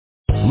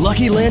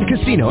Lucky Land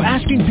Casino,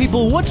 asking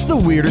people, what's the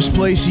weirdest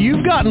place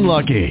you've gotten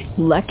lucky?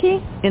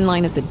 Lucky? In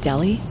line at the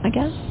deli, I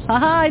guess?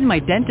 Aha, in my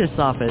dentist's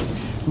office.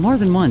 More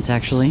than once,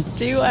 actually.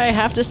 Do I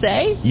have to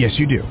say? Yes,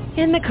 you do.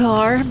 In the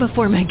car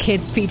before my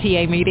kids'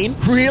 PTA meeting.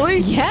 Really?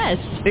 Yes.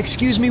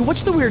 Excuse me,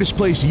 what's the weirdest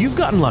place you've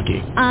gotten lucky?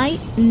 I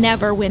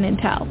never win and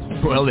tell.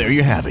 Well, there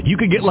you have it. You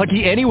can get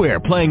lucky anywhere,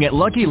 playing at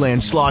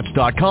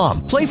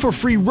LuckyLandSlots.com. Play for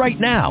free right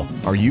now.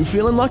 Are you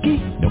feeling lucky?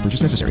 No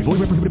purchase necessary. Void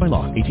where prohibited by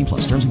law. 18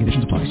 plus. Terms and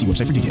conditions apply. See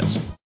website for details.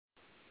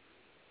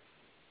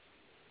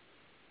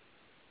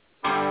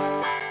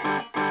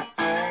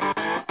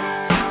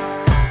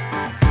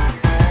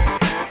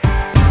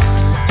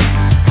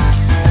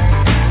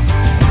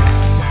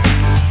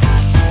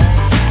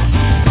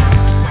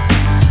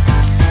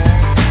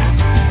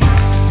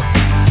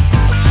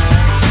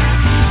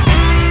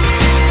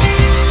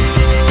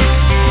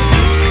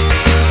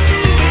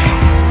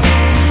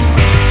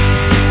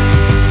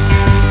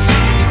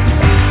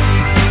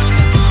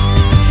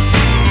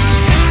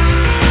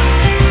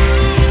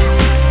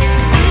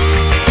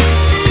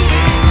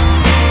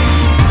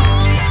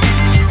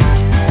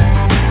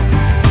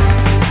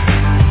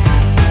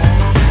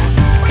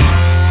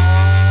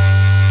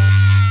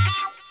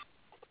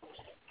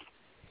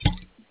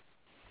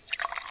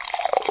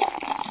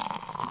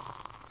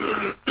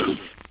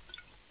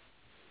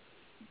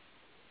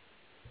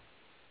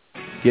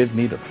 Give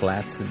me the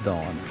flats at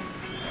dawn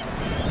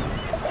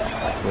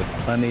with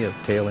plenty of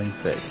tailing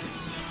fish.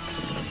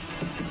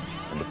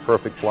 And the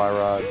perfect fly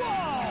rod.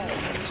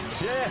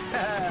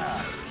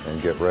 Yeah!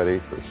 And get ready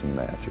for some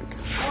magic.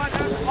 What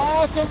an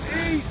awesome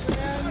eat,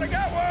 man! I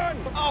got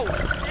one! Oh,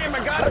 damn,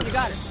 I got him,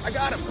 I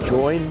got him.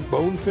 Join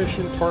Bonefish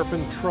and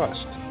Tarpon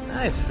Trust.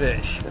 Nice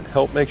fish. And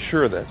help make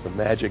sure that the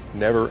magic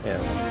never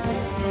ends.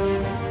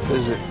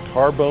 Visit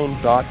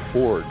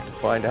tarbone.org to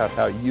find out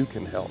how you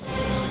can help.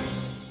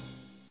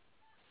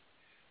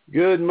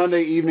 Good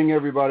Monday evening,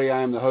 everybody.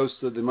 I am the host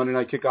of the Monday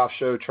Night Kickoff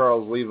Show,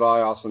 Charles Levi,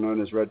 also known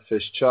as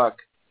Redfish Chuck.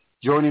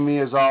 Joining me,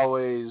 as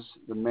always,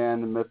 the man,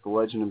 the myth, the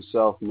legend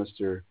himself,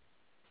 Mr.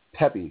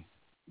 Peppy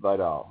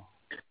Vidal.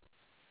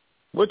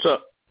 What's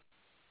up?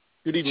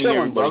 Good evening,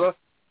 everybody. Brother.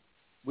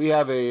 We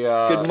have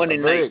good Monday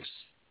night.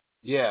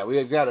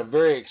 We've got a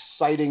very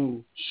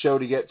exciting show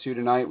to get to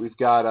tonight. We've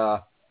got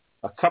a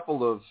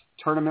couple of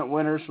tournament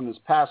winners from this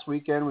past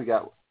weekend. We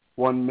got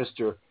one,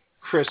 Mr.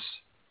 Chris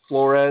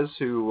Flores,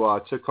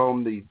 who took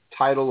home the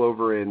title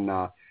over in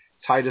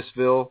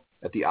Titusville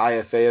at the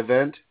IFA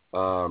event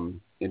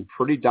in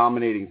pretty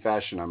dominating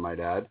fashion, I might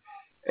add.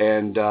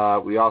 And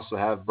we also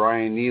have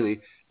Brian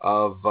Neely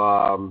of,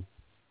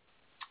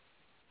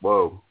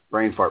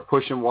 brain fart,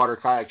 Push and Water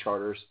Kayak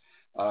Charters,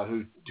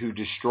 who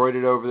destroyed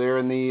it over there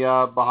in the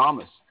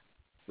Bahamas,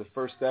 the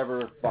first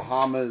ever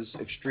Bahamas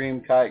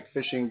Extreme Kayak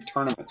Fishing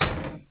Tournament.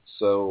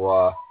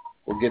 So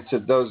we'll get to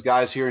those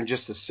guys here in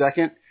just a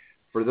second.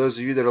 For those of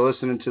you that are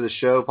listening to the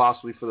show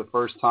possibly for the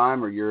first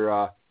time, or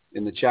you're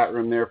in the chat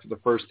room there for the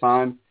first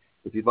time,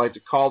 if you'd like to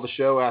call the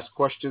show, ask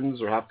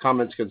questions, or have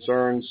comments,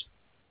 concerns,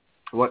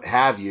 what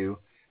have you,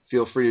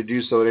 feel free to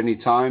do so at any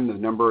time. The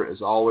number,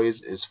 as always,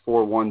 is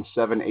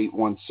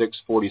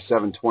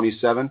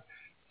 417-816-4727.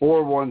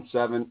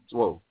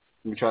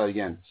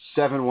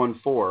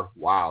 714,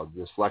 wow,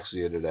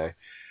 dyslexia today.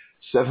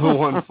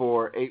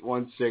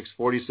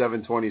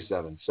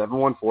 714-816-4727.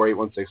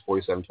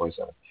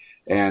 714-816-4727.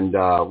 And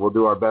we'll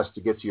do our best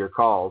to get to your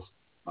calls.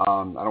 I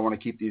don't want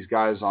to keep these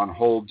guys on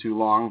hold too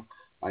long.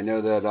 I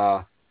know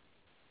that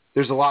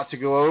there's a lot to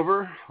go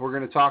over. We're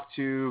going to talk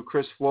to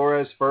Chris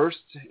Flores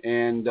first,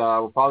 and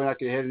we're probably not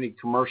going to hit any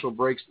commercial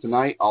breaks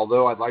tonight,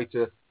 although I'd like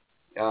to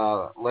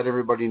let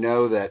everybody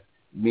know that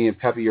me and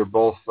Peppy are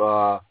both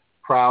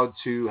proud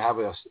to have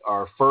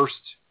our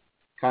first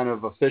kind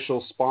of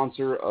official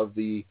sponsor of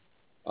the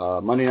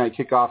Monday Night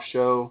Kickoff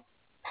Show.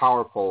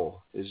 Power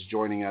Pole is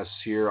joining us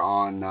here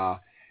on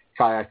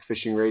Kayak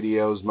Fishing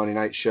Radio's Monday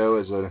Night Show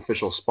as an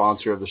official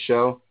sponsor of the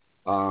show.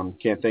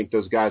 Can't thank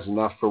those guys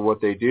enough for what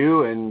they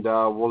do, and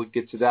we'll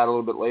get to that a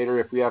little bit later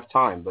if we have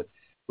time. But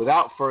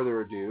without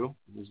further ado,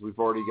 as we've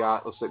already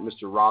got, looks like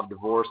Mr. Rob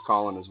DeVore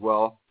calling as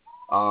well.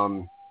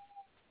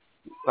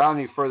 Without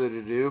any further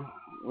ado,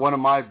 one of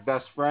my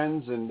best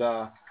friends and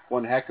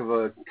one heck of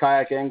a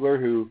kayak angler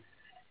who,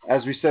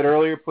 as we said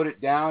earlier, put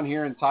it down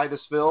here in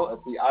Titusville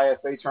at the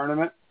IFA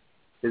tournament.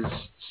 His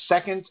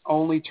second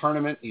only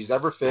tournament he's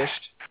ever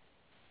fished.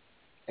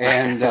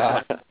 And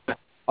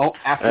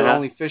after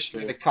only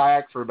fishing the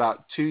kayak for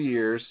about 2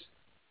 years,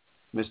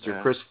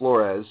 Mr. Chris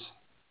Flores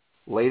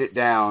laid it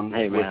down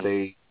with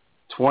a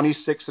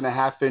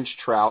 26.5-inch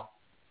trout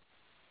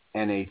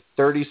and a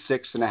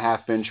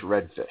 36.5-inch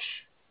redfish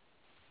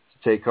to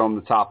take home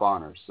the top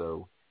honors.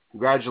 So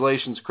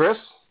congratulations, Chris.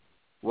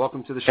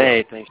 Welcome to the show.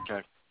 Hey, thanks,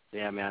 Chuck.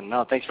 Yeah, man.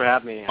 No, thanks for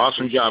having me.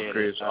 Awesome job,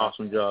 Chris.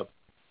 Awesome job.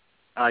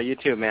 You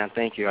too, man.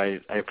 Thank you. I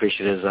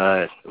appreciate it.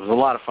 It was a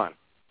lot of fun.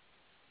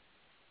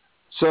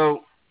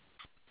 So,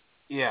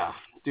 yeah,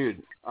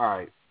 dude, all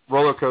right.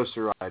 Roller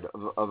coaster ride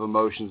of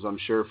emotions, I'm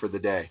sure, for the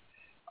day.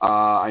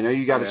 I know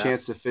you got a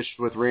chance to fish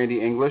with Randy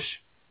English.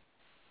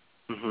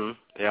 Mm-hmm.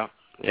 Yeah.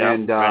 Yeah,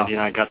 and Randy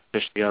and I got to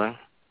fish together.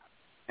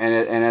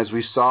 And as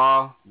we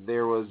saw,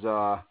 there was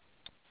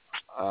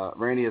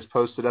Randy has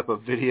posted up a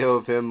video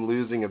of him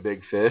losing a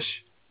big fish.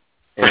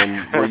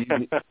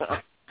 And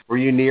were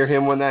you near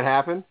him when that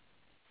happened?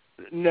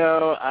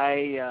 No,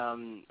 I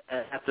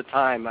at the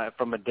time,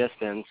 from a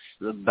distance,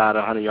 about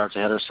 100 yards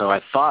ahead or so,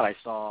 I thought I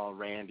saw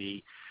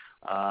Randy,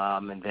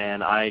 and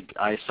then I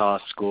saw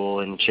a school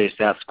and chased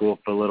that school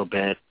for a little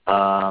bit,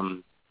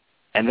 and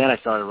then I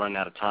started running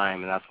out of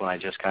time, and that's when I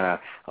just I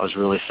was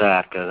really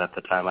sad because at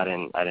the time I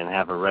didn't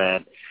have a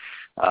redfish,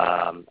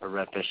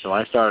 so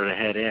I started to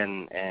head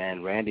in,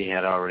 and Randy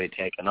had already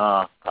taken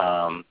off.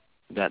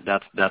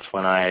 That's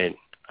when I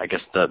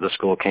guess the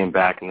school came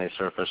back and they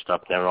surfaced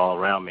up there all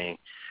around me.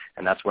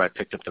 And that's where I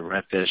picked up the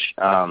redfish.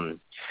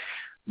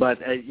 But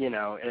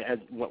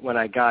when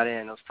I got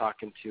in, I was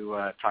talking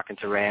to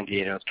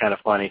Randy, and it was kind of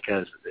funny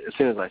because as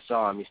soon as I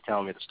saw him, he's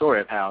telling me the story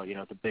of how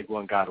the big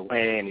one got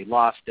away and he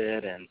lost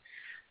it. And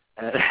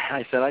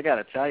I said, I got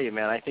to tell you,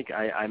 man, I think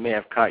I may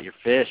have caught your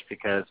fish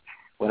because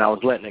when I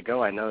was letting it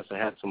go, I noticed it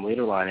had some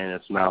leader line in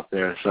its mouth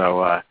there.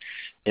 So,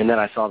 and then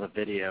I saw the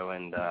video,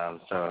 and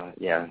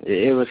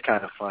it was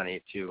kind of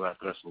funny to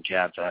throw some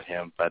jabs at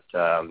him, but.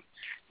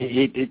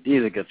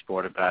 He's a good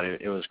sport about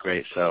it. It was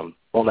great, so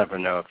we'll never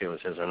know if it was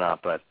his or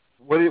not. But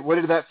what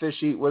did that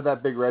fish eat? What did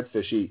that big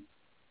redfish eat?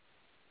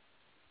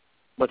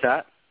 What's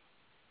that?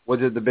 What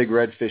did the big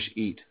redfish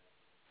eat?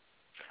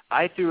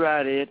 I threw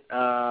at it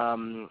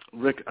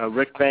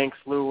Rick Banks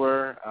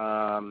lure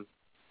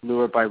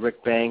by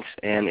Rick Banks,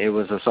 and it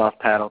was a soft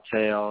paddle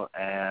tail,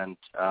 and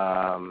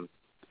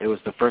it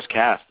was the first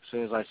cast. As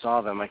soon as I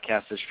saw them, I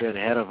cast it straight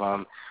ahead of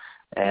them.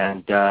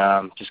 And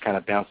just kind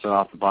of bounced it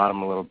off the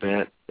bottom a little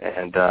bit,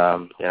 and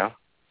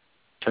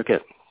took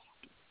it.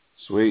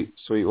 Sweet.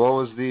 What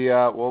was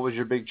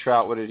your big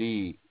trout? What did he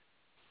eat?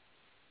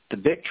 The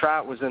big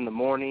trout was in the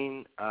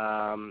morning.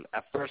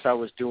 At first, I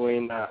was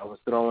throwing a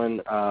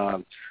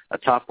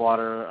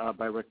topwater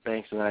by Rick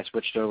Banks, and then I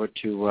switched over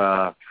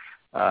to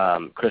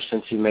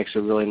Christensen. He makes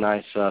a really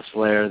nice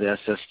Slayer, the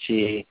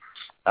SST,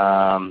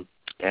 and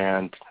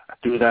I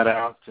threw that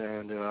out,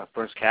 and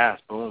first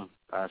cast, boom,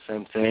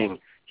 same thing.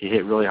 He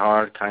hit really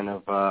hard, kind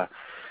of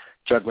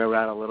jugged me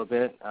around a little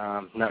bit.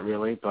 Not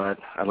really, but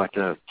I'd like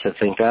to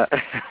think that.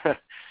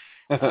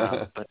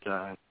 But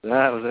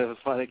it was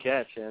fun to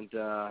catch. And,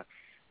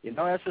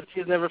 SST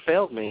has never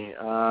failed me.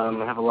 I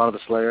have a lot of the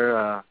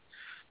Slayer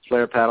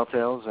paddle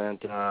tails, and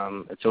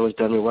it's always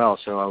done me well.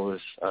 So I was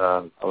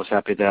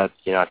happy that,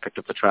 I picked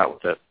up the trout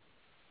with it.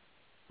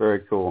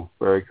 Very cool.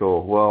 Very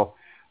cool. Well,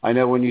 I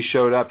know when you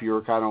showed up, you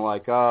were kind of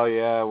like, oh,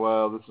 yeah,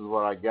 well, this is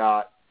what I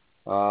got.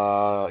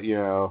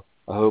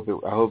 I hope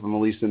I'm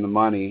at least in the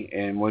money.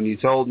 And when you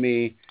told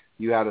me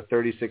you had a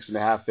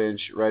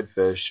 36.5-inch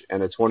redfish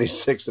and a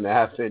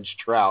 26.5-inch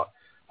trout,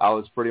 I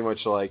was pretty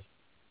much like,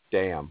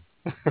 damn.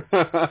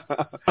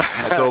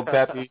 I told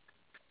Pepe,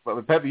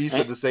 but Pepe, you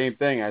said the same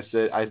thing. I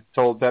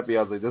told Pepe,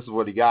 I was like, this is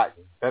what he got.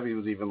 Pepe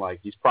was even like,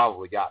 he's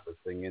probably got this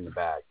thing in the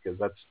bag because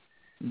that's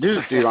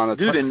dude on a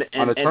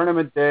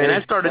tournament day. And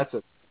I started.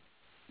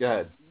 Go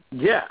ahead.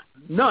 Yeah.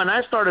 No, and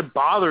I started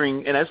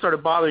bothering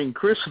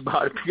Chris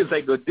about it because I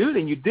go, dude,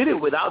 and you did it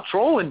without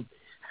trolling.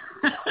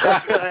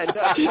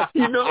 That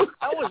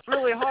was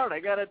really hard, I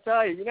got to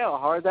tell you. You know how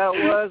hard that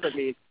was? I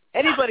mean,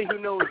 anybody who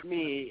knows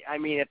me,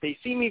 if they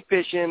see me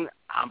fishing,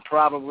 I'm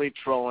probably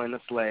trolling a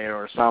Slayer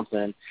or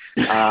something.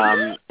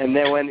 And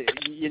then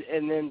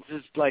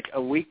just like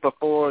a week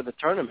before the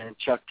tournament,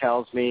 Chuck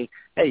tells me,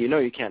 hey, you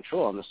can't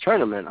troll in this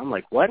tournament. I'm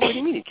like, what? What do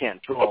you mean you can't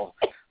troll?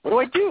 What do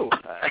I do?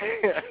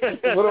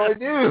 What do I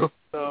do?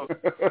 So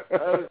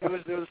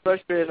it was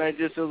frustrating.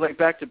 It was like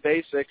back to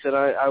basics, and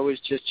I was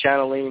just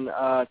channeling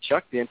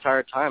Chuck the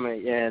entire time.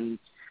 And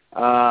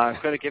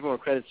credit give him where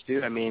credit's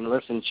due. I mean,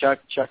 listen,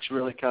 Chuck's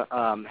really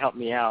helped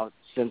me out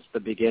since the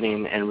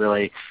beginning and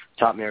really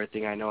taught me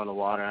everything I know in the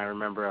water. And I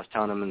remember I was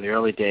telling him in the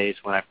early days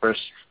when I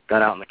first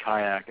got out in the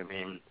kayak. I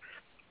mean,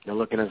 the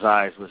look in his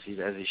eyes was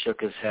as he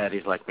shook his head,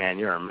 he's like, "Man,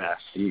 you're a mess.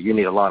 You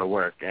need a lot of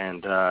work."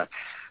 And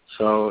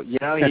so, he's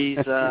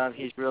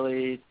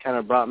really kind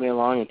of brought me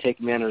along and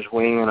taken me under his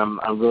wing, and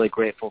I'm really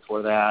grateful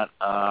for that.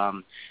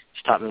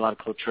 He's taught me a lot of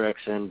cool tricks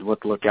and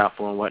what to look out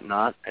for and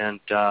whatnot. And,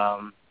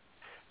 I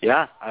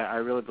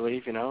really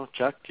believe,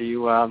 Chuck,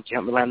 you helped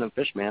me land them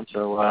fish, man.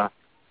 So I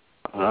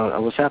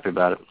was happy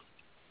about it.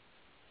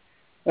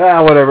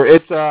 Whatever.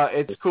 It's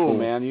cool,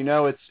 man.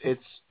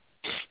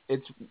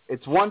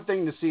 It's one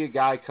thing to see a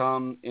guy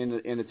come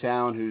into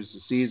town who's a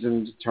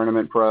seasoned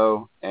tournament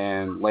pro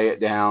and lay it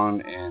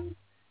down and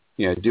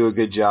do a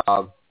good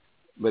job,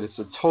 but it's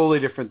a totally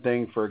different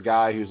thing for a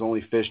guy who's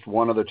only fished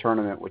one other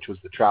tournament, which was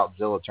the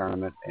Troutzilla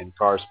tournament in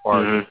Cars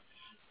Park. Mm-hmm.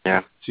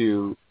 Yeah.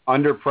 To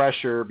under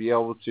pressure be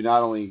able to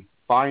not only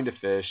find a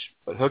fish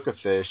but hook a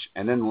fish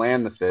and then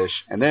land the fish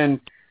and then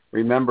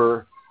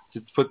remember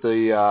to put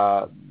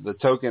the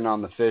token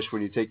on the fish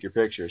when you take your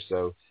picture.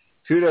 So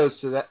kudos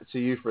to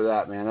you for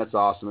that, man. That's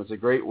awesome. It's a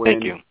great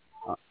win. Thank you.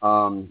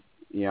 I'm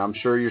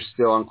sure you're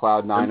still on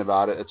cloud 9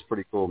 about it. It's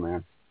pretty cool,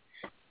 man.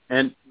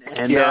 And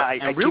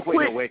I real keep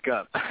waiting quick, to wake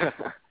up.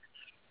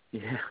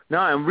 yeah. No,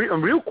 and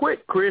real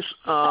quick, Chris,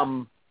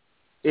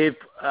 if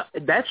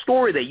that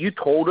story that you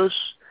told us,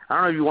 I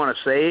don't know if you want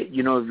to say it, if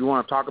you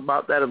want to talk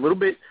about that a little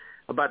bit,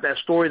 about that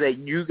story that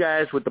you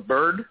guys with the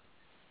bird,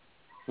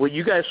 what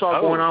you guys saw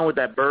going on with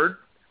that bird,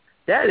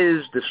 that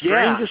is the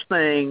strangest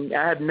thing.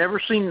 I have never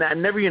seen that. I've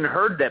never even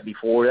heard that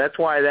before. That's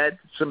why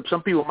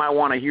some people might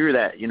want to hear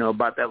that,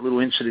 about that little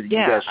incident that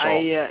you guys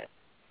saw.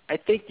 I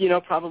think,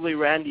 probably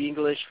Randy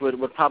English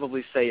would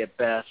probably say it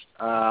best,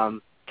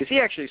 because he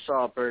actually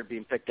saw a bird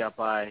being picked up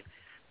by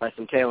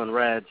some tailing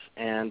reds,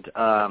 and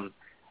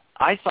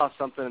I saw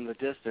something in the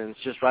distance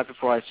just right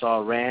before I saw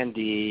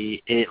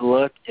Randy. It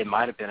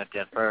might have been a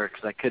dead bird,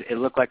 because it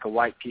looked like a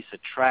white piece of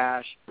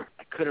trash.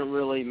 I couldn't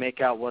really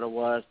make out what it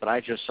was, but I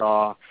just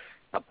saw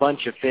a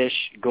bunch of fish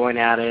going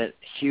at it,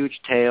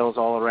 huge tails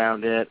all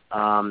around it,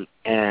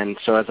 and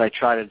so as I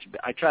try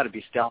to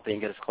be stealthy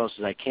and get as close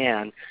as I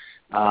can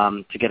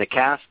to get a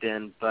cast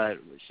in, but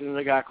as soon as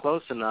I got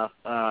close enough,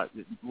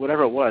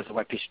 whatever it was, the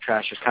white piece of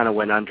trash just kind of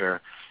went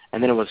under,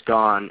 and then it was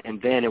gone,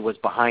 and then it was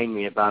behind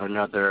me about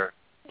another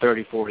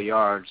 30, 40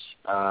 yards,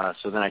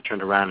 so then I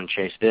turned around and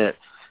chased it,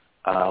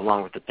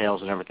 along with the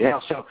tails and everything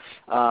else. So,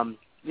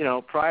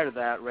 prior to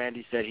that,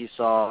 Randy said he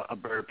saw a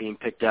bird being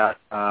picked out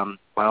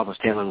by all those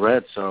tailing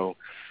reds, so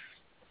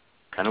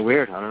kind of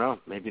weird. I don't know.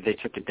 Maybe they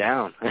took it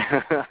down.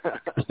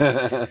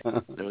 It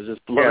was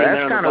just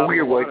that's kind of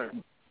weird.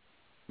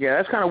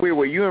 That's kind of weird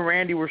what you and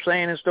Randy were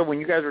saying and stuff. When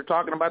you guys were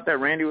talking about that,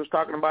 Randy was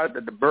talking about it,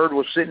 that the bird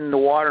was sitting in the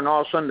water, and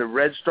all of a sudden the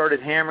reds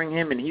started hammering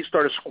him, and he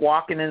started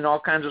squawking and all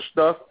kinds of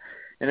stuff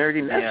and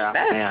everything. I've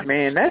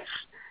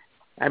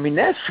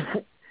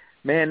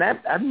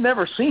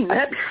never seen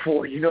that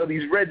before.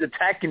 These reds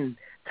attacking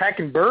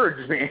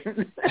birds,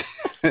 man.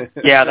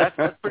 Yeah,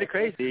 that's pretty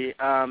crazy.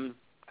 I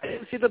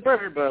didn't see the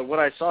bird, but what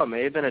I saw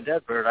may have been a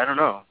dead bird. I don't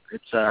know.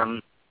 It's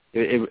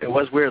it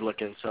was weird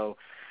looking, so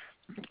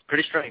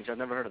pretty strange. I've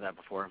never heard of that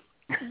before.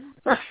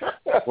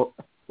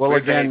 well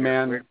again,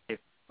 man.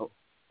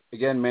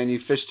 Again, man, you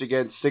fished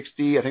against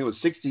 60. I think it was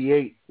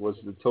 68 was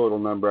the total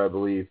number, I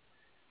believe.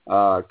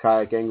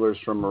 Kayak anglers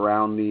from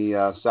around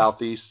the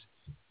southeast.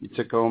 You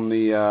took home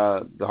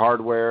the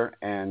hardware,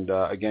 and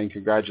again,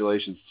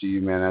 congratulations to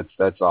you, man.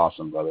 That's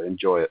awesome, brother.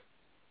 Enjoy it.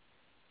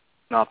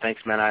 No,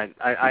 thanks, man.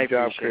 I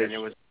appreciate it. It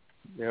was,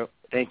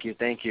 thank you,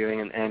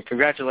 and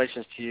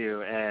congratulations to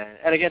you,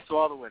 and again to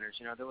all the winners.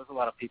 There was a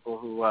lot of people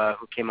who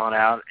came on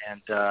out,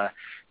 and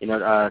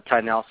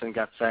Ty Nelson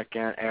got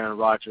second, Aaron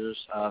Rogers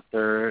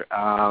third,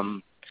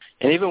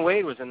 and even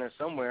Wade was in there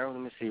somewhere.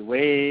 Let me see,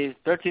 Wade,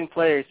 13th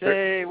place.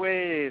 Hey,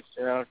 Wade!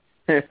 Shout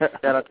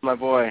out to my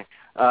boy.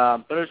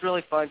 But it was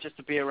really fun just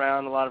to be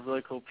around a lot of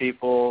really cool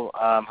people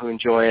who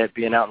enjoy it,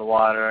 being out in the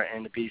water,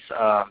 and to be,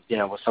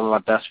 with some of my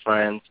best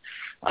friends,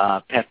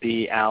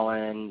 Pepe,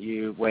 Alan,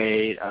 you,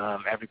 Wade,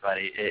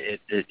 everybody.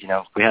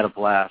 We had a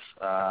blast.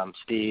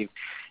 Steve.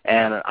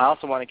 And I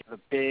also want to give a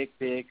big,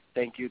 big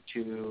thank you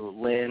to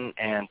Lynn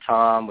and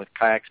Tom with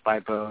Kayaks by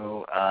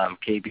Bo,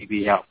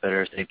 KBB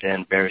Outfitters. They've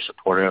been very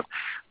supportive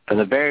from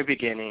the very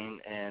beginning,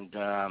 and,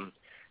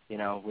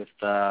 with,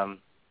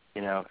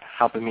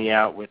 helping me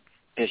out with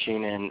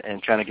fishing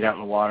and trying to get out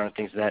in the water and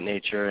things of that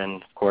nature,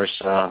 and of course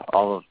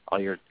all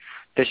your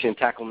fishing and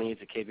tackle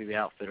needs at KBB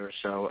Outfitters.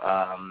 So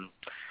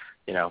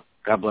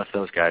God bless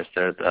those guys.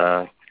 They're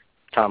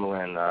Tom and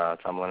Lynn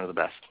are the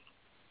best.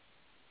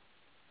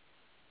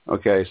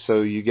 Okay,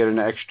 so you get an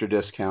extra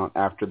discount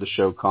after the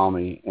show. Call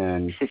me,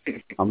 and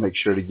I'll make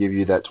sure to give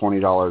you that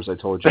 $20 I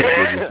told you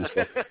to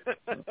give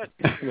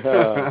you.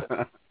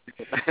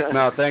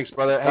 No, thanks,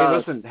 brother. Hey,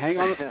 listen, hang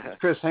on,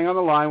 Chris. Hang on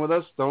the line with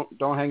us.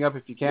 Don't hang up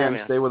if you can.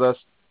 Yeah, stay with us.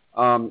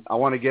 I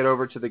want to get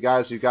over to the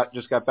guys who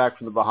just got back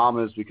from the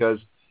Bahamas, because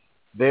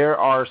there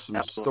are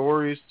some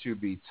stories to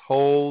be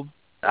told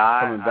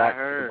coming back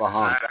to the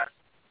Bahamas.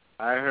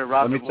 I heard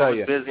Robert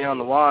was busy on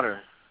the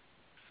water.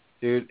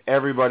 Dude,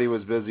 everybody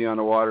was busy on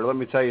the water. Let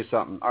me tell you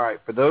something. All right,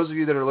 for those of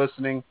you that are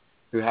listening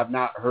who have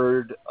not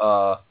heard,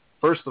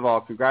 first of all,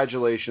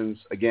 congratulations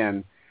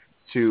again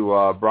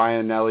to Brian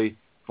and Nelly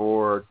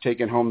for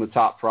taking home the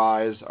top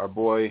prize. Our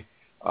boy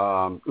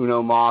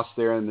Uno Moss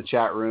there in the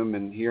chat room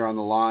and here on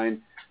the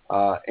line.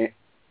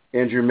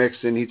 Andrew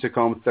Mixon, he took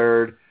home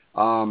third.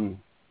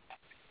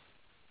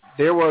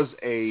 There was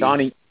a...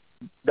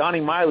 Donnie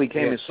Miley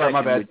came in second. Sorry,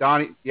 my bad.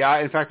 Donnie,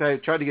 in fact, I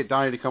tried to get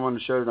Donnie to come on the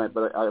show tonight,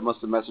 but I must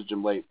have messaged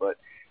him late. But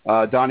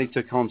Donnie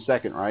took home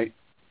second, right?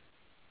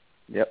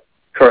 Yep.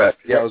 Correct.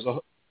 Yeah, it was a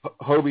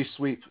Hobie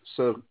sweep,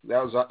 so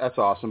that's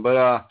awesome.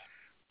 But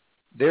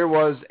there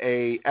was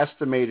a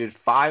estimated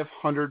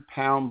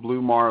 500-pound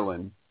blue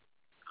marlin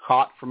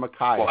caught from a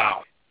kayak.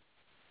 Wow.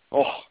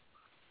 Oh.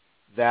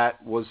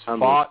 That was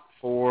fought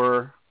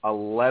for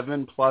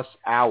 11-plus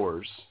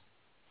hours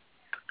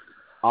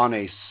on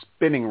a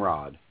spinning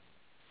rod.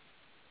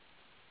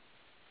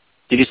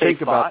 Did you say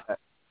think about that?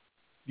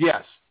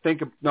 Yes.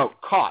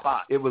 Caught.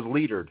 Fought. It was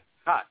leadered.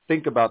 Caught.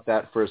 Think about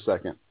that for a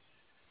second.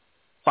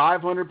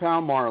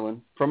 500-pound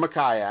marlin from a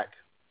kayak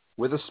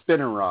with a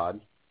spinning rod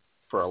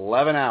for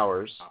 11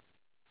 hours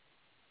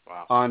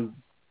on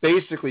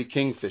basically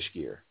kingfish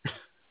gear.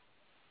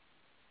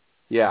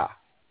 Yeah.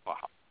 Wow.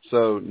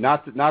 So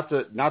not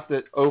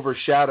to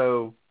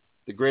overshadow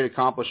the great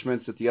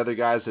accomplishments that the other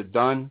guys have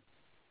done,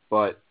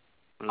 but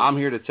I'm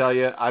here to tell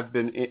you I've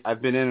been in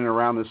and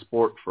around this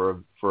sport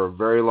for a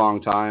very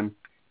long time.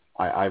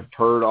 I've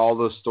heard all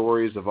those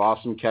stories of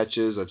awesome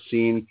catches. I've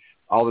seen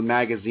all the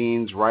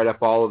magazines write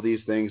up all of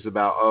these things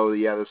about, oh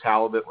yeah, this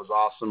halibut was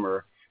awesome,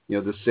 or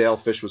this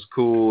sailfish was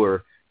cool,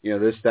 or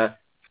this, that.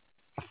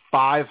 A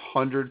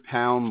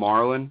 500-pound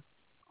marlin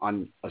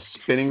on a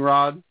spinning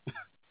rod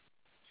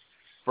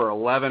for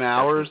 11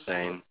 hours. That's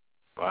insane.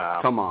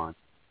 Wow. Come on.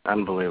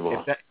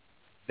 Unbelievable.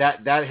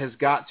 That has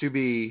got to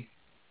be,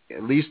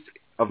 at least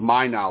of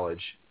my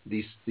knowledge,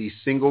 the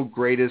single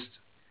greatest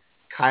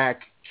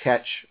kayak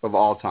catch of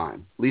all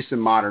time, at least in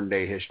modern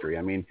day history.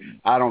 I mean,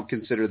 I don't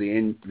consider the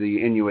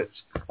Inuits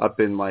up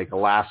in like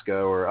Alaska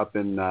or up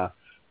in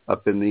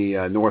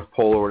the North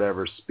Pole or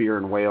whatever,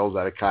 spearing whales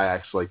out of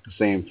kayaks like the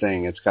same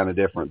thing. It's kind of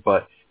different,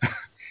 but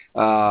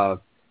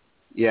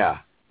yeah,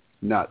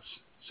 nuts.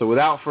 So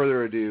without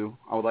further ado,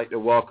 I would like to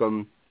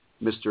welcome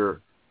Mr.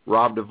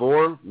 Rob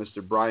DeVore,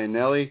 Mr. Brian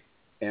Nelly,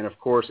 and of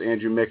course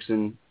Andrew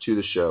Mixon to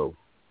the show.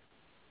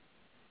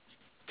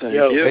 Thank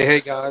you.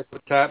 Hey guys,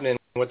 what's happening?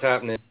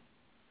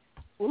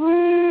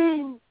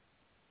 Woo!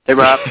 Hey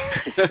Rob.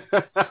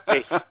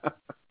 Hey.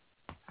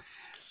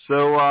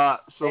 So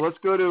let's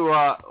go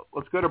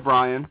to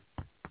Brian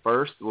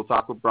first. We'll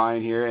talk with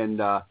Brian here, and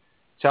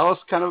tell us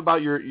kind of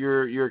about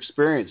your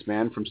experience,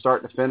 man, from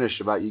start to finish,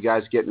 about you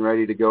guys getting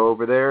ready to go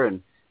over there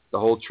and the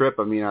whole trip.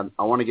 I mean,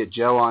 I want to get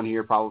Joe on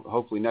here,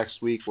 hopefully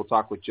next week. We'll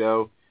talk with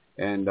Joe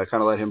and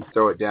kind of let him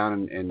throw it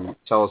down and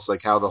tell us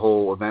like how the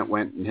whole event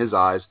went in his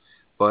eyes.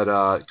 But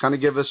kind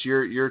of give us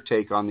your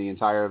take on the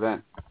entire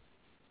event.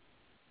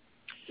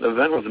 The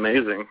event was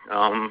amazing.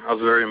 I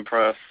was very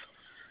impressed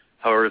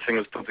how everything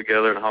was put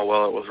together and how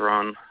well it was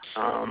run.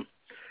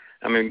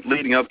 I mean,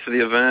 leading up to the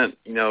event,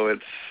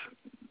 it's,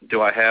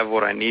 do I have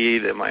what I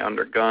need? Am I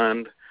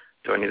undergunned?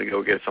 Do I need to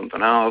go get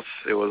something else?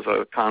 It was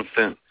a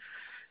constant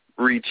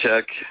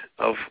recheck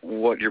of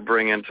what you're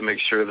bringing to make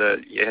sure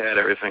that you had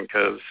everything,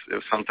 because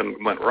if something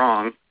went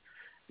wrong,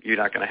 you're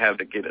not going to have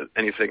to get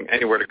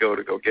anywhere to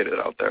go get it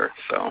out there.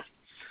 So,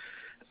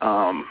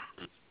 I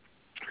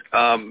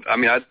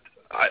mean, I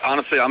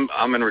honestly,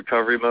 I'm in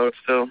recovery mode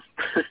still.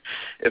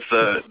 If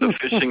the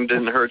fishing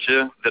didn't hurt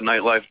you, the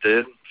nightlife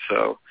did.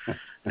 So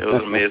it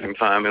was an amazing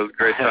time. It was a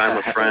great time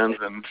with friends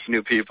and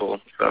new people.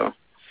 So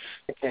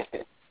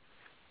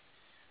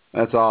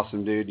that's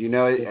awesome, dude.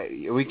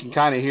 We can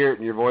kind of hear it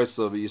in your voice a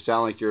little bit. You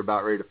sound like you're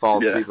about ready to fall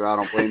asleep, and I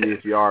don't blame you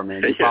if you are,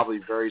 man. You're probably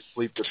very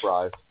sleep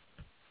deprived.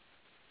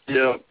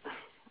 Yeah.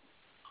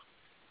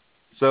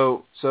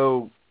 So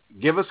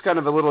give us kind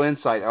of a little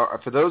insight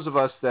for those of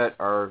us that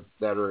are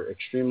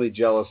extremely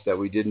jealous that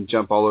we didn't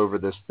jump all over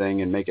this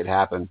thing and make it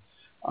happen.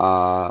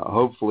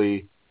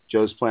 Hopefully,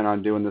 Joe's planning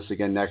on doing this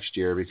again next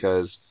year,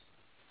 because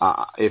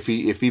if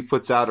he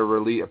puts out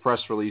a press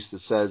release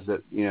that says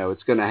that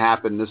it's going to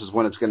happen, this is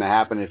when it's going to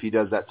happen. If he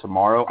does that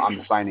tomorrow,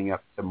 I'm signing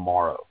up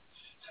tomorrow.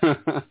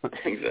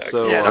 Exactly.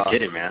 So, yeah, no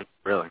kidding, man.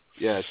 Really.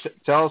 Yeah.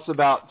 Tell us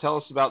about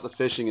the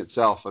fishing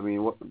itself. I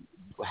mean,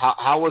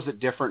 how was it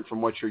different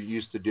from what you're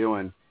used to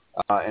doing?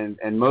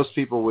 And most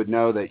people would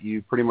know that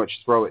you pretty much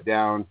throw it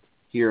down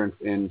here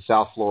in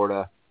South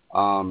Florida.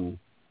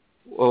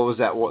 What was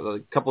that?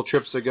 A couple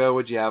trips ago,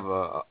 would you have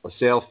a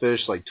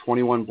sailfish, like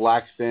 21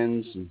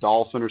 blackfins and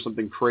dolphin or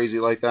something crazy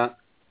like that?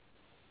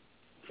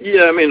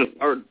 Yeah, I mean,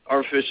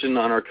 our fishing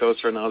on our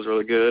coast right now is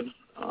really good.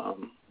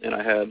 And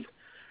I had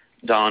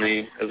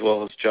Donnie as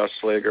well as Josh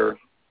Slager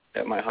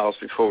at my house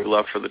before we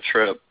left for the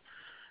trip,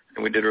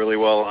 and we did really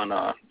well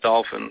on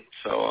dolphin.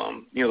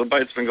 So, the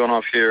bite's been going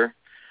off here.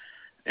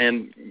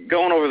 And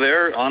going over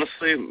there,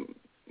 honestly,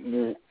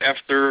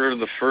 after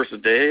the first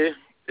day,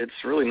 it's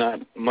really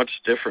not much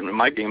different.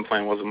 My game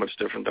plan wasn't much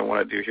different than what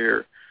I do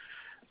here.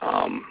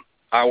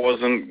 I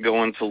wasn't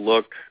going to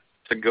look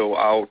to go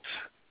out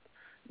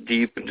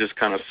deep and just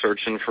kind of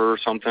searching for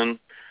something.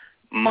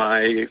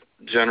 My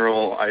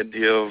general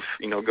idea of,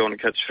 going to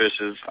catch fish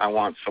is I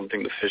want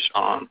something to fish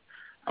on.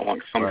 I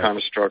want some kind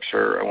of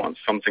structure. I want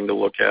something to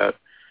look at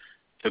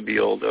to be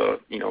able to,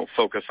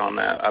 focus on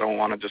that. I don't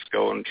want to just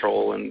go and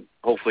troll and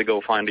hopefully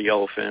go find a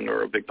yellowfin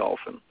or a big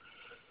dolphin.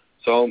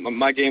 So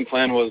my game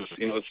plan was,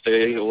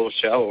 stay a little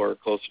shallower,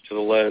 closer to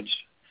the ledge.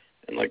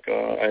 And like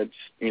it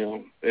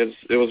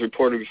was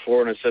reported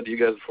before, and I said to you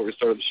guys before we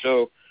started the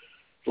show,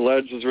 the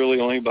ledge was really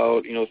only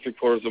about,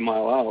 3/4 of a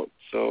mile out.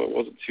 So it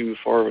wasn't too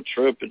far of a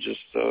trip. It just,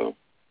 the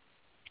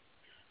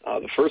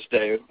first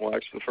day,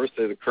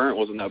 the current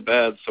wasn't that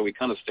bad, so we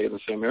kind of stayed in the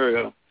same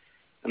area.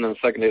 And then the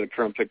second day, the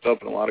current picked up,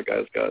 and a lot of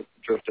guys got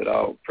drifted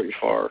out pretty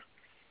far,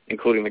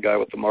 including the guy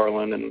with the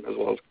marlin, and as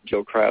well as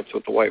Joe Kratz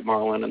with the white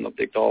marlin and the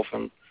big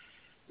dolphin.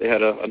 They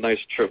had a nice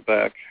trip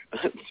back,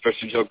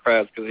 especially Joe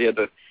Kratz, because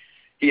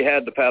he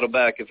had to paddle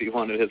back if he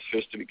wanted his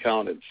fish to be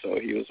counted. So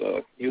he was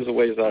a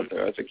ways out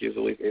there. I think he was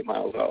at least 8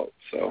 miles out.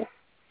 So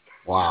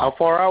wow, how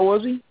far out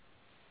was he?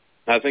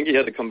 I think he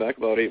had to come back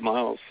about 8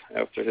 miles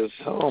after his.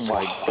 Oh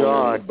my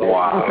God!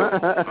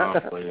 Wow,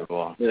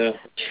 unbelievable. Yeah.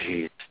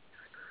 Jeez.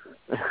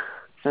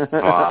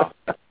 Wow,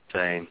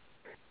 insane.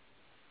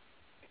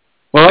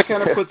 Well, that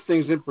kind of puts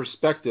things in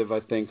perspective,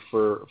 I think,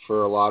 for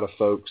a lot of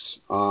folks.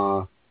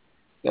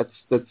 That's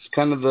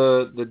kind of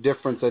the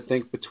difference, I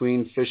think,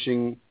 between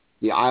fishing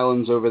the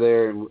islands over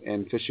there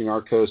and fishing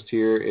our coast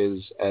here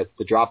is at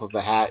the drop of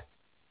a hat,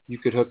 you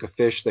could hook a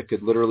fish that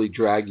could literally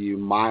drag you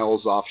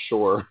miles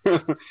offshore,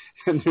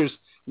 and there's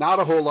not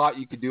a whole lot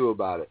you could do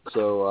about it.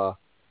 So,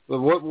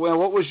 what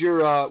was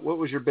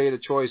your bait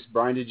of choice,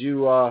 Brian? Did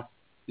you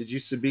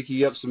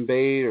sabiki up some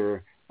bait,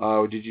 or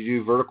did you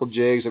do vertical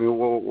jigs? I mean,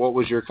 what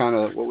was your kind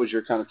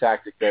of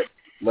tactic that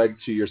led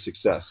to your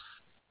success?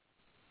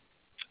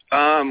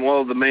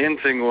 Well, the main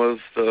thing was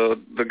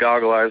the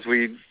goggle eyes.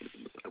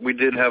 We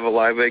did have a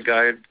live bait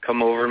guy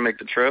come over and make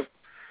the trip,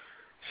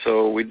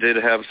 so we did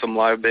have some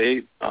live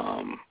bait,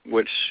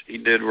 which he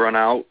did run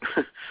out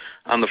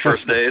on the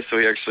first day. So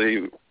he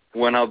actually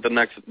went out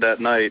that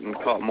night and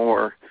caught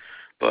more.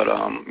 But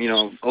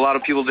a lot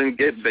of people didn't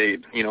get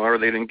bait, or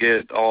they didn't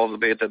get all the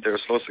bait that they were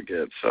supposed to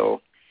get.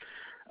 So,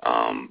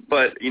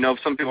 but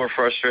some people were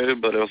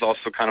frustrated, but it was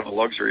also kind of a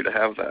luxury to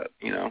have that.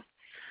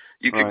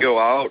 You could go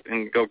out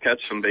and go catch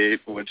some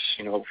bait, which,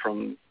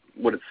 from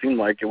what it seemed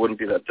like, it wouldn't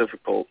be that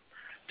difficult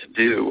to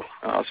do,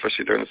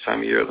 especially during this time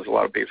of year. There's a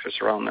lot of bait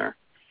fish around there.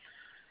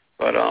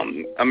 But,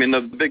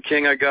 the big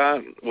king I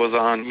got was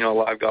on,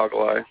 live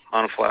goggle eye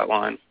on a flat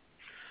line.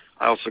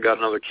 I also got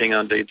another king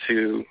on day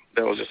 2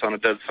 that was just on a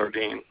dead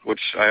sardine,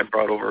 which I had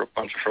brought over a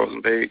bunch of frozen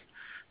bait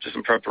just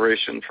in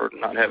preparation for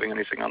not having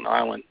anything on the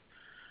island.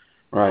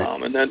 Right.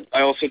 And then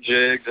I also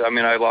jigged.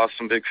 I lost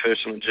some big fish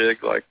in the jig,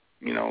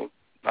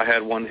 I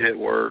had one hit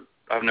where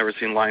I've never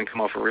seen line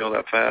come off a reel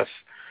that fast.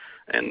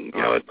 And,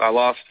 I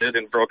lost it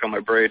and broke on my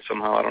braid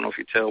somehow. I don't know if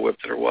he tail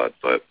whipped it or what.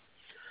 But,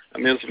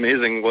 it's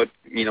amazing what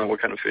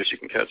kind of fish you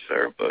can catch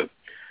there. But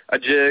I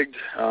jigged.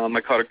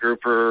 I caught a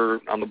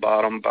grouper on the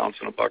bottom,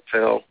 bouncing a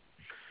bucktail,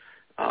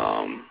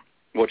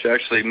 which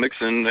actually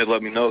Mixon, they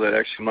let me know that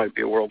actually might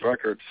be a world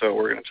record. So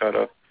we're going to try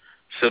to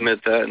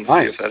submit that and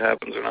see if that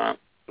happens or not.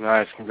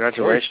 Nice.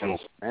 Congratulations.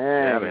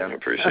 Man, I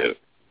appreciate it.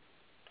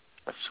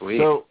 That's sweet.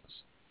 So,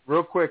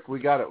 real quick, we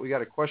got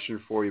a question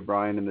for you,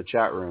 Brian, in the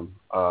chat room.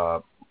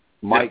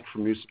 Mike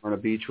from New Smyrna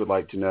Beach would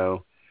like to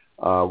know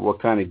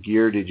what kind of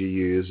gear did you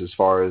use as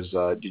far as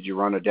did you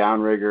run a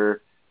downrigger?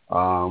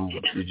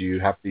 Did you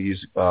have to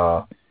use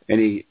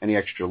any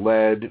extra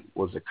lead?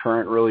 Was the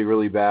current really,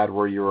 really bad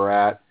where you were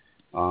at?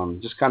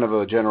 Just kind of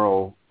a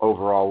general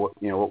overall,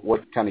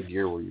 what kind of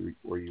gear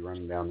were you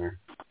running down there?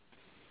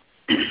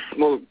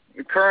 Well,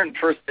 the current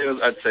first day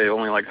was, I'd say,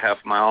 only like half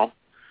mile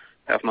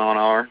an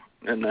hour.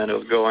 And then it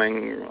was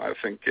going, I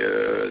think,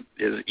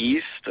 is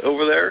east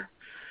over there.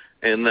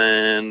 And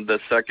then the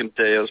second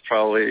day was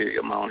probably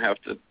a mile and a half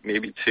to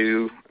maybe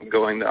 2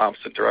 going the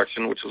opposite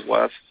direction, which was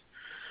west.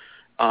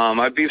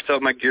 I beefed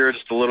up my gear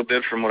just a little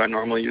bit from what I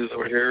normally use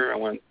over here. I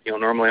went,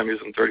 normally I'm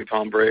using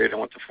 30-pound braid. I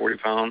went to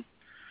 40-pound.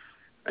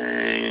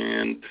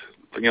 And,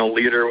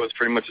 leader was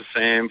pretty much the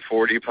same,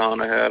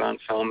 40-pound I had on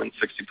some and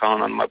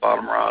 60-pound on my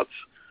bottom rods.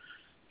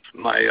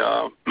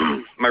 My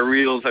my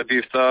reels I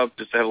beefed up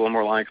just to have a little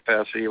more line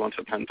capacity. Went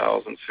to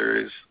 10,000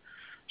 series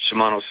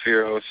Shimano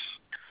Spheros,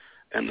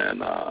 and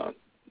then I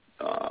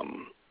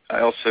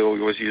also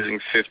was using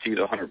 50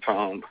 to 100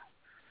 pound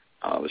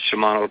the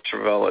Shimano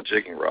Travella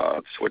jigging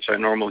rods, which I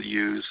normally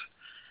use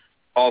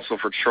also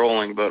for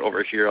trolling, but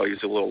over here I'll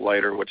use a little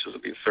lighter, which is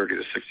 30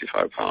 to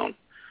 65 pound.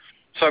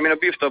 So I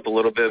beefed up a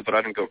little bit, but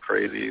I didn't go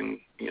crazy, and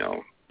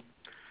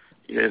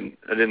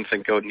I didn't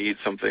think I would need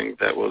something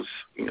that was,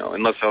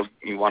 unless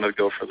you wanted to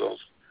go for those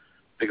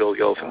big old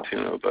yellowfin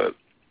tuna. But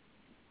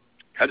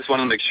I just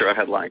wanted to make sure I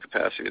had line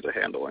capacity to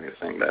handle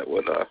anything that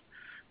would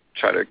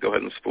try to go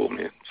ahead and spool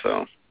me.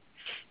 So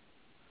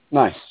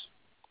nice.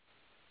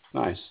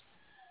 So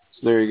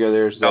there you go.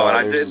 There's.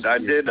 And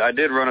I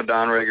did run a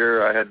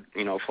downrigger. I had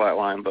flat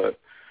line, but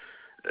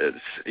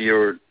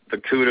the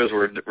kudas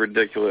were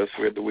ridiculous.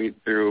 We had to weed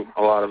through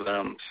a lot of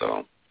them.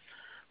 So,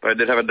 but I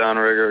did have a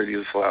downrigger. I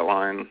used flat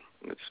line.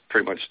 It's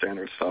pretty much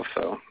standard stuff,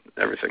 so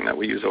everything that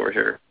we use over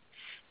here.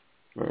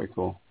 Very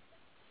cool.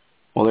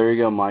 Well, there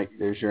you go, Mike.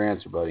 There's your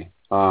answer, buddy.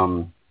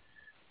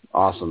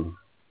 Awesome.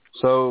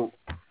 So,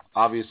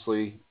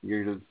 obviously,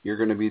 you're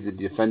going to be the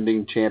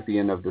defending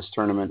champion of this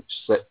tournament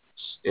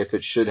if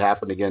it should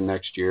happen again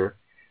next year.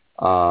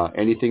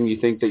 Anything you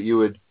think that you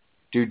would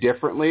do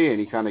differently?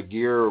 Any kind of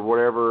gear or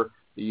whatever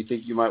that you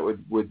think you might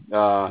would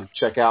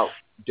check out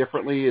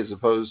differently as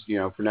opposed,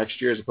 for next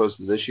year as opposed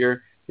to this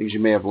year? Things you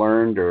may have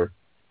learned or...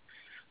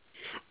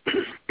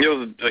 It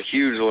was a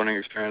huge learning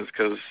experience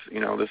because,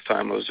 this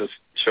time was just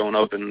showing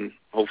up and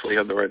hopefully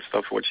have the right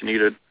stuff for what you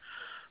needed.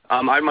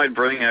 I might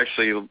bring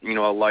actually,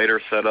 a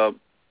lighter setup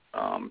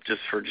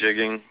just for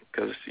jigging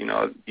because,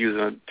 using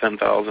a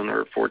 10,000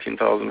 or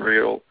 14,000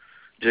 reel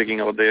jigging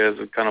all day is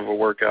kind of a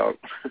workout.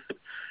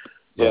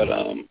 But,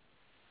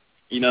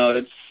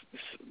 it's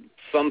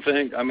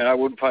something, I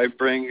would probably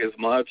bring as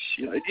much.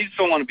 You just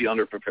don't want to be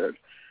underprepared.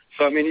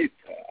 So, I mean,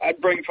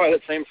 I'd bring probably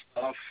the same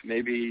stuff,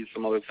 maybe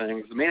some other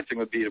things. The main thing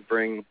would be to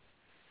bring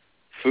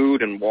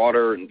food and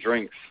water and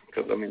drinks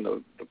because, I mean,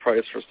 the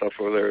price for stuff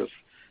over there is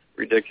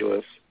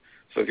ridiculous.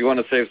 So if you want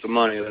to save some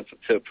money, that's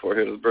a tip for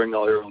you, to bring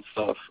all your own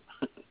stuff.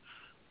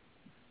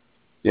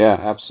 Yeah,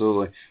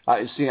 absolutely.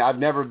 I've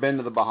never been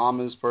to the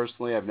Bahamas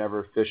personally. I've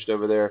never fished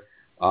over there.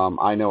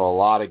 I know a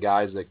lot of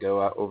guys that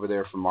go out over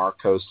there from our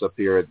coast up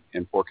here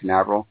in Port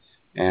Canaveral,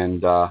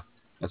 and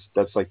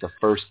that's like the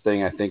first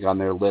thing I think on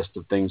their list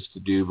of things to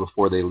do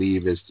before they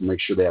leave is to make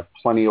sure they have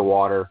plenty of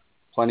water,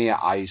 plenty of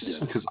ice,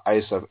 because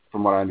ice,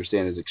 from what I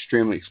understand, is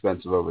extremely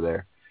expensive over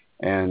there,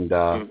 and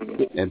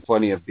and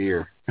plenty of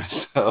beer.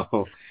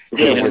 So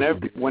yeah,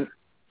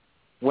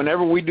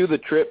 whenever we do the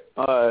trip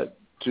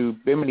to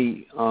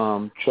Bimini,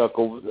 Chuck,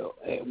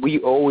 we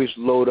always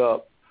load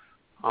up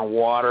on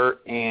water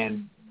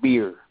and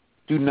beer.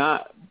 Do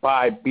not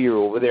buy beer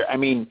over there. I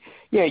mean,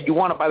 yeah, you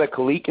want to buy the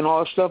Kalik and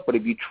all that stuff, but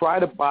if you try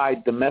to buy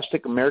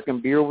domestic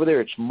American beer over there,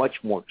 it's much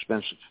more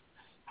expensive.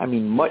 I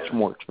mean, much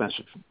more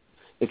expensive.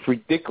 It's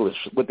ridiculous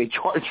what they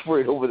charge for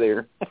it over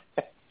there.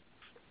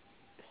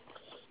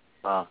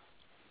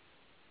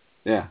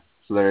 Yeah,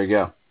 so there you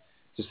go.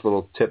 Just a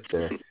little tip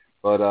there.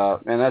 But,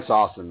 man, that's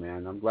awesome,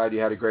 man. I'm glad you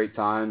had a great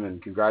time,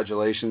 and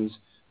congratulations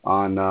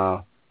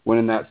on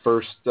winning that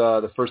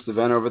the first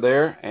event over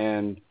there.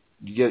 And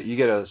you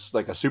get a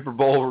Super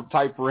Bowl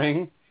type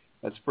ring.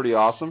 That's pretty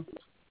awesome.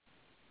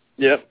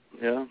 Yep,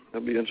 yeah,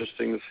 it'll be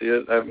interesting to see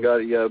it. I haven't got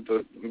it yet,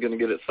 but I'm going to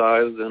get it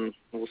sized, and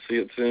we'll see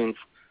it soon.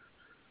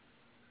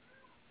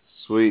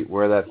 Sweet,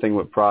 wear that thing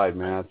with pride,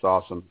 man. That's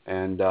awesome.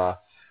 And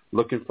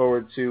looking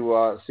forward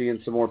to seeing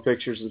some more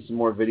pictures and some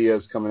more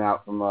videos coming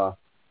out from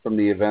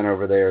the event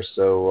over there.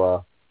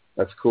 So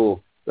that's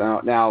cool.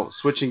 Now,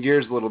 switching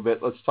gears a little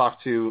bit, let's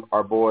talk to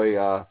our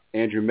boy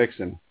Andrew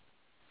Mixon.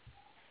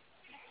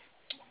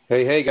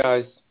 Hey,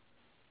 guys.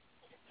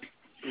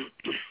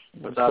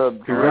 What's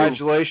up?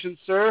 Congratulations,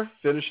 sir.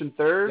 Finishing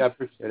third. Yeah, I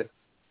appreciate it.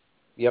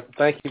 Yep,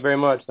 thank you very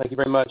much.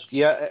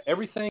 Yeah,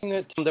 everything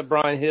that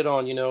Brian hit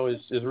on,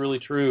 is really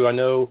true. I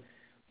know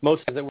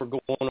most guys that were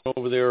going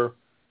over there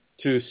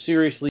to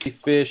seriously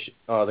fish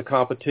the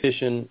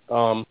competition,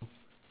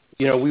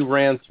 we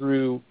ran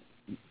through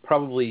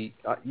probably,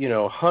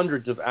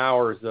 hundreds of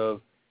hours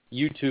of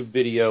YouTube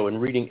video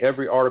and reading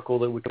every article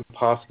that we could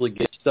possibly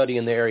get,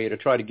 studying the area to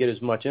try to get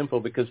as much info,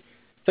 because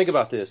think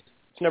about this.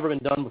 It's never been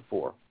done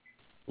before.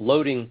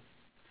 Loading,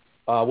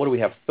 what do we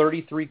have,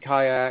 33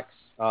 kayaks,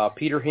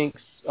 Peter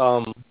Hink's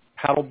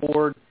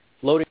paddleboard,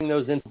 loading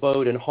those into the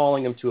boat and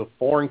hauling them to a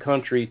foreign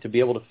country to be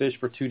able to fish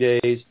for 2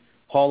 days,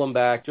 haul them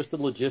back, just the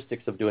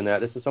logistics of doing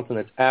that. This is something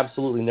that's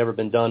absolutely never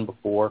been done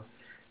before.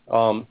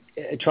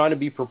 Trying to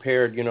be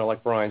prepared,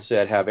 like Brian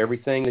said, have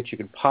everything that you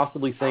could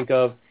possibly think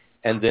of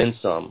and then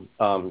some.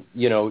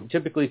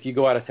 Typically if you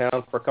go out of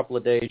town for a couple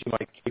of days, you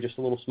might carry just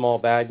a little small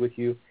bag with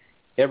you.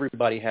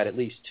 Everybody had at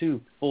least 2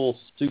 full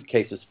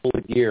suitcases full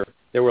of gear.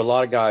 There were a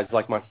lot of guys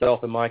like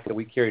myself and Mike that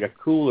we carried a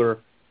cooler,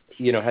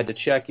 had to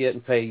check it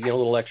and pay, a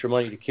little extra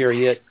money to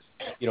carry it,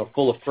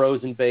 full of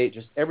frozen bait,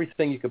 just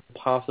everything you could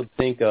possibly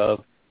think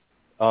of,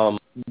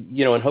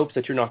 in hopes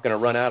that you're not going to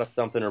run out of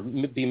something or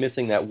be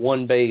missing that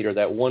one bait or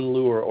that one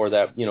lure or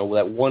that,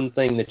 that one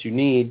thing that you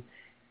need,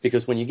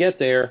 because when you get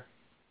there,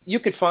 you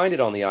could find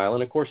it on the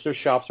island. Of course, there's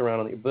shops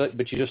around,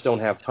 but you just don't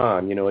have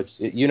time.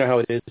 It's how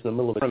it is in the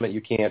middle of the tournament.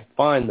 You can't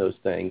find those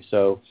things.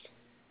 So,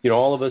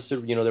 all of us, they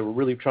were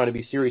really trying to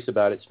be serious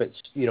about it. Spent,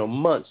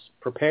 months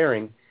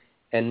preparing,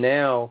 and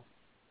now,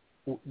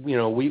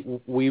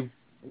 we've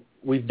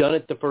done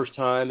it the first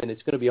time, and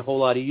it's going to be a whole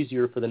lot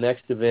easier for the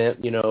next event.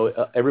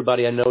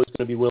 Everybody I know is going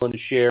to be willing to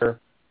share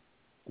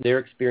their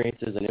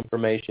experiences and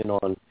information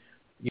on,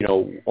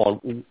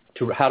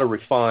 how to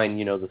refine,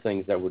 the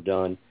things that were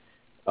done.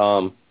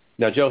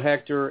 Now, Joe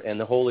Hector and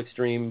the whole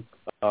Extreme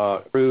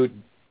crew,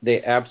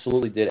 they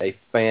absolutely did a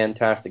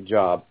fantastic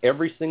job.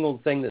 Every single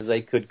thing that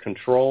they could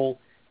control,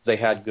 they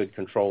had good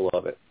control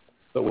of it.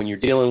 But when you're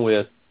dealing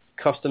with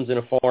customs in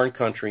a foreign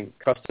country,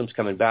 customs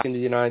coming back into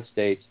the United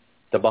States,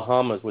 the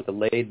Bahamas with a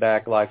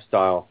laid-back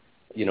lifestyle,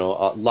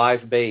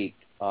 live bait,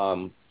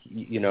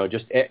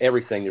 just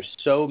everything. There's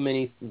so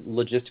many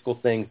logistical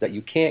things that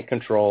you can't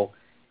control.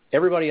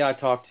 Everybody I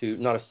talked to,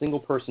 not a single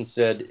person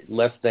said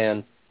less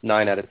than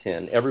 9 out of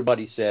 10.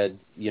 Everybody said,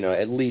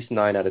 at least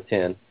 9 out of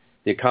 10.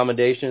 The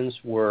accommodations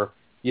were,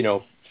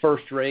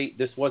 first rate.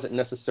 This wasn't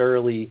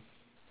necessarily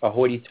a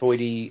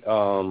hoity-toity,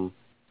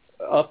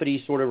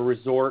 uppity sort of a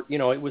resort.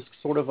 It was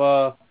sort of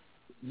a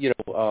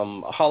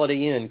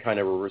Holiday Inn kind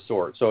of a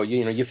resort. So,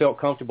 you felt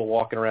comfortable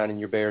walking around in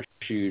your bare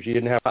shoes. You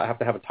didn't have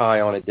to have a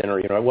tie on at dinner.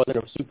 It wasn't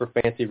a super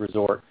fancy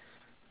resort.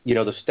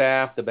 The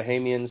staff, the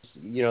Bahamians,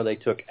 they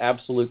took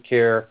absolute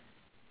care.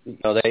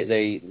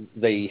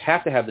 They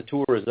have to have the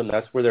tourism.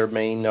 That's where their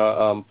main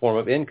form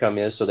of income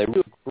is. So they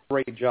do a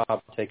great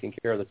job taking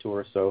care of the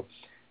tourists. So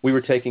we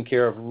were taken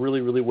care of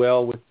really, really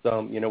well with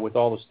with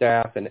all the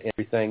staff and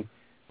everything.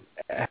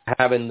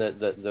 Having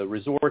the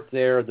resort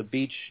there, the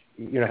beach,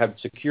 had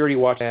security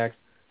watch acts,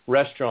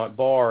 restaurant,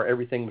 bar,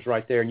 everything was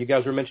right there. And you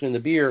guys were mentioning the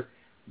beer.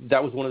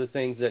 that was one of the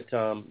things that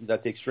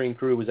the Extreme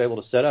crew was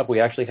able to set up. We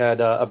actually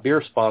had a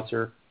beer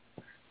sponsor,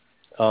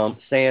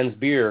 Sands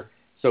Beer.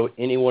 So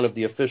any one of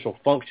the official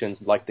functions,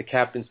 like the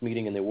captain's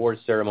meeting and the awards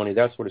ceremony,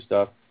 that sort of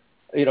stuff,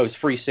 it was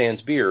free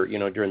Sands Beer,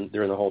 during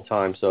the whole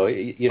time. So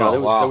there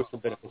was some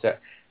benefits.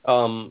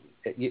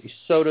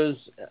 Sodas,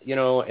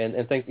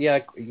 and things. Yeah,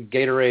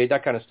 Gatorade,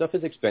 that kind of stuff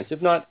is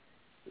expensive. Not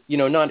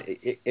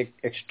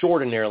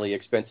extraordinarily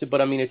expensive,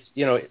 but I mean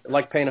it's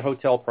like paying a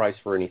hotel price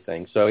for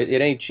anything. So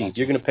it ain't cheap.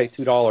 You're going to pay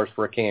 $2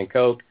 for a can of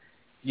Coke.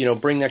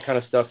 Bring that kind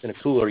of stuff in a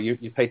cooler.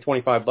 You pay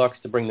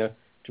 $25 to bring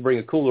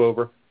a cooler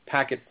over.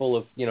 Pack it full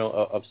of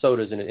of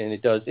sodas, and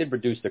it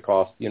reduced the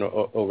cost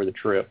over the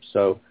trip.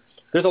 So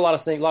there's a lot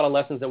of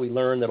lessons that we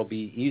learned that'll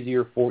be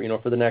easier for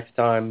for the next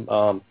time.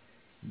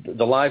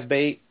 The live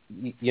bait,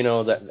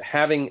 that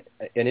having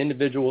an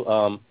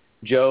individual,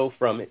 Joe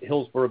from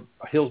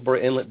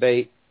Hillsborough Inlet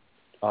Bait,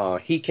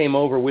 he came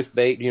over with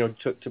bait,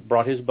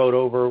 brought his boat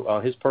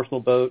over, his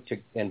personal boat,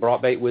 and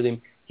brought bait with him.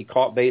 He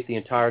caught bait the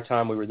entire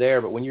time we were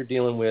there. But when you're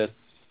dealing with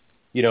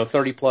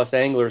 30-plus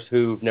anglers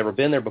who've never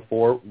been there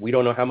before, we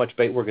don't know how much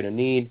bait we're going to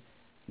need.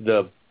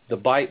 The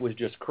bite was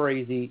just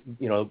crazy.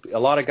 A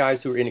lot of guys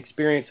who are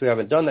inexperienced, who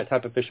haven't done that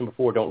type of fishing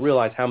before, don't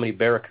realize how many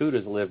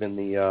barracudas live in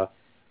the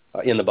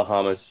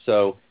Bahamas.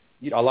 So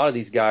a lot of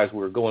these guys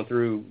were going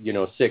through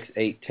 6,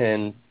 8,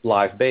 10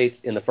 live baits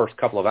in the first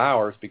couple of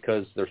hours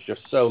because there's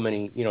just so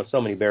many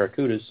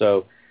barracudas.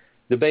 So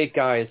the bait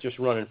guy is just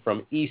running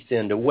from east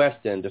end to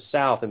west end to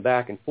south and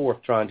back and forth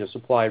trying to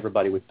supply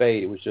everybody with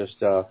bait. It was just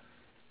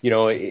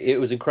it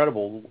was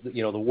incredible,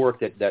 the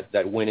work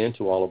that went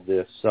into all of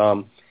this.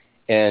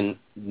 And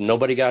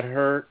nobody got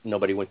hurt.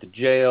 Nobody went to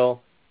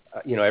jail.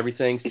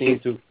 Everything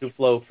seemed to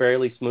flow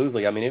fairly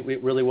smoothly. I mean,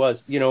 it really was.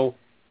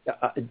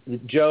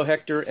 Joe,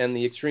 Hector, and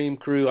the Extreme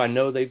crew, I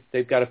know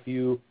they've got a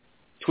few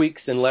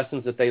tweaks and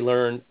lessons that they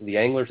learned. The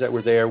anglers that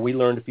were there, we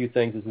learned a few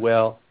things as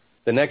well.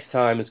 The next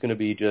time is going to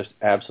be just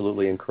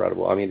absolutely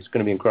incredible. I mean, it's going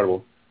to be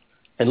incredible.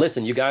 And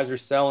listen, you guys are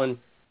selling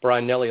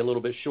Brian Nelly a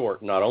little bit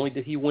short. Not only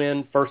did he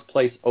win first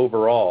place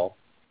overall,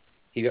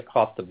 he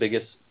caught the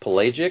biggest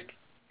pelagic,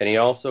 and he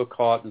also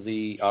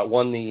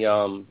won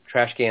the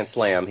trash can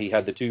slam. He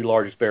had the 2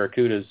 largest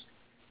barracudas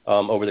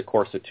over the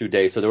course of 2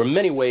 days. So there were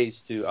many ways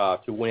to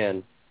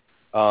win.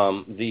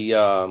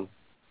 The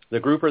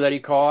grouper that he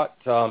caught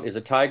is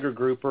a tiger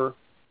grouper,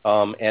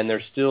 and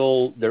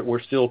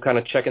we're still kind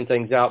of checking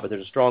things out. But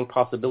there's a strong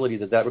possibility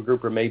that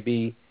grouper may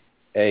be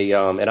an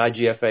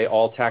IGFA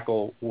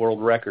all-tackle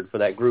world record for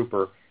that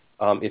grouper.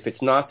 If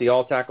it's not the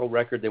all-tackle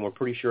record, then we're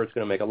pretty sure it's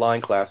going to make a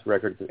line class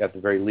record at the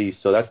very least.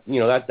 So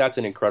that's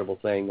an incredible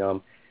thing.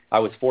 I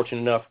was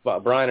fortunate enough,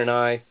 Brian and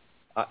I,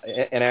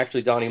 and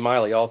actually Donnie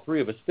Miley, all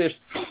three of us fished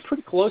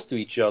pretty close to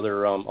each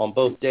other on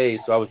both days.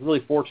 So I was really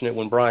fortunate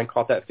when Brian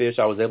caught that fish.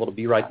 I was able to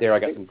be right there. I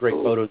got some great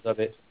photos of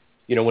it,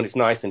 when it's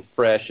nice and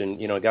fresh and,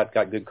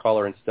 got good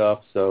color and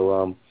stuff.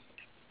 So,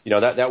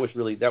 that was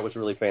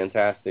really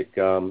fantastic.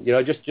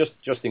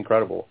 Just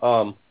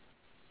incredible.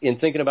 In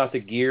thinking about the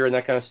gear and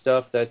that kind of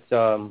stuff that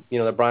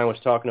Brian was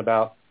talking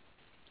about,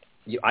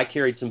 I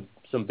carried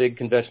some big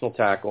conventional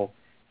tackle,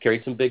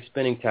 carried some big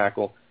spinning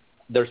tackle.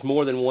 There's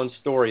more than one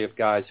story of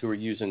guys who are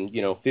using,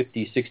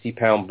 50,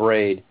 60-pound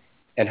braid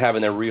and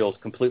having their reels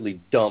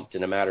completely dumped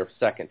in a matter of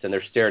seconds, and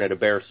they're staring at a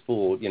bare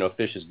spool,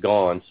 fish is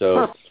gone.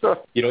 So,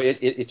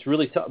 it's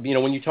really tough.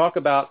 When you talk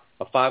about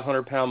a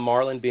 500-pound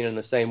marlin being in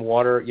the same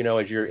water,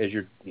 as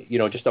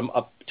you're just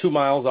 2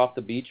 miles off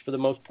the beach for the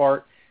most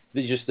part,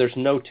 there's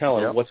no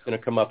telling what's going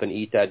to come up and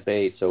eat that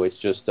bait. So it's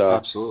just,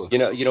 absolutely.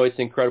 It's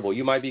incredible.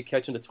 You might be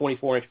catching a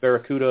 24-inch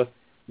barracuda,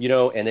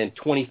 and then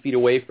 20 feet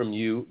away from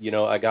you,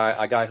 a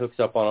guy hooks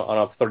up on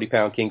a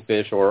 30-pound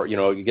kingfish, or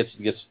he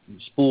gets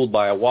spooled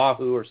by a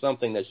wahoo or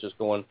something that's just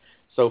going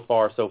so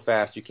far so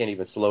fast you can't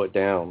even slow it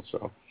down.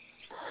 So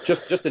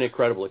just an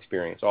incredible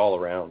experience all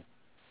around.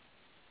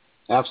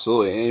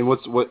 Absolutely.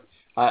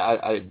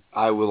 And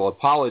I will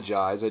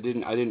apologize. I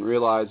didn't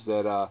realize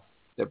that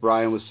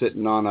Brian was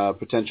sitting on a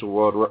potential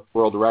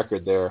world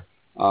record there.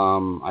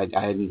 I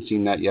hadn't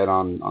seen that yet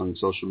on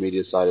social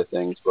media side of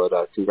things, but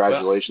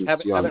congratulations.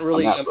 Well, haven't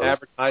really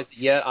advertised it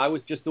yet. I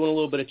was just doing a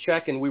little bit of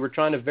checking. We were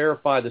trying to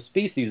verify the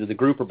species of the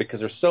grouper because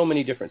there's so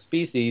many different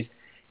species,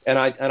 and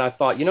I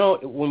thought,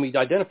 when we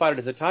identified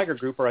it as a tiger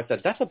grouper, I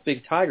said, that's a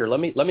big tiger. Let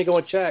me go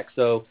and check.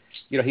 So,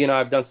 he and I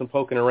have done some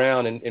poking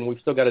around, and we've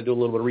still got to do a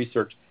little bit of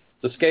research.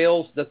 The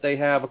scales that they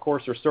have, of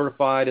course, are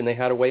certified, and they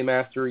had a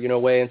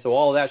weighmaster, weigh, and so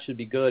all of that should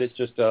be good. It's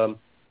just,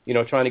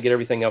 trying to get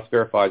everything else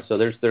verified. So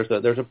there's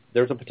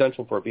a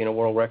potential for it being a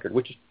world record,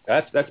 which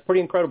that's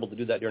pretty incredible to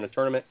do that during a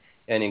tournament,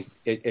 and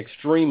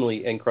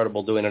extremely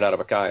incredible doing it out of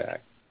a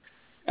kayak.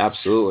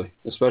 Absolutely,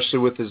 especially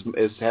with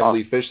as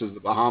heavily fished as the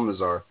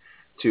Bahamas are,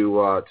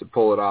 to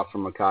pull it off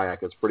from a kayak.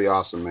 It's pretty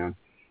awesome, man.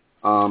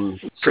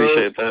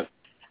 Appreciate that.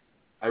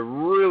 I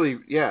really,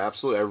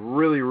 absolutely. I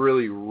really,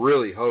 really,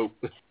 really hope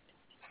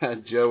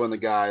that Joe and the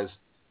guys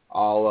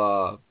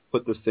all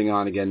put this thing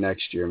on again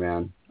next year,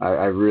 man.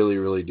 I really,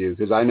 really do,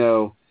 because I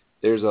know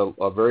there's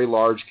a very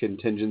large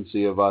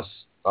contingency of us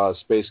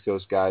Space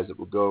Coast guys that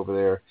would go over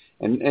there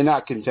and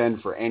not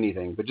contend for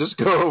anything, but just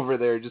go over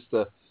there just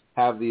to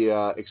have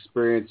the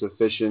experience of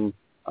fishing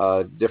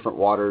different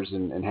waters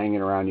and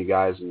hanging around you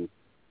guys, and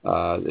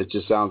it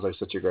just sounds like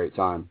such a great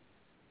time.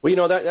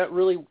 Well, that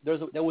really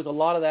there was a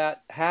lot of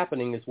that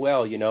happening as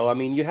well. I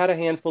mean, you had a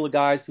handful of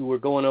guys who were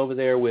going over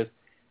there with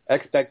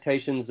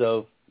expectations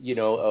of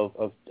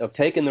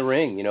taking the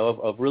ring,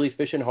 of really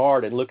fishing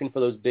hard and looking for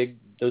those big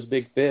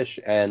fish,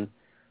 and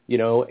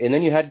and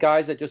then you had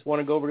guys that just want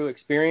to go over to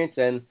experience.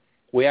 And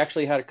we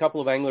actually had a couple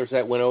of anglers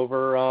that went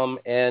over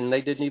and they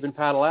didn't even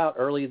paddle out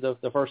early the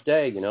first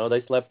day.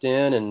 They slept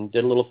in and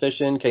did a little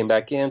fishing, came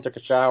back in, took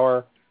a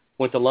shower,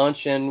 went to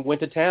lunch, and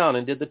went to town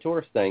and did the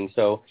tourist thing.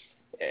 So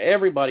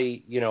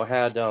everybody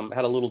had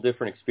a little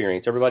different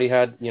experience. Everybody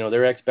had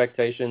their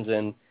expectations,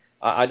 and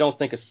I don't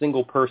think a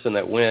single person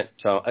that went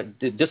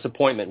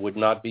disappointment would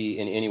not be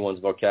in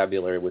anyone's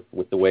vocabulary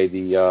with the way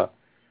the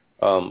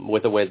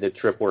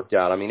trip worked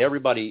out. I mean,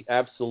 everybody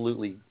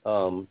absolutely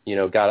got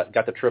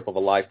the trip of a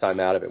lifetime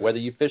out of it. Whether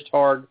you fished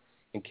hard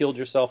and killed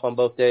yourself on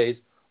both days,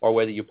 or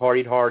whether you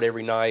partied hard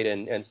every night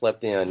and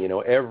slept in,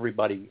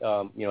 everybody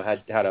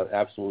had an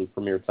absolutely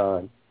premier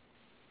time.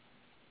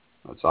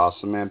 That's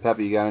awesome, man.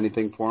 Pepe, you got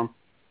anything for him?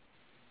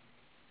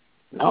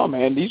 No,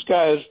 man. These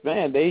guys,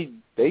 man,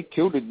 they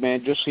killed it,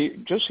 man. Just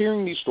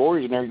hearing these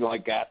stories and everything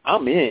like that,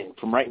 I'm in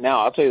from right now.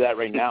 I'll tell you that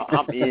right now.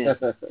 I'm in.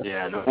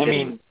 Yeah, no I kidding.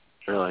 mean,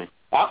 really.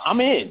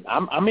 I'm in.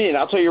 I'm in.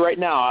 I'll tell you right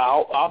now.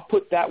 I'll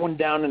put that one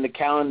down in the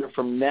calendar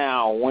from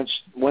now. Once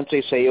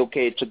they say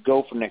okay, it's a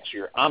go for next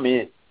year, I'm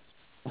in.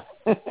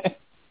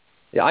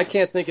 Yeah, I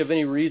can't think of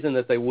any reason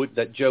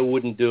that Joe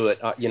wouldn't do it.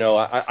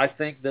 I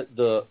think that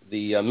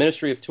the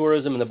Ministry of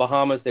Tourism in the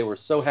Bahamas, they were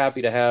so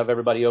happy to have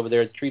everybody over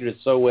there, treated us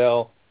so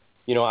well.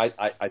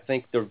 I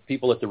think the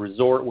people at the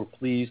resort were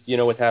pleased,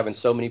 with having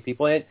so many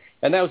people in it.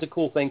 And that was a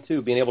cool thing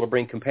too, being able to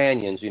bring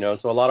companions,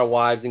 so a lot of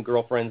wives and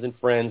girlfriends and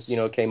friends,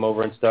 came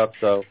over and stuff.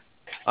 So,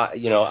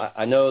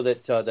 I know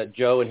that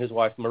Joe and his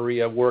wife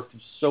Maria worked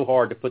so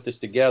hard to put this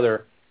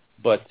together,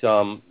 but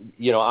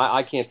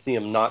I can't see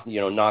them not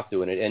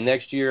doing it. And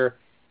next year,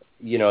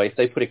 if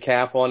they put a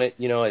cap on it,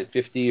 at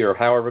 50 or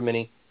however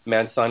many,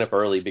 man, sign up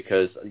early,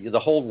 because the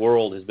whole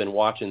world has been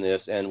watching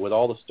this, and with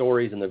all the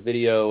stories and the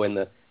video and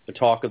the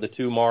talk of the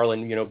two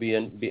marlin,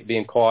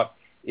 being caught,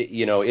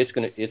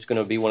 it's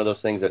gonna be one of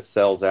those things that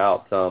sells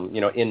out,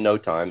 in no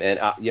time. And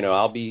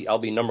I'll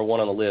be number one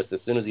on the list as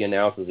soon as he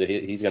announces it.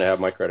 He's gonna have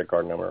my credit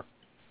card number.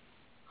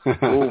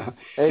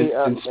 Hey,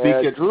 and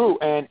speak Drew,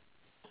 and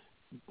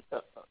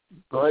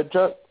go ahead,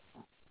 Chuck.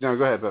 No,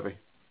 go ahead, Pepe.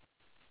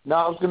 No,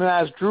 I was going to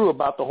ask Drew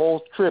about the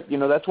whole trip.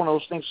 That's one of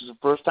those things. It's the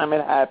first time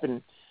it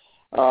happened.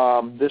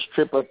 This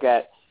trip, look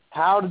at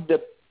how did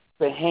the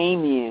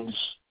Bahamians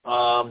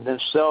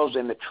themselves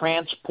and the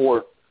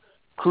transport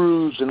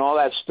crews and all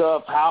that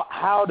stuff,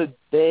 how did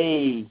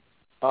they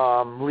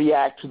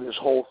react to this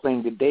whole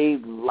thing? Did they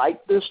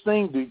like this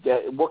thing?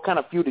 What kind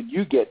of feel did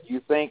you get? Do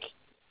you think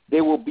they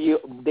will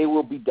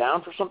be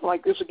down for something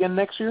like this again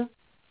next year?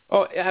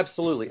 Oh,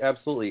 absolutely,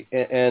 absolutely.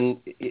 And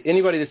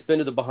anybody that's been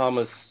to the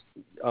Bahamas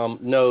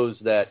knows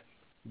that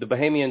the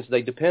Bahamians,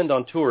 they depend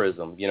on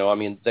tourism.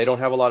 They don't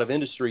have a lot of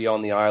industry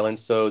on the island,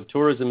 so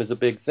tourism is a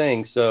big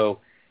thing. So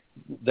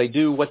they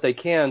do what they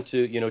can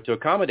to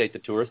accommodate the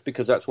tourists,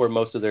 because that's where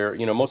most of their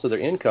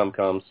income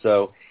comes.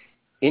 So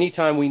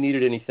anytime we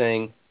needed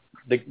anything,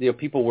 the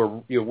people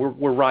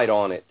were right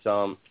on it.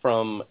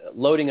 From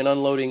loading and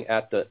unloading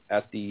at the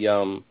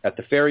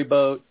ferry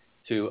boat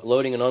to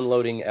loading and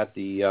unloading at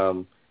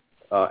the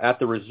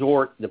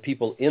resort, the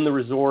people in the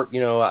resort,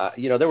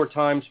 there were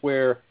times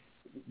where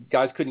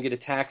guys couldn't get a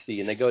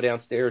taxi, and they go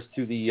downstairs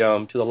to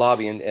the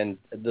lobby, and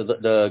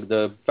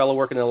the fellow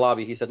working in the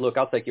lobby, he said, "Look,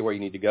 I'll take you where you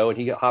need to go," and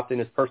he hopped in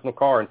his personal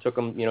car and took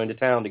them, into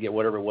town to get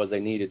whatever it was they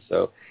needed.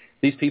 So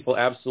these people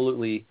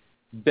absolutely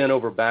bent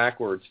over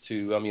backwards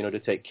to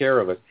take care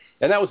of it.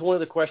 And that was one of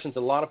the questions a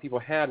lot of people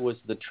had, was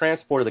the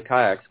transport of the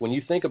kayaks. When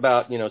you think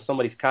about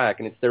somebody's kayak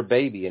and it's their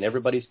baby, and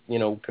everybody's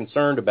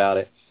concerned about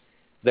it,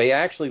 they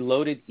actually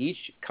loaded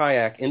each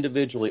kayak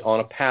individually on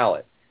a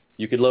pallet.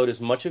 You could load as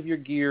much of your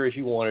gear as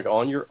you wanted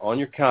on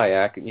your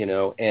kayak,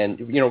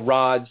 and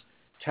rods,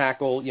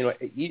 tackle,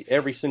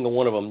 every single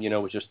one of them,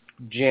 was just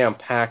jam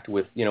packed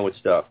with with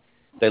stuff.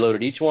 They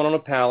loaded each one on a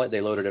pallet.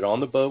 They loaded it on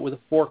the boat with a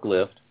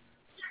forklift.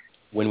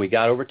 When we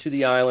got over to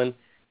the island,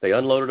 they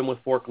unloaded them with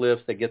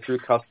forklifts. They get through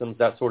customs,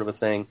 that sort of a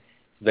thing.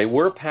 They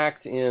were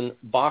packed in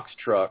box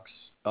trucks,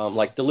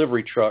 like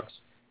delivery trucks,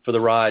 for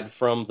the ride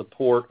from the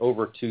port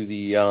over to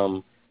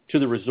the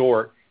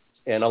resort.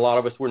 And a lot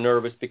of us were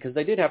nervous because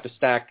they did have to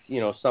stack,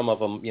 some of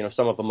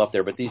them up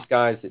there. But these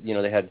guys,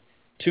 they had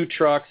 2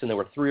 trucks, and there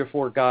were 3 or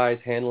 4 guys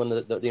handling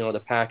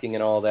the packing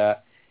and all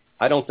that.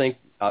 I don't think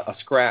a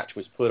scratch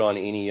was put on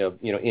any of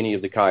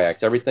the kayaks.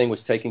 Everything was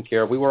taken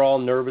care of. We were all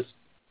nervous,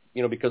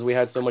 because we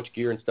had so much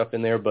gear and stuff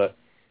in there, but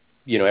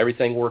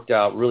everything worked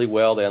out really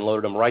well. They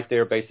unloaded them right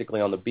there,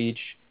 basically on the beach.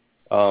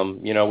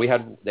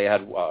 They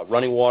had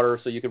running water,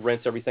 so you could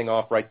rinse everything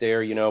off right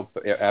there,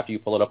 after you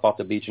pull it up off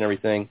the beach and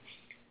everything.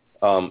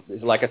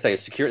 like I say,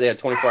 they had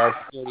 24-hour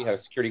security, had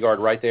a security guard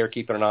right there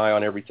keeping an eye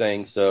on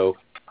everything. So,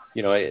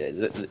 you know,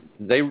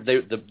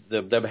 the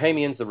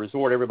Bahamians, the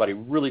resort, everybody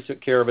really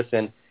took care of us,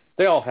 and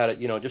they all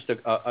had, you know, just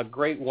a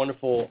great,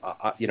 wonderful,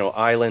 you know,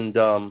 island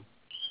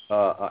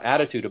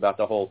attitude about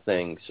the whole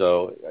thing.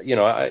 So, you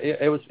know,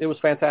 it was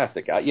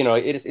fantastic. You know,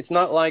 it's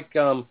not like,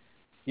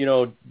 you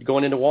know,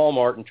 going into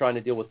Walmart and trying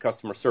to deal with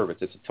customer service.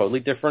 It's a totally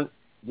different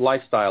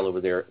lifestyle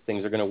over there.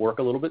 Things are going to work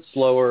a little bit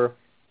slower.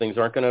 Things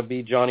aren't going to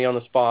be Johnny on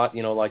the spot,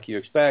 you know, like you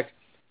expect.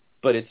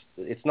 But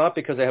it's not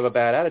because they have a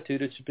bad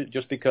attitude. It's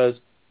just because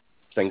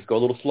things go a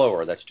little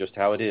slower. That's just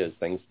how it is.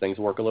 Things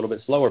work a little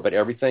bit slower. But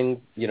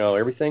everything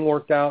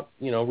worked out,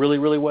 you know, really,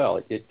 really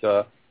well. You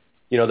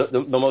know,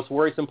 the most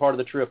worrisome part of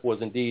the trip was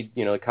indeed,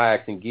 you know, the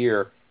kayaks and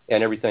gear,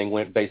 and everything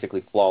went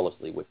basically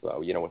flawlessly with,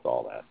 you know, with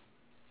all that.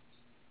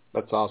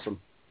 That's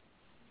awesome.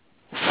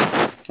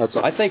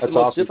 I think the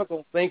most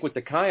difficult thing with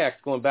the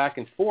kayaks going back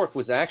and forth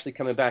was actually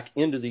coming back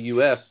into the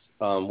U.S.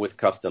 With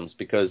customs,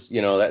 because,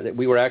 you know, that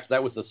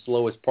was the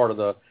slowest part of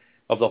the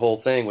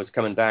whole thing, was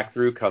coming back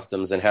through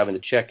customs and having to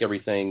check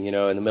everything, you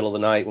know, in the middle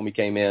of the night when we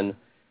came in.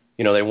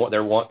 You know, they want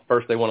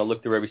to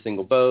look through every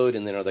single boat,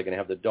 and then are they going to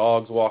have the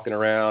dogs walking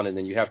around, and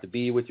then you have to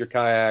be with your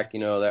kayak,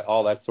 you know,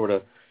 all that sort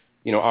of,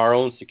 you know, our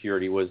own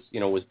security was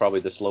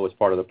probably the slowest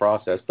part of the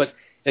process. But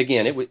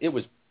again, it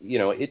was you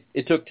know,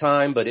 it took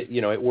time, but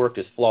it worked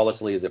as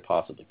flawlessly as it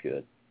possibly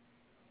could.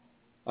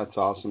 That's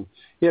awesome.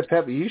 Yeah,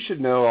 Pepe, you should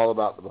know all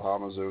about the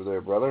Bahamas over there,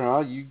 brother,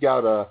 huh? You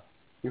got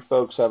your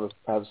folks still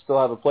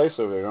have a place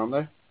over there, don't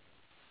they?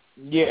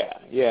 Yeah,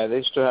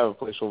 they still have a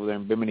place over there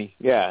in Bimini.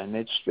 Yeah, and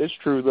it's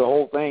true. The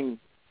whole thing,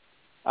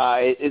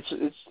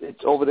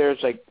 it's over there.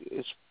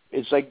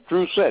 It's like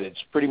Drew said. It's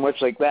pretty much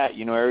like that.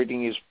 You know,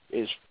 everything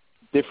is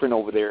different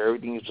over there.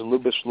 Everything is a little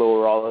bit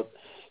slower. All of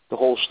the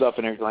whole stuff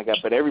and everything like that.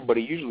 But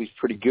everybody usually is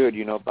pretty good.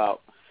 You know,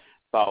 about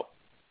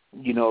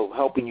you know,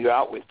 helping you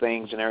out with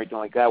things and everything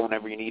like that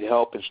whenever you need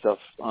help and stuff.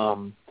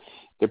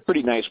 They're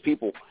pretty nice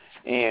people.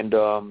 And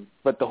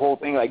but the whole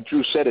thing, like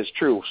Drew said, is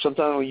true.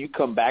 Sometimes when you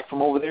come back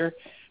from over there,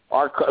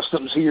 our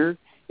customs here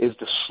is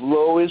the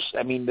slowest.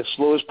 I mean, the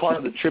slowest part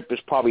of the trip is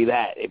probably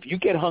that. If you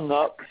get hung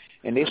up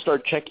and they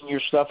start checking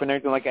your stuff and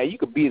everything like that, you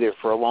could be there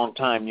for a long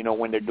time, you know,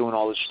 when they're doing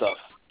all this stuff.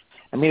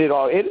 I mean,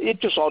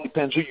 it just all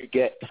depends who you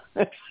get.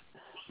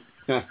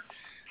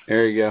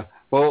 There you go.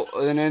 Well,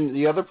 and then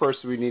the other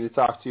person we need to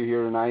talk to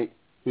here tonight,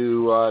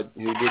 who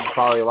did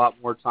probably a lot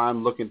more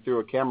time looking through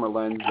a camera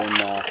lens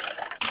than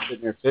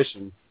sitting there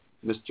fishing,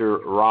 Mr.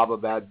 Rob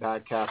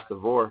Badcast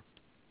DeVore.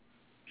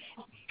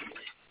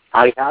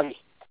 Howdy, howdy.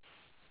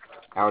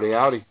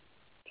 Howdy.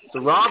 So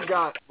Rob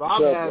had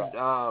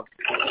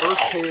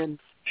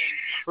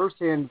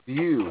firsthand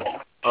view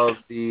of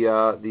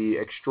the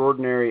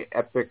extraordinary,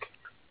 epic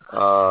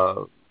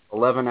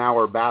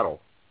 11-hour battle.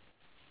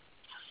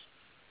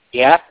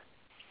 Yeah.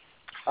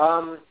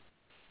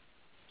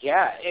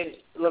 Yeah, and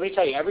let me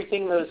tell you,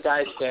 everything those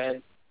guys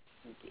said,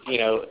 you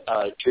know,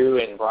 Drew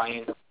and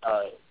Brian,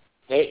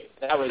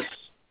 that was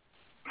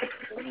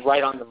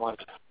right on the money.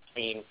 I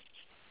mean,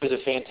 it was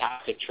a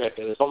fantastic trip.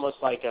 It was almost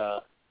like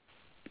a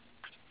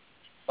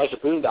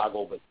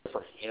boondoggle, but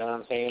different. You know what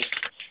I'm saying?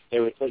 It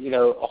was, you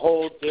know, a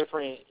whole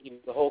different, you know,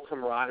 the whole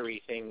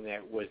camaraderie thing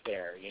that was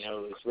there. You know,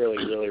 it was really,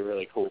 really,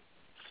 really cool.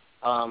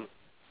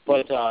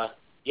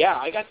 Yeah,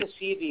 I got to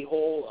see the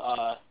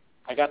whole.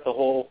 I got the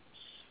whole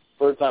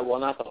bird's eye. Well,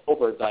 not the whole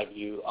bird's eye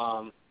view.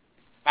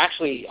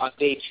 Actually, on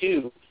day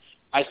 2,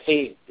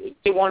 day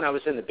 1 I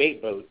was in the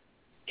bait boat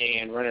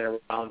and running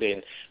around,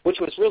 which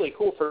was really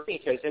cool for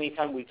me, because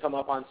anytime we come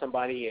up on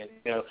somebody and,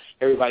 you know,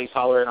 everybody's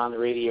hollering on the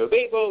radio,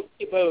 bait boat,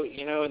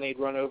 you know, and they'd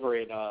run over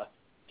it.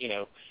 You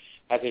know,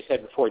 as I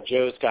said before,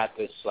 Joe's got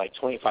this like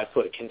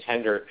 25-foot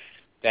contender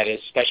that is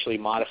specially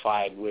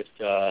modified with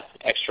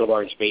extra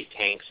large bait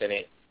tanks in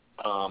it.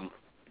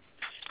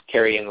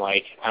 Carrying,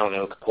 like, I don't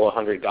know, a couple of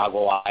hundred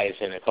goggle eyes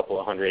and a couple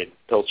of hundred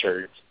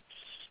pilchards,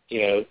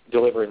 you know,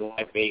 delivering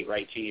live bait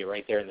right to you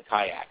right there in the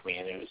kayak,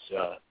 man. It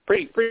was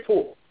pretty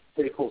cool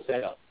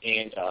setup.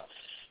 And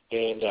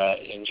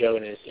Joe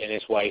and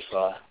his wife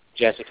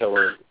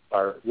Jessica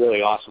are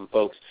really awesome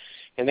folks,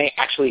 and they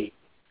actually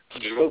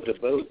drove the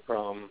boat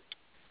from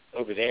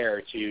over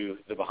there to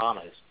the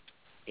Bahamas,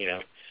 you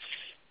know.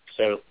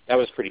 So that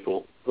was pretty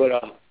cool. But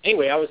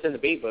anyway, I was in the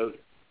bait boat,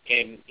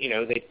 and, you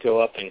know, they'd go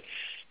up and,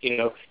 you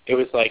know, it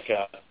was like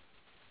a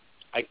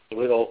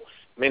little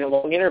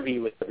minute-long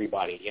interview with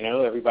everybody. You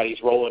know,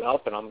 everybody's rolling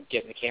up, and I'm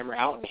getting the camera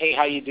out, and, hey,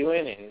 how you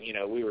doing? And, you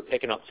know, we were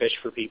picking up fish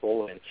for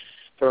people and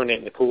throwing it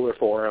in the cooler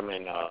for them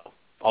and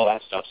all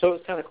that stuff. So it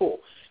was kind of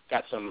cool.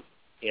 Got some,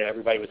 you know,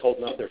 everybody was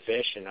holding up their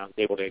fish, and I was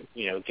able to,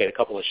 you know, get a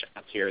couple of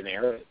shots here and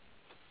there.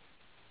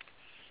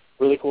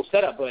 Really cool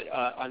setup. But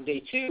on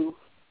day 2,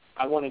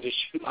 I wanted to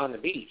shoot on the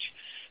beach.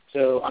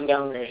 So I'm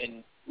down there,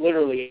 and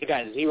literally I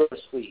got 0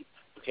 sleep.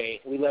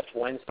 Okay, we left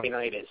Wednesday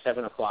night at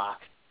 7 o'clock,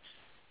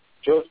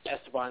 drove to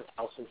Esteban's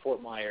house in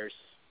Fort Myers,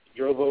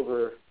 drove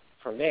over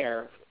from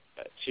there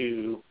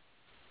to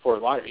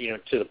Fort Lauderdale, you know,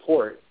 to the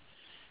port,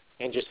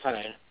 and just kind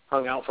of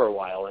hung out for a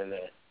while in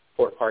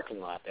port parking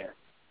lot there.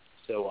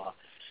 So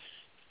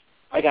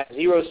I got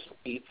zero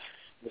sleep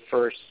the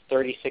first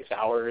 36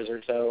 hours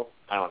or so.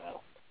 I don't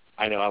know.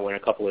 I know I went a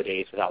couple of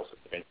days without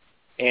sleeping.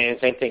 And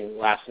same thing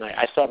last night.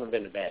 I still haven't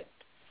been to bed.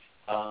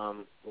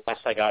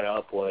 Last I got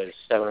up was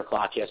 7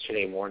 o'clock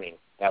yesterday morning.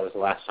 That was the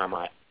last time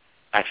I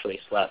actually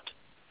slept.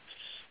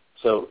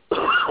 So,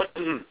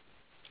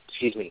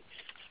 excuse me.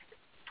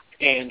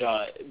 And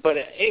but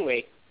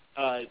anyway,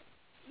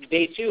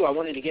 day 2, I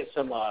wanted to get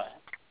some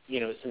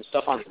some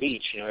stuff on the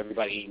beach.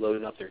 Everybody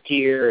loading up their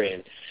gear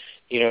and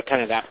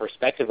kind of that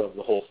perspective of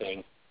the whole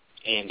thing,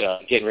 and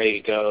getting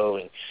ready to go.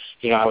 And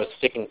I was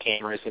sticking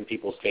cameras in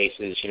people's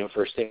faces.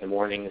 First thing in the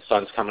morning, the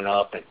sun's coming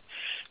up, and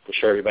I'm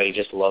sure everybody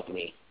just loved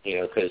me.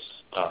 Because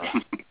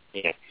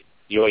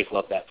you always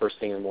love that first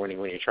thing in the morning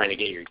when you're trying to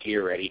get your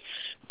gear ready.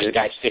 There's a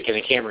guy sticking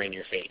a camera in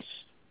your face.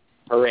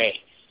 Hooray!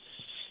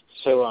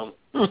 So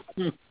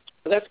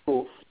that's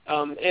cool.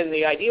 And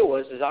the idea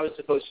was I was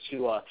supposed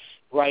to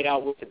ride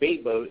out with the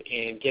bait boat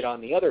and get on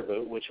the other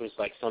boat, which was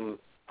like some,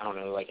 I don't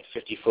know, like a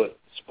 50-foot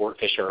sport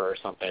fisher or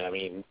something. I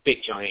mean,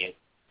 big giant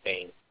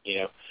thing,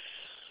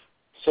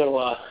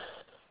 So,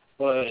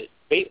 but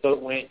bait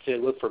boat went to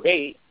look for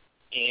bait,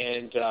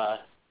 and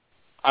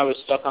I was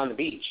stuck on the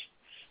beach.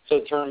 So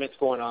the tournament's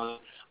going on.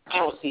 I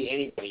don't see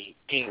anybody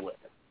anywhere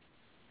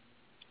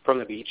from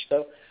the beach.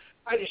 So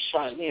I just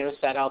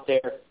sat out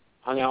there,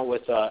 hung out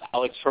with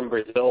Alex from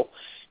Brazil,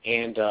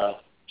 and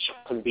shot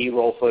some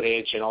B-roll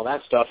footage and all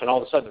that stuff. And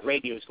all of a sudden the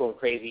radio was going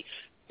crazy.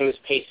 I was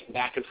pacing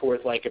back and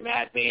forth like a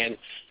madman,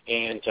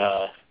 and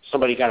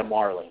somebody got a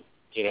marlin,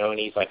 and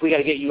he's like, we got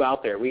to get you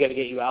out there. We got to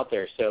get you out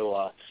there.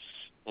 So,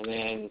 and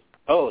then,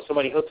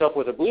 somebody hooked up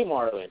with a blue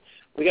marlin.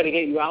 We got to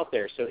get you out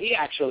there. So he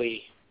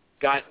actually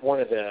got one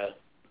of the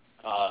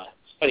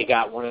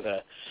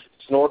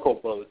snorkel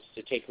boats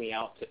to take me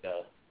out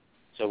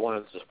to one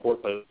of the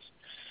sport boats,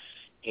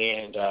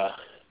 and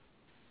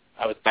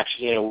I was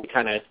actually, we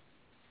kind of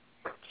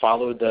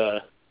followed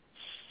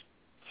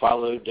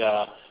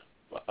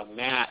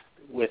Matt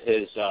with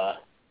his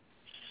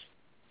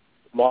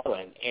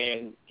marlin,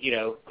 and he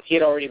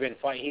had already been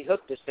fighting. He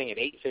hooked this thing at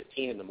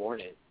 8:15 in the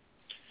morning,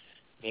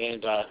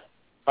 and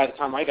by the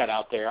time I got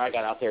out there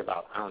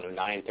about,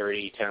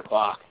 9:30, 10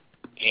 o'clock.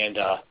 And,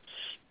 I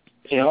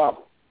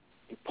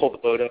pulled the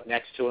boat up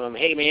next to him.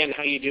 Hey, man,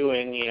 how you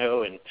doing?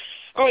 And,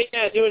 oh,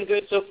 yeah, doing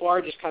good so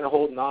far, just kind of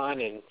holding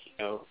on. And,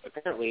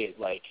 apparently, as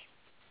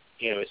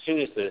soon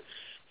as the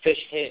fish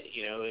hit,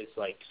 it's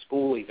like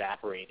spool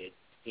evaporated,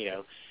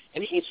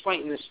 And he's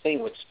fighting this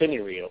thing with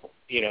spinning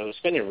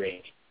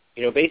rig,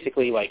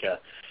 basically like a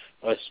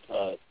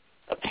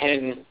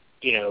Penn,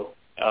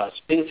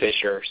 spin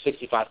fisher,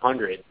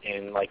 6,500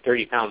 and like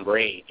 30-pound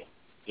braid,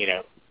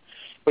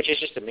 which is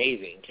just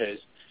amazing because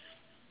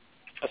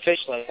a fish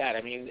like that,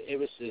 I mean, it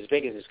was as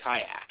big as his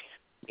kayak,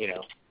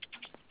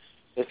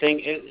 The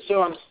thing,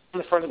 so I'm in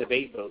the front of the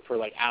bait boat for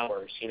like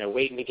hours,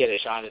 waiting to get a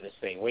shot of this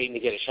thing, waiting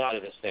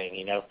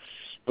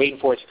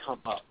for it to come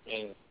up,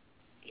 and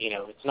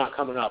it's not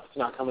coming up.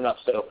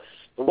 So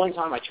the one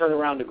time I turn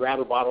around to grab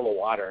a bottle of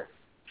water,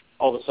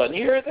 all of a sudden,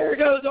 there it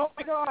goes, oh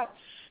my God.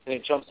 And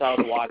it jumps out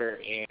of the water,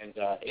 and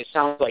it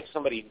sounds like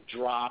somebody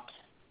dropped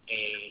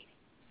a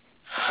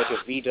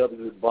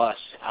VW bus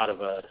out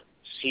of a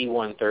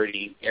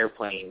C-130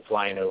 airplane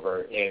flying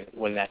over, and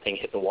when that thing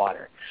hit the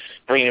water.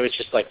 I mean, it was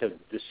just like the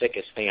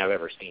sickest thing I've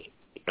ever seen,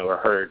 or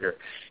heard. Or,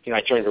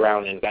 I turned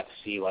around and got to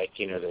see,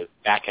 the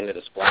back end of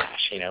the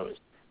splash. It was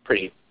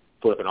pretty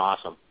flipping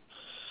awesome.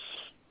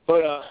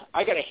 But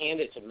I got to hand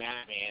it to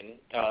Matt, man,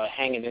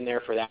 hanging in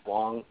there for that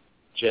long.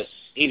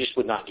 He just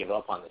would not give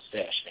up on this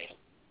fish, man.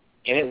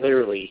 And it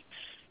literally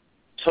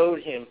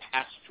towed him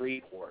past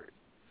Freeport,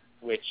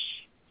 which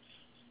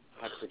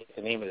I forget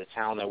the name of the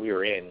town that we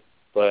were in,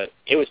 but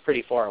it was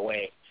pretty far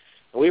away.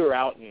 We were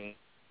out in,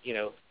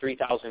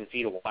 3,000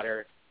 feet of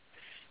water.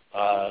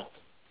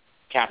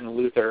 Captain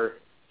Luther,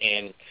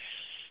 and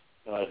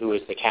who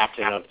was the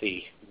captain of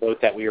the boat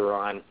that we were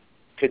on,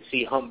 could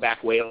see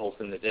humpback whales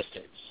in the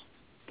distance.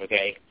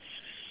 Okay,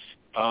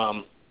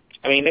 I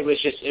mean, it was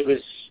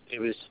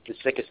the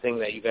sickest thing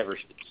that you've ever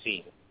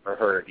seen or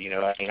heard.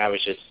 I mean, I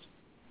was just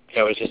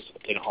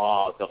in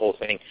awe of the whole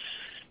thing.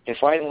 And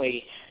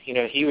finally,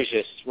 he was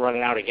just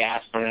running out of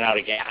gas,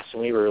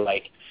 and we were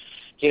like,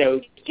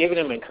 giving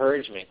him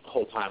encouragement the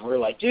whole time. We were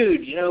like,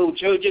 dude,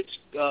 Joe just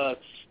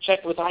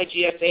checked with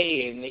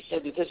IGFA, and they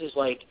said that this is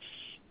like,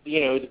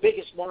 the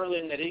biggest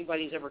marlin that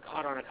anybody's ever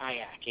caught on a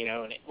kayak,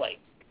 and it like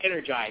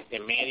energized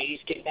him, man. He's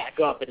getting back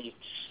up, and he's,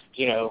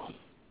 it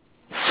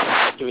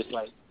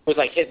was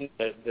like hitting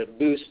the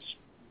boost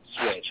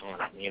switch on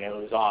him, it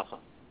was awesome.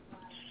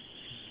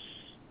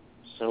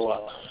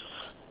 So,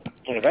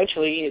 and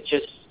eventually it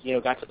just,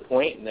 got to the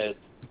point, and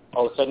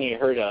all of a sudden you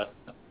heard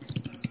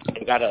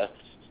got it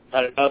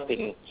up,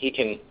 and he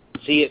can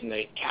see it, and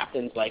the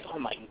captain's like, oh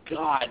my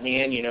God,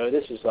 man,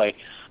 this is like,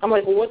 I'm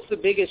like, well, what's the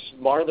biggest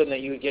marlin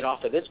that you would get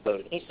off of this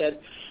boat? And he said,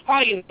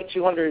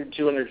 200,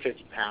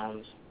 250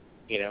 pounds,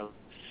 and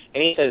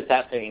he says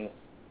that thing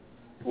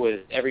was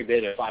every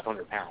bit of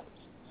 500 pounds,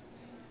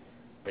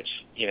 which,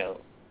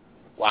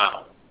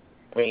 wow.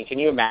 I mean, can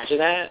you imagine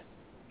that?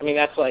 I mean,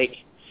 that's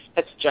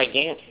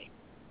gigantic.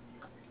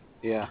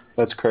 Yeah,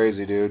 that's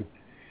crazy, dude.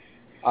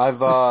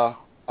 I've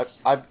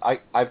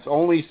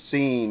only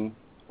seen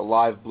a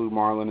live blue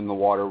marlin in the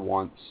water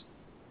once.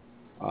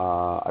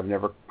 I've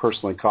never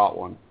personally caught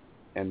one,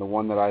 and the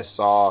one that I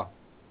saw,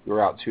 we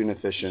were out tuna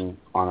fishing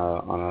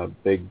on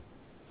the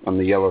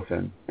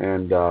yellowfin,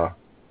 and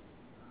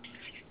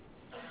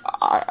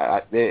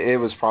it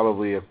was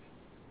probably a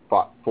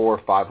 400 or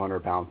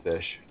 500 pound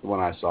fish when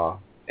I saw,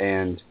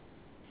 and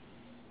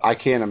I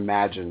can't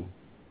imagine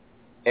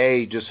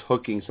just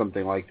hooking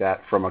something like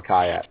that from a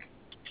kayak,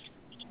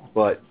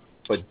 but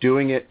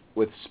doing it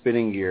with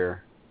spinning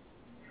gear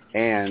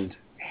and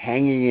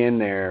hanging in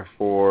there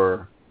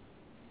for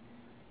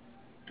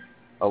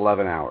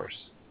 11 hours.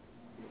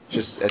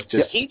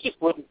 He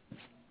just wouldn't.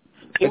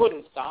 He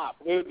wouldn't stop.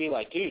 We would be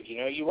like, dude,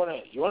 you want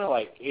to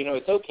like,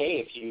 it's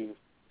okay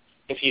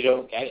if you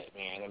don't get it,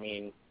 man. I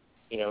mean,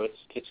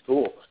 it's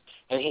cool.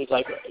 And he's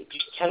like,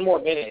 just 10 more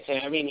minutes.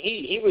 And I mean,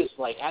 he was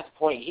like at the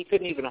point he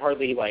couldn't even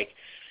hardly like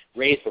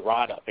raise the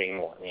rod up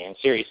anymore, man.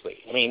 Seriously.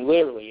 I mean,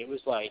 literally, it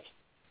was like,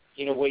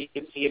 what you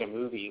could see in a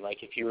movie,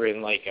 like if you were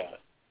in like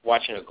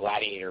watching a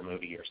gladiator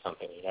movie or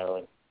something,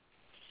 And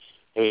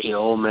it was the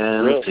old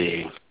man in the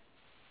sea.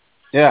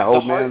 Yeah,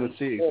 old man in the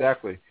sea,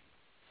 exactly.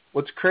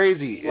 What's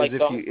crazy is like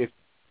if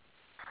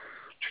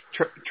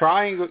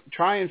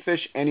try and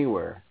fish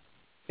anywhere,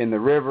 in the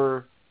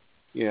river,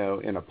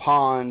 in a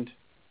pond,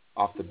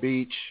 off the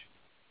beach,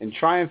 and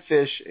try and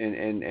fish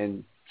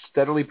and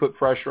steadily put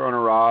pressure on a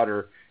rod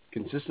or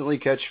consistently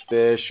catch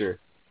fish or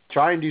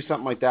try and do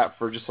something like that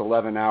for just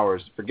 11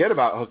 hours. Forget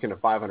about hooking a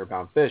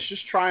 500-pound fish.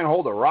 Just try and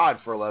hold a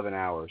rod for 11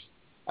 hours.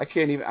 I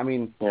can't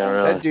even,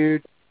 really. That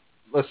dude,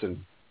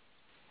 listen,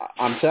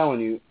 I'm telling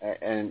you,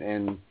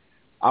 and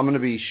I'm going to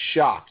be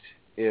shocked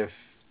if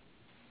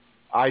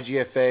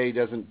IGFA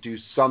doesn't do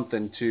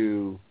something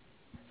to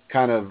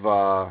kind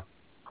of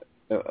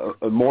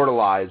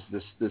immortalize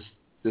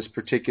this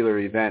particular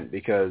event,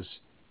 because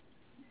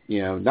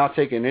not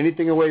taking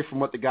anything away from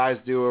what the guys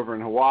do over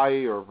in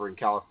Hawaii or over in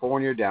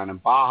California, down in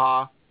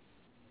Baja.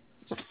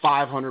 It's a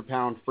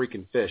 500-pound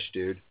freaking fish,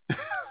 dude.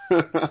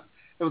 It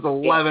was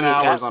 11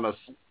 hours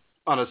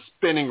on a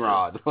spinning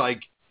rod.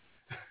 Like,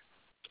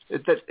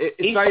 it's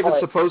not even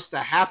supposed to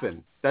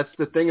happen. That's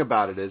the thing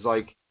about it, is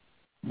like,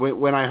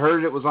 when I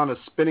heard it was on a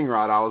spinning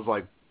rod, I was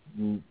like,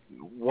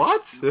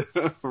 what?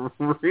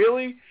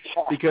 Really?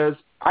 Because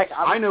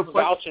I know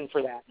vouching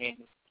for that, man.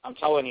 I'm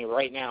telling you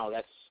right now,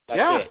 that's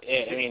yeah.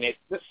 it. I mean,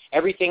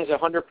 everything's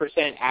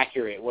 100%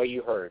 accurate, what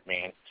you heard,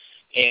 man.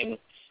 And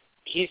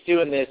he's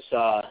doing this,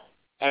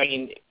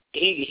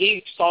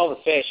 he saw the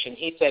fish, and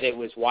he said it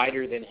was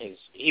wider than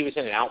he was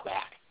in an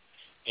Outback.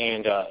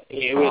 And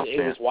it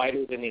was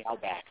wider than the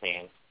Outback,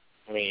 man.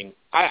 I mean,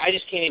 I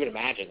just can't even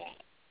imagine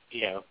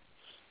that,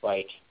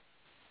 Like,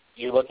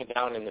 you're looking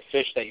down and the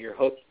fish that you're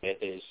hooked with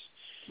is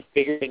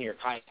bigger than your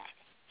kayak.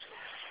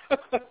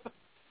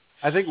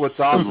 I think what's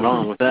awesome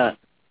wrong with that.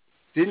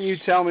 Didn't you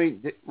tell me,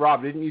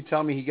 Rob,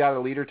 he got a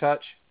leader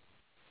touch?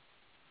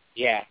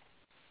 Yeah.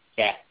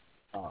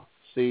 Oh,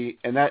 see,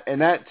 and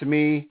that to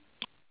me,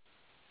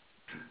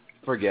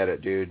 forget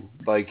it, dude.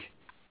 Like,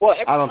 well,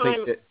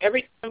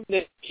 every time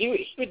that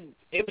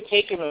it would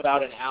take him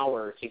about an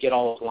hour to get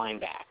all his line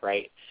back,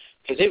 right?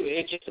 Because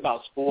it just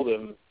about spooled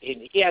him.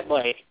 He had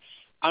like,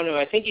 I don't know,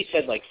 I think he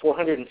said like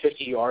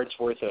 450 yards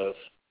worth of,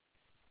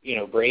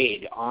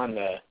 braid on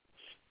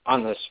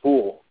the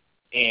spool,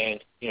 and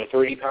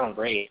 30-pound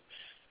braid.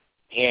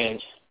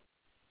 And,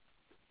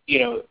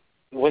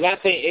 when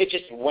that thing, it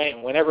just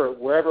went, wherever it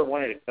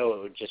wanted to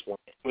go,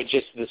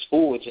 the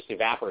spool would just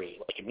evaporate,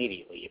 like,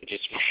 immediately. It would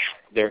just,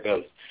 there it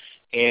goes.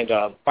 And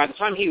by the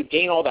time he would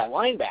gain all that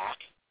line back,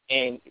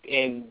 and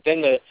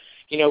then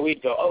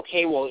we'd go,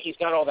 okay, well, he's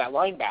got all that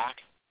line back.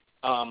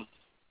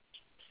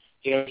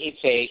 He'd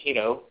say,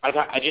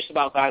 I just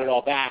about got it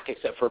all back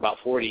except for about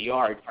 40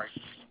 yards.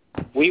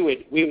 We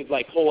would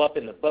like pull up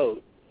in the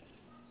boat,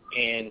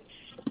 and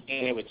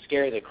it would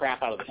scare the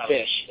crap out of the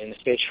fish, and the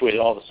fish would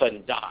all of a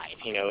sudden die,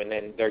 and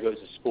then there goes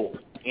the spool,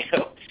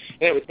 and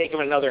it would take him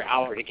another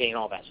hour to gain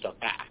all that stuff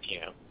back,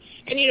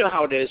 And you know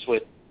how it is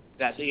with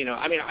that,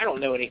 I don't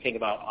know anything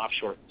about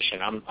offshore fishing.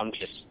 I'm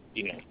just,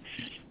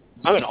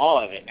 I'm in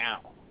awe of it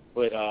now.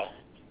 But,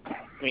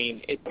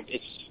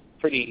 it's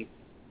pretty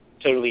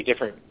totally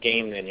different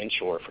game than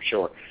inshore for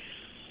sure.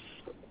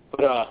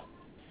 But,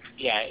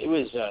 it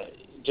was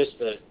just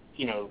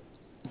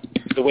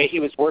the way he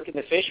was working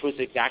the fish was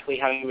exactly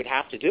how you would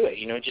have to do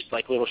it, just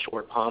like little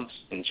short pumps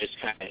and just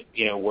kind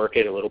of, work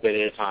it a little bit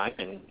at a time,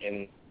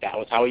 and that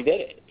was how he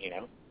did it,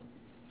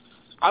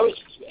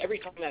 every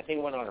time that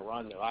thing went on a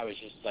run, though, I was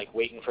just, like,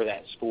 waiting for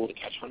that spool to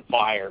catch on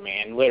fire,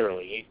 man,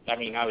 literally.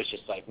 I was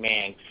just like,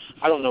 man,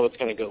 I don't know what's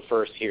going to go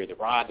first here, the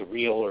rod, the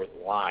reel, or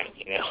the line,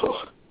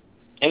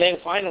 And then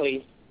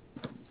finally,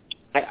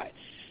 I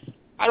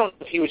don't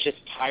know if he was just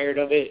tired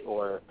of it,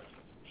 or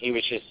he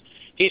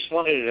just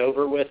wanted it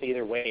over with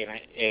either way,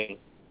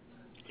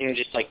 and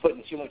just, like,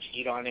 putting too much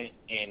heat on it,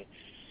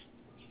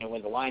 and And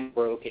when the line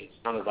broke, it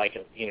sounded like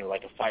a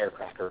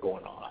firecracker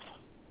going off.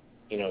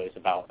 It's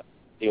about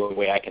the only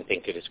way I can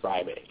think to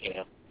describe it.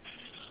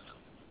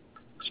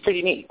 It's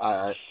pretty neat.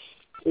 It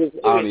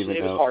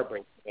was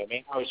heartbreaking. I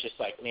mean, I was just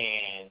like,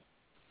 man.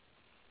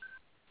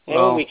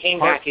 And when we came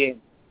back in,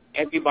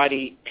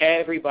 everybody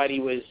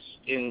was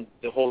in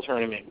the whole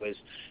tournament was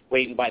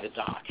waiting by the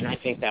dock, and I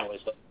think that was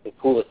the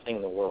coolest thing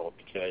in the world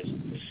because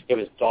it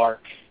was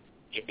dark.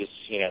 It was,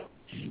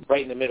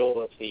 right in the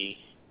middle of the,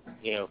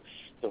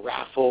 the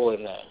raffle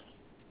and the,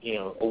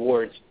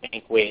 awards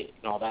banquet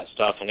and all that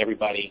stuff, and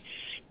everybody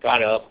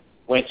got up,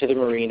 went to the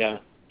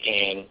marina,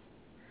 and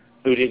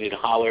hooted and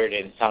hollered,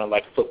 and it sounded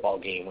like a football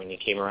game when you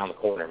came around the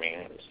corner,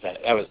 man.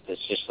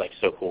 It's just like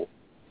so cool.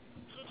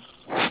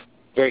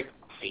 Very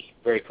classy,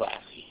 very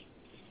classy.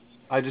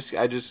 I just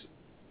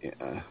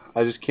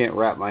can't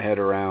wrap my head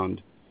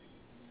around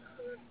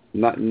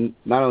not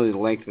only the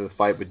length of the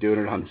fight, but doing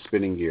it on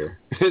spinning gear.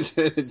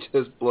 It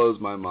just blows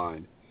my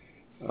mind.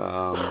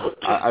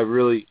 I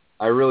really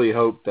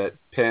hope that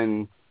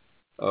Penn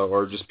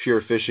or just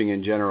Pure Fishing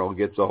in general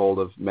gets a hold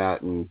of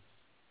Matt and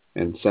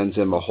sends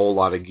him a whole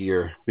lot of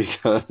gear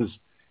because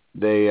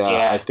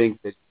I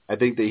think that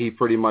he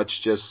pretty much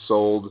just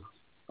sold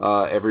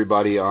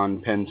everybody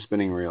on Penn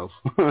spinning reels.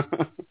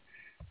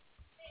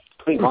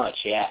 Pretty much,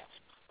 yeah.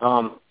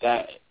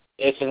 That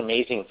it's an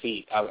amazing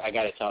feat. I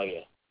got to tell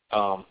you.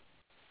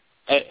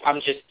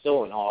 I'm just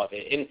still in awe of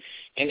it,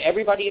 and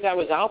everybody that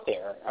was out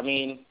there. I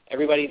mean,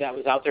 everybody that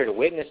was out there to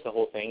witness the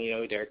whole thing.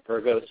 Derek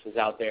Burgos was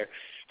out there,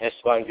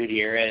 Esteban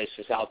Gutierrez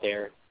was out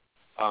there.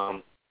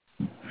 I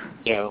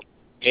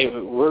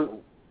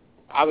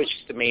was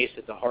just amazed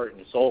at the heart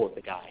and soul of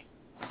the guy.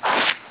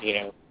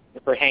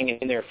 For hanging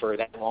in there for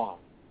that long.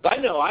 But I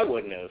know I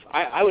wouldn't have.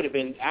 I would have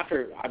been I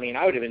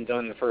would have been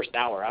done the first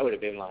hour. I would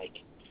have been like,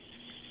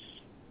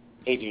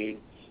 hey, dude,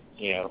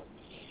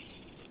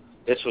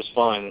 this was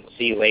fun.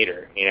 See you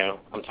later.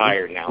 I'm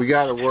tired now. We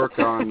got to work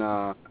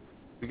on.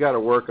 We got to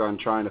work on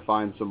trying to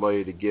find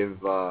somebody to give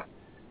to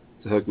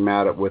hook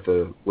Matt up with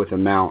a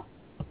mount.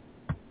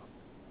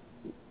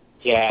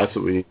 Yeah. That's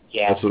what we need.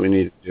 Yeah. That's what we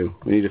need to do.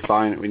 We need to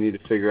find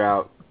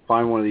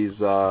one of these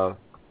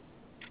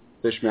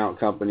fish mount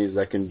companies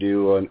that can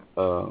do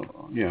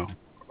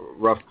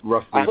roughly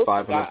 500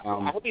 pounds.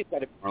 I hope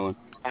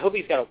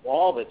he's got a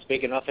wall that's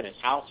big enough in his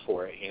house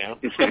for it.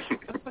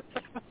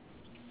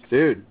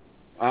 Dude,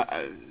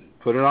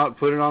 put it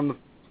on the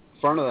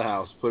front of the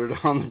house. Put it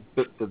on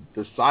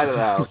the side of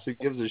the house. Who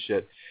gives a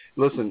shit?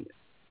 Listen,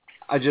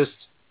 I just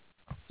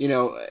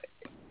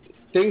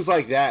things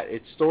like that.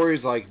 It's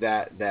stories like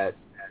that that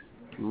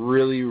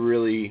really,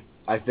 really.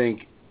 I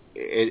think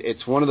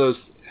it's one of those.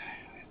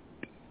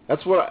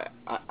 That's what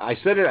I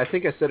said it. I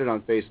think I said it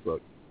on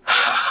Facebook.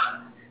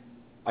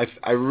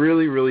 I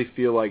really, really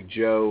feel like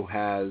Joe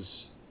has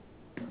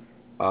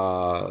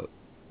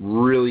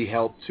really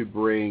helped to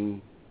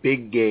bring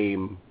big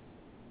game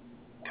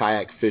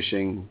kayak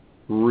fishing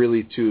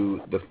really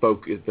to the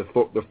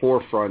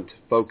forefront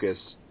focus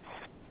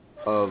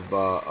of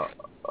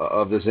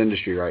this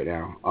industry right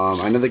now.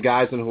 I know the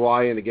guys in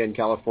Hawaii and again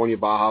California,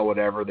 Baja,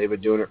 whatever, they've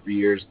been doing it for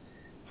years,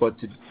 but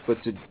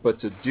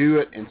to do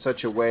it in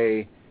such a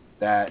way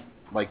that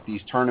like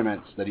these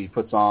tournaments that he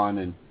puts on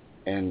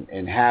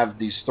and have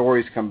these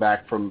stories come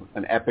back from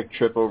an epic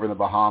trip over in the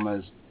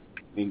Bahamas.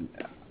 I mean,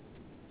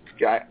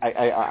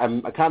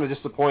 I'm kind of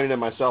disappointed in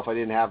myself I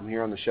didn't have him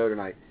here on the show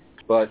tonight,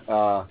 but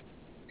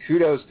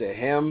kudos to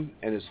him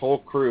and his whole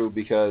crew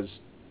because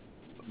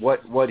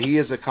what he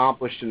has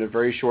accomplished in a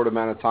very short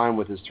amount of time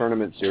with his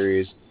tournament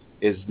series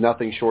is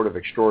nothing short of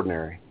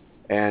extraordinary.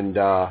 And,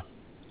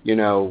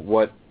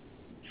 what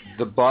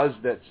the buzz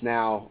that's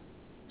now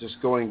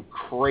just going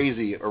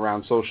crazy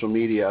around social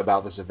media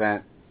about this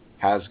event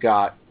has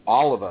got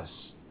all of us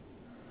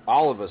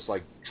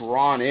like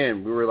drawn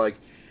in. We were like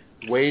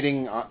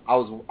waiting. I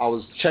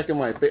was checking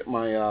my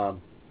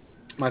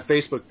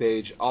Facebook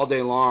page all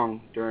day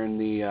long during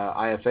the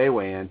IFA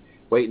weigh-in,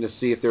 waiting to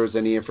see if there was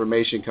any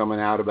information coming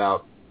out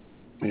about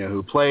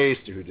who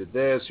placed, or who did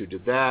this, who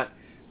did that,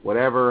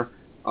 whatever.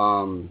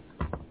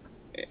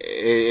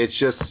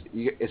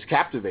 It's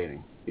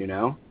captivating,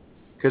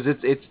 because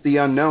it's the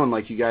unknown,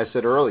 like you guys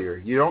said earlier.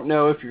 You don't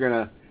know if you're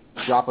gonna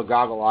drop a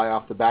goggle eye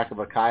off the back of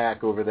a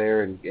kayak over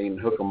there and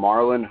hook a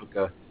marlin, hook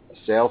a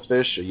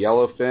sailfish, a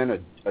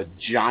yellowfin, a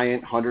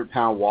giant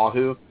 100-pound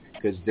wahoo,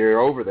 because they're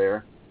over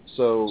there.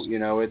 So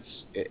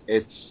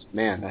it's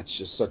man, that's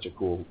just such a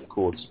cool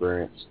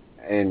experience,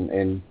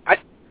 and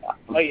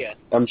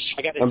I'm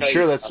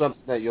sure that's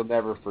something that you'll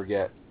never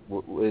forget.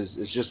 Is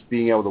just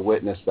being able to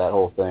witness that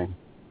whole thing.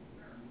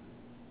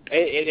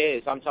 It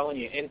is. I'm telling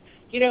you, and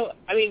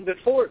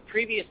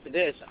previous to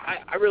this,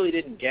 I really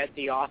didn't get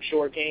the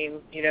offshore game.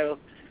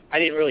 I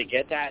didn't really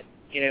get that.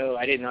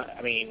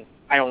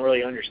 I don't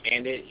really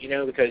understand it.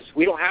 Because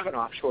we don't have an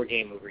offshore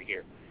game over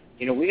here.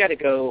 We got to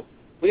go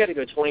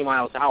 20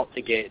 miles out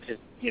to get to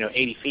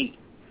 80 feet.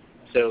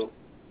 So,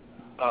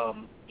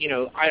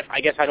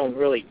 I guess I don't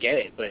really get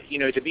it, but,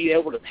 to be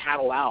able to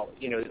paddle out,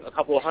 a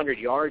couple of 100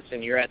 yards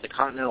and you're at the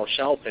continental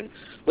shelf, and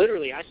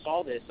literally I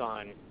saw this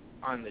on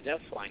the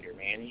depth finder,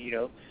 man,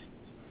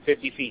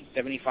 50 feet,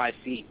 75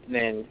 feet, and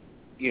then,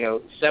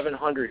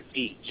 700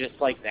 feet, just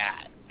like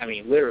that. I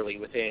mean, literally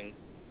within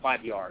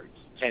 5 yards,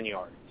 10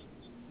 yards.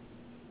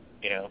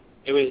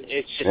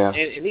 It's just,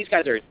 and these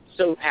guys are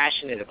so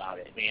passionate about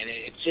it, man.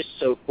 It's just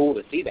so cool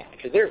to see that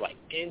because they're like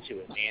into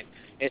it, man.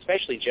 And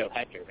especially Joe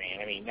Hector,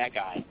 man. I mean, that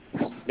guy,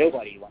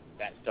 nobody likes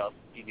that stuff.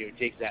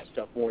 Digs that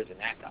stuff more than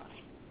that guy.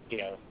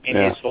 And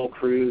his whole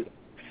crew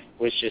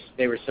was just,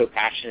 they were so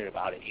passionate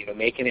about it.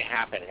 Making it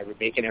happen,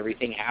 making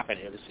everything happen.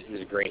 It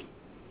was great,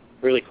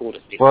 really cool to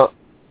see.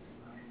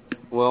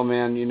 Well,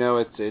 man,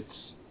 it's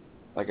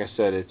like I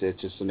said,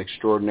 it's just an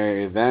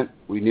extraordinary event.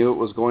 We knew it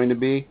was going to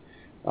be.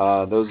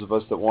 Those of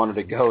us that wanted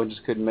to go and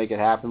just couldn't make it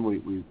happen,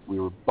 we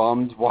were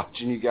bummed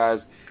watching you guys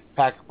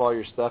pack up all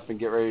your stuff and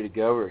get ready to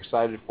go. We were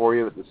excited for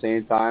you, but at the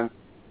same time,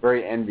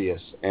 very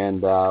envious.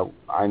 And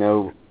I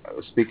know,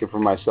 speaking for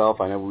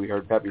myself, I know we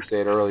heard Pepe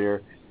say it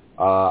earlier,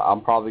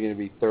 I'm probably going to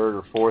be third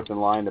or fourth in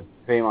line to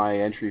pay my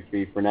entry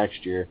fee for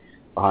next year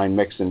behind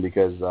Mixon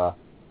because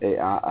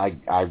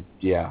I'm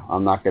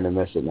not going to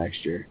miss it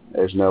next year.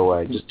 There's no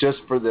way. Just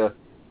for the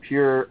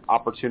pure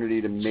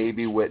opportunity to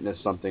maybe witness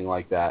something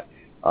like that.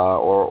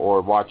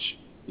 Or watch,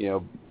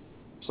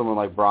 someone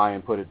like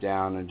Brian put it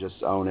down and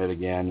just own it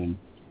again,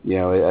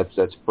 and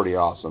that's pretty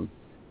awesome.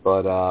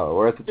 But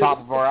we're at the top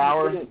of our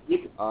hour.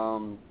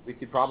 We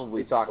could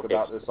probably talk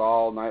about this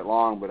all night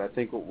long, but I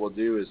think what we'll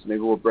do is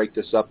maybe we'll break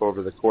this up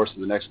over the course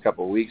of the next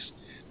couple of weeks.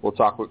 We'll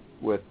talk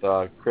with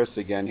Chris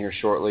again here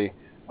shortly,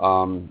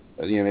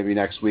 maybe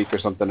next week or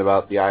something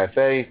about the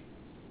IFA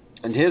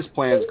and his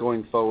plans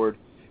going forward.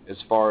 As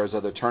far as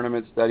other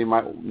tournaments that he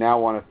might now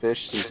want to fish,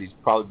 since he's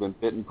probably been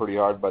bitten pretty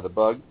hard by the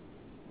bug,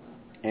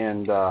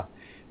 and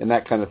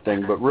that kind of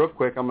thing. But real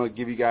quick, I'm going to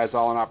give you guys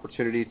all an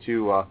opportunity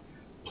to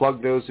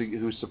plug those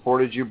who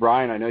supported you.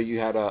 Brian, I know you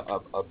had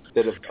a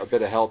bit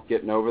of help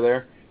getting over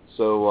there.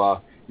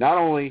 So not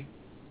only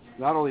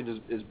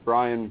is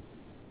Brian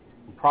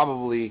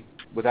probably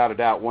without a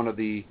doubt one of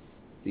the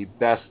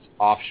best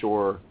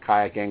offshore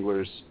kayak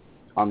anglers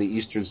on the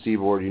eastern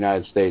seaboard of the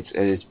United States,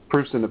 and it's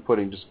proofs in the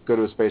pudding. Just go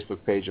to his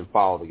Facebook page and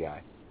follow the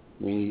guy.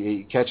 I mean,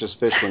 he catches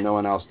fish when no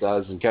one else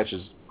does and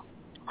catches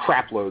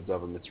crap loads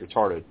of them. It's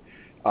retarded.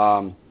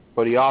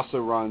 But he also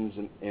runs,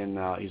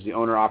 he's the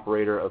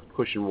owner-operator of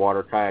Pushing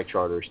Water Kayak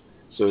Charters.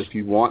 So if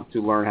you want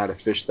to learn how to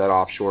fish that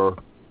offshore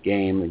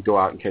game and go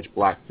out and catch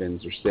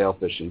blackfins or sail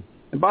fishing.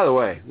 And by the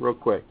way, real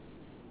quick,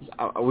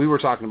 we were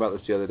talking about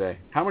this the other day.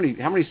 How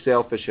many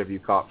sailfish have you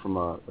caught from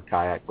a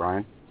kayak,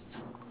 Brian?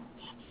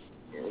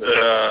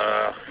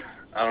 I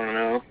don't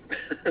know.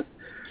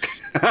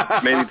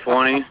 Maybe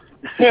 20.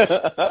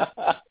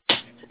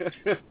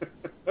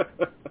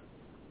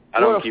 I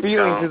don't keep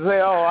feeling to say,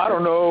 I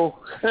don't know.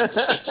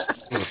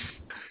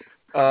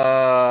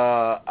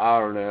 I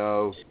don't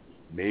know.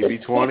 Maybe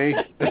 20.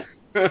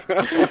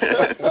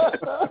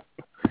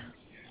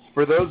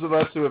 For those of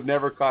us who have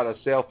never caught a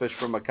sailfish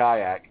from a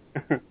kayak,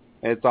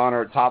 it's on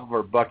our top of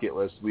our bucket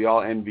list. We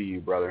all envy you,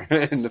 brother.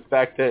 And the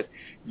fact that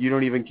you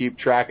don't even keep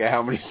track of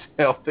how many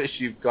sailfish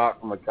you've caught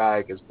from a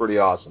kayak is pretty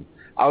awesome.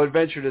 I would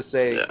venture to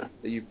say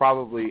that you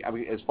probably,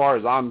 as far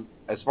as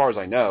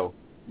I know,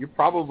 you're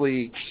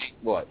probably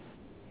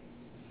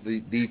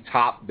the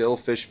top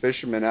billfish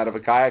fisherman out of a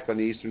kayak on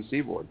the eastern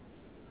seaboard.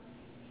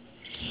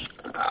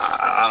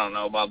 I don't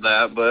know about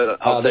that, but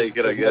I'll take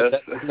it, I guess.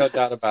 There's no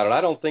doubt about it.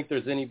 I don't think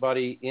there's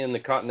anybody in the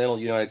continental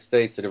United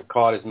States that have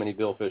caught as many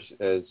billfish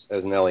as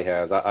Nelly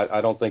has.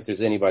 I don't think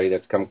there's anybody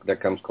that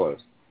comes close.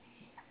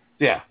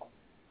 Yeah.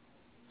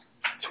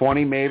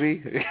 20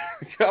 maybe?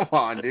 Come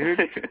on, dude.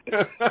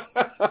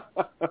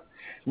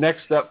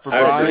 Next up for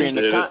Brian.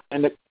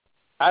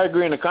 I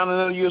agree. In the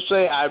continental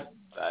USA, I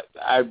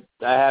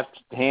have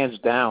to, hands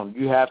down,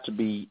 you have to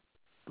be,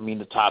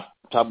 the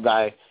top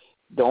guy.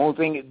 The only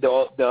thing,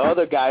 the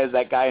other guy is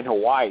that guy in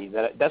Hawaii.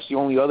 That's the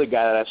only other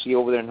guy that I see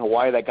over there in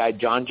Hawaii. That guy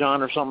John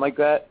or something like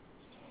that.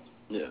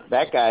 Yeah.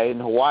 That guy in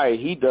Hawaii,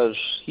 he does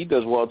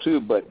well too.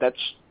 But that's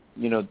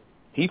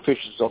he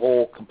fishes a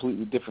whole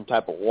completely different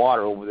type of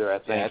water over there. I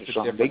think. Yeah, that's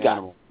a different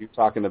animal. You're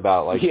talking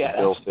about like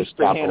billfish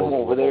top animal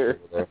over there.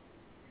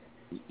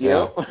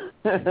 Yeah.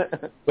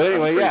 But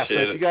anyway, so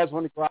if you guys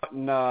want to go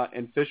out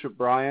and fish with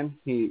Brian,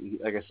 he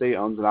like I say,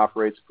 owns and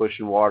operates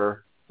Pushing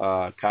Water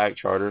Kayak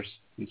Charters.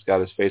 He's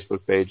got his Facebook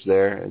page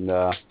there, and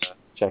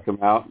check him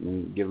out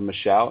and give him a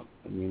shout.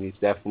 He's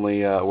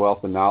definitely a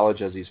wealth of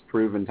knowledge, as he's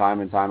proven time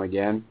and time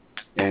again,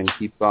 and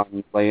keeps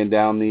on laying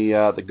down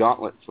the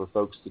gauntlet for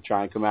folks to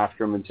try and come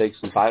after him and take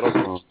some titles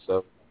from him.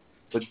 So,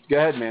 but go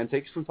ahead, man.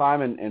 Take some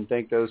time and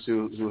thank those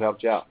who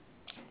helped you out.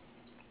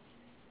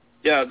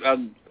 Yeah,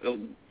 I'd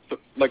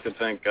like to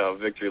thank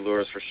Victory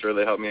Lures for sure.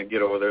 They helped me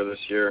get over there this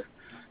year.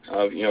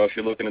 If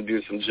you're looking to do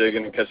some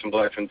jigging and catch some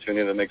blackfin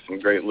tuna, they make some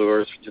great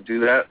lures to do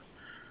that.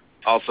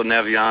 Also,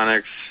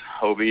 Navionics,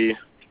 Hobie,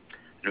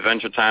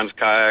 Adventure Times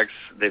Kayaks,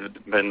 they've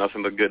been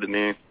nothing but good to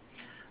me.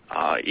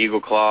 Eagle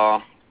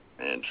Claw,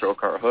 and trail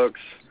car hooks.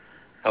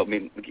 Help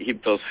me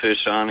keep those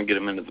fish on and get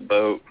them into the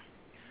boat.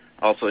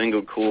 Also,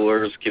 Ingo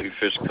coolers, keep your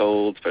fish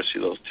cold,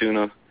 especially those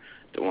tuna.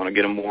 Don't want to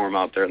get them warm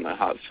out there in the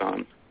hot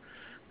sun.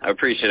 I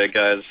appreciate it,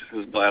 guys. It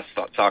was a blast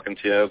talking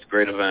to you. It was a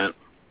great event.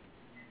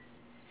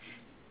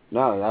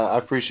 No, I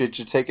appreciate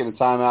you taking the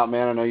time out,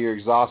 man. I know you're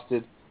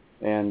exhausted,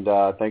 and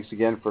thanks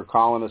again for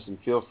calling us. And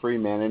feel free,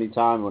 man,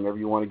 anytime, whenever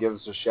you want to give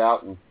us a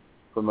shout and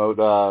promote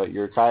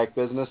your kayak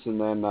business, and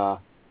then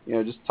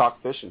just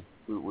talk fishing.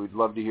 We'd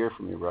love to hear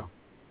from you, bro.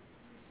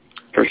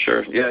 For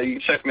sure. Yeah, you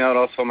can check me out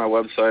also on my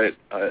website,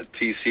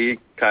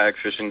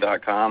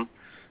 tckayakfishing.com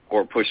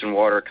or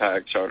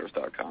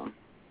pushingwaterkayakcharters.com.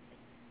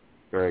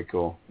 Very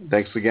cool.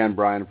 Thanks again,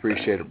 Brian.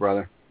 Appreciate it,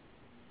 brother.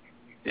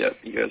 Yeah,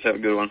 you guys have a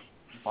good one.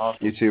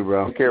 Awesome. You too,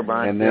 bro. Take care,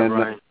 Brian. And then,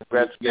 Brian.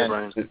 Congrats again,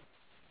 Brian.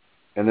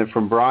 And then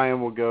from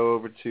Brian, we'll go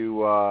over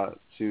to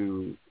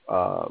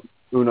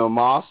Uno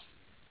Moss,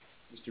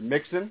 Mr.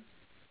 Mixon.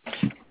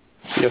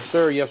 Yes,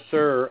 sir. Yes,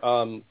 sir.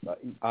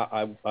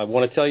 I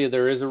want to tell you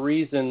there is a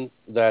reason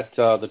that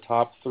the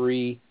top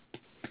three,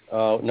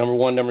 number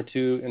 1, number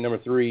 2, and number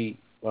 3,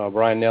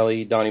 Brian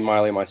Nelly, Donnie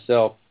Miley, and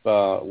myself,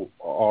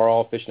 are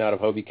all fishing out of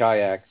Hobie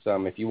kayaks.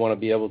 If you want to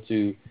be able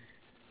to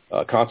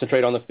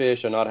concentrate on the fish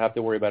and not have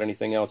to worry about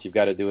anything else, you've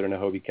got to do it in a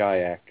Hobie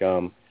kayak.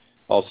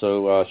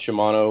 Also,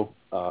 Shimano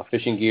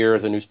Fishing Gear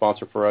is a new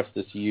sponsor for us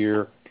this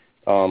year.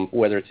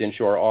 Whether it's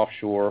inshore or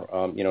offshore,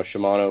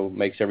 Shimano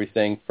makes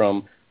everything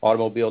from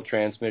automobile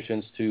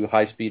transmissions to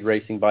high-speed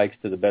racing bikes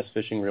to the best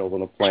fishing reels on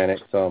the planet,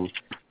 some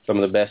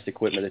of the best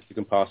equipment that you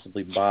can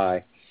possibly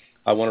buy.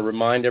 I want to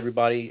remind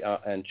everybody,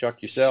 and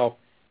Chuck yourself,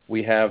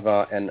 we have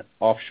an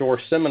offshore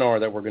seminar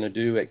that we're going to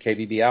do at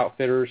KBB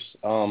Outfitters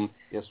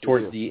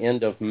towards the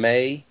end of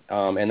May,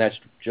 and that's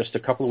just a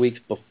couple of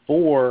weeks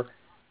before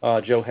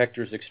Joe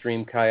Hector's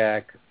Extreme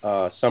Kayak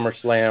Summer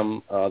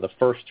Slam, the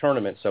first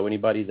tournament. So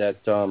anybody that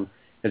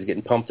is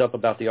getting pumped up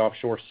about the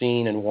offshore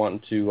scene and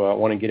want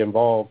to get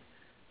involved,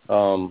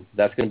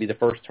 that's going to be the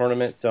first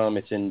tournament.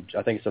 It's in,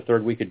 I think it's the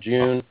third week of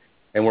June,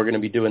 and we're going to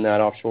be doing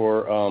that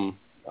offshore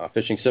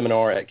fishing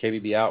seminar at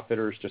KBB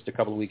Outfitters just a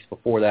couple of weeks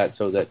before that,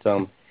 so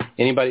that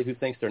anybody who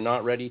thinks they're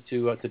not ready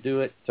to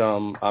do it,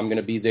 I'm going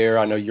to be there.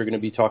 I know you're going to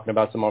be talking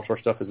about some offshore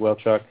stuff as well,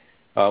 Chuck.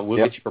 We'll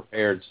get you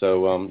prepared,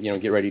 so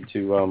get ready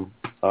to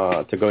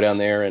go down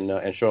there and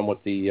show them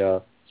what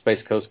the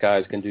Space Coast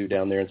guys can do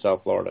down there in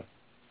South Florida.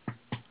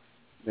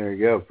 There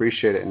you go.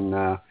 Appreciate it.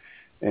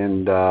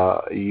 And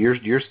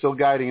you're still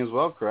guiding as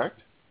well, correct?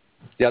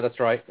 Yeah, that's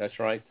right. That's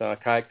right.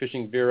 Kayak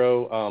Fishing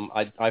Bureau.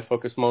 I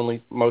focus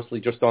mostly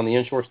just on the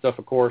inshore stuff,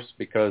 of course,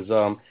 because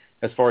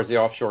as far as the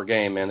offshore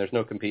game, man, there's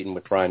no competing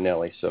with Brian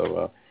Nelly.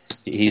 So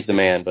he's the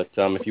man. But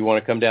if you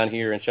want to come down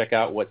here and check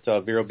out what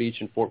Vero Beach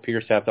and Fort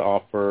Pierce have to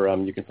offer,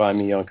 you can find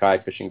me on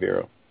Kayak Fishing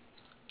Bureau.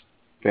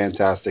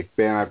 Fantastic.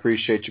 Ben, I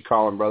appreciate you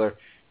calling, brother.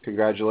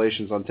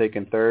 Congratulations on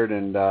taking third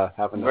and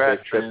having a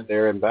safe trip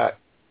there and back.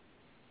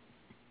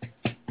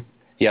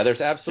 Yeah,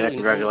 there's absolutely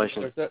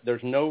congratulations.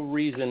 There's no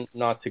reason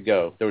not to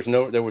go. There was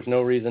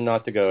no reason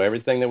not to go.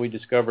 Everything that we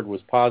discovered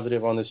was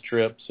positive on this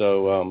trip.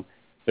 So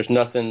there's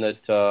nothing that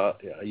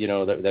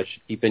that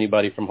should keep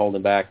anybody from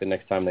holding back the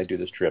next time they do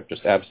this trip.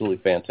 Just absolutely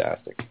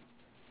fantastic.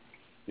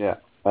 Yeah,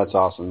 that's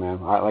awesome,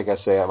 man. Like I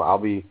say, I'll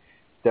be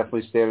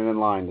definitely standing in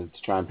line to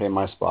try and pay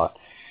my spot.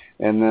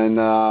 And then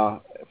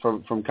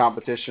from a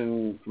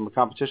competition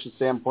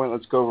standpoint,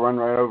 let's go run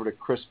right over to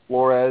Chris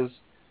Flores,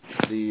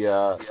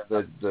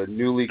 the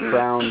newly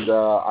crowned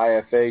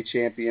IFA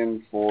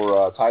champion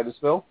for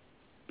Titusville.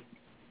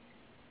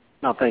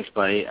 No, thanks,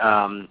 buddy.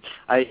 I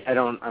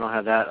don't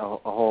have that a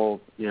whole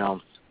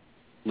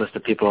list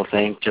of people to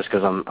thank just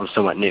because I'm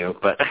somewhat new.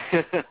 But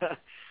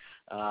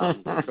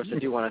of course, I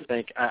do want to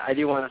thank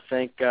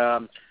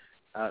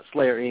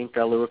Slayer Inc.,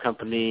 a lure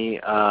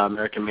company,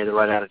 American Made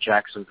right out of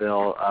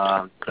Jacksonville.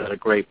 Got a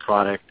great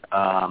product.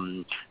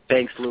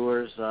 Banks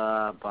Lures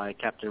by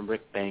Captain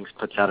Rick Banks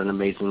puts out an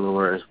amazing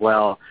lure as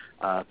well.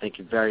 Thank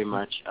you very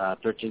much.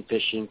 13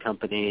 Fishing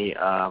Company,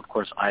 of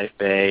course,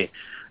 IFA,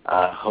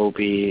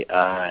 Hobie,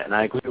 and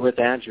I agree with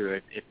Andrew.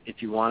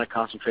 If you want to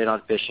concentrate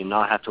on fishing,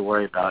 not have to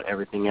worry about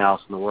everything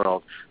else in the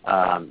world,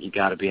 you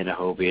got to be in a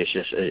Hobie.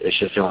 It's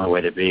just the only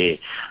way to be.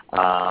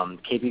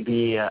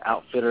 KBB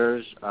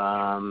Outfitters,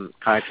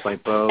 Kayaks by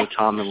Bo,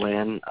 Tom and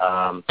Lynn.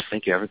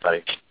 Thank you,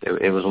 everybody.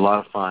 It was a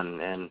lot of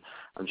fun, and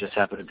I'm just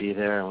happy to be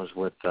there. I was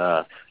with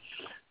a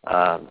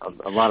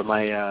lot of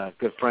my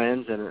good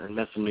friends and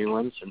met some new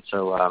ones, and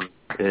so I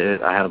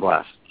had a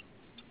blast.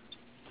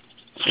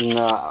 And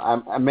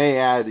I may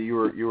add that you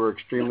were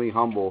extremely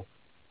humble,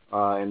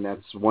 and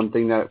that's one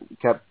thing that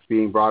kept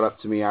being brought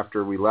up to me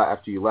after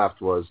you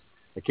left was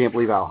I can't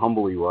believe how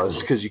humble he was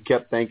because you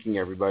kept thanking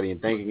everybody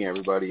and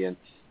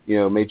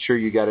made sure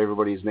you got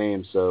everybody's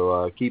name.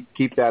 So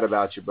keep that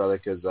about you, brother,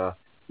 because that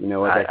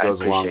goes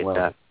a long way.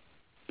 That.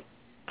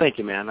 Thank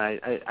you, man.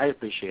 I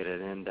appreciate it,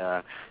 and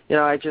the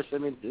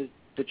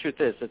truth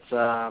is, it's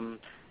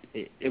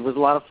it was a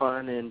lot of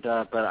fun, and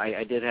but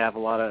I did have a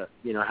lot of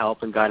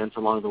help and guidance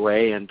along the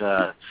way, and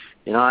I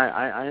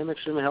am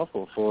extremely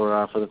helpful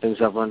for the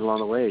things I've learned along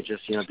the way.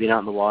 Just being out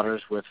in the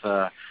waters with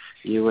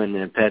you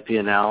and Pepe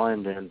and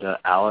Alan and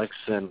Alex,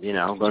 and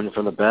learning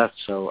from the best.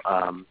 So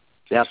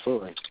yeah,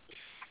 absolutely.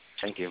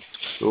 Thank you.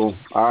 Cool.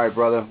 All right,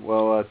 brother.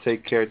 Well,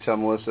 take care. Tell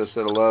Melissa I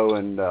said hello,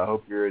 and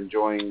hope you're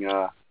enjoying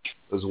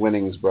those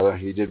winnings, brother.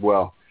 You did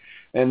well.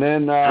 And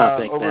then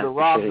over to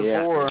Rob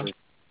before. Yeah.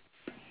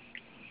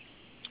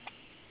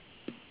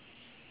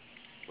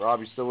 Rob,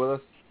 you still with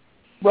us?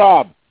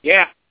 Rob.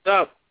 Yeah.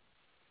 So.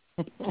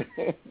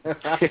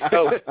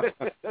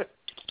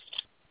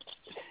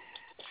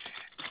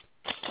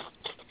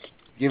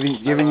 Giving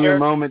you a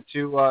moment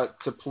to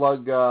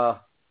plug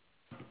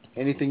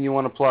anything you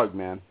want to plug,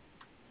 man.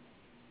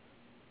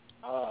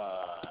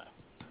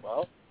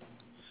 Well,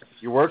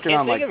 you're working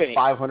on like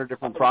 500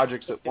 different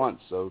projects at once,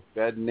 so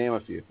go ahead and name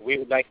a few. We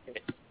would like to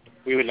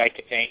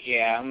thank.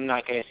 Yeah, I'm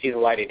not going to see the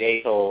light of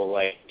day till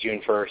like June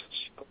 1st.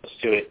 Close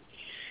to it.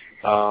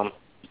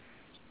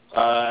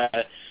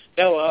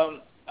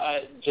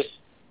 Just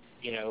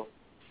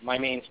my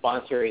main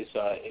sponsor is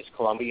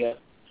Columbia,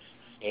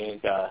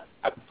 and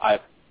I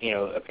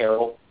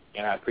apparel,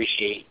 and I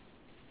appreciate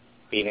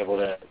being able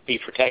to be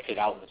protected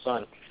out in the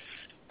sun,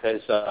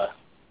 because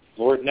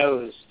Lord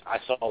knows I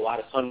saw a lot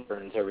of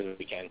sunburns over the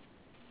weekend.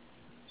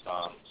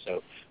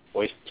 So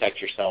always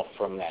protect yourself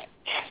from that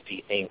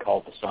nasty thing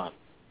called the sun.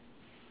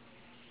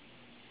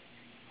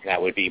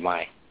 That would be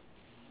my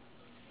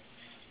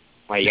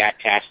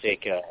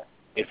yak-tastic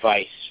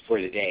advice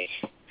for the day.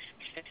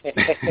 Is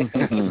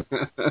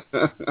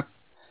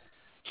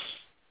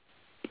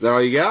that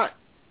all you got?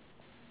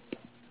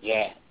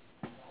 Yeah.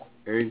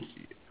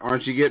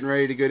 Aren't you getting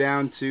ready to go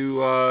down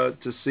to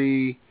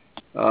see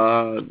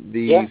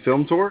the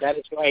film tour? That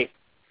is right.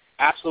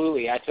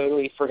 Absolutely. I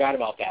totally forgot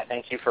about that.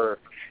 Thank you for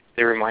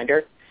the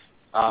reminder.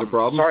 No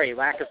problem. Sorry,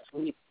 lack of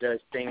sleep does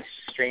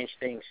strange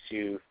things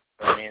to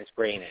a man's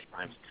brain at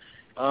times.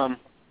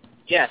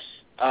 Yes,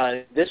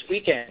 this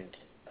weekend,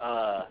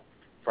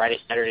 Friday,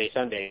 Saturday,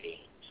 Sunday.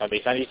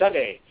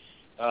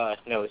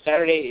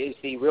 Saturday is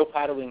the Real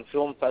Paddling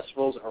Film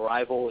Festival's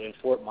arrival in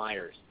Fort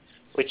Myers,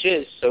 which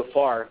is, so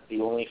far, the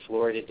only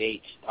Florida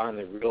date on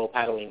the Real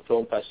Paddling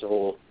Film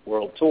Festival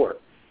World Tour.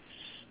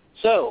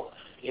 So,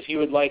 if you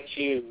would like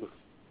to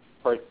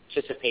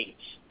participate,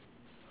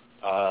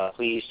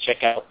 please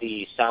check out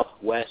the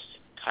Southwest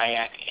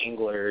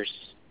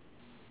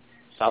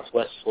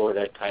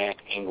Florida Kayak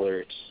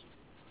Anglers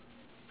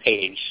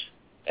page,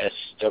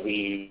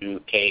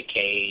 SWKKAA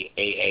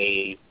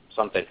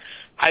something.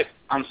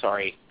 I'm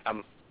sorry,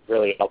 I'm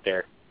really out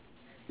there.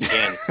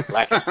 Again,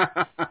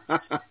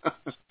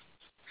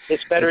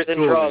 it's better than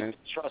drugs, man.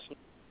 Trust me.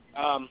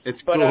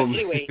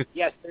 Anyway,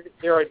 yes,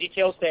 there are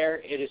details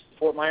there. It is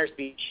Fort Myers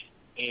Beach,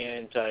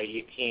 and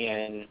you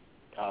can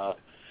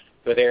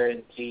go there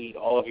and see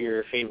all of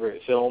your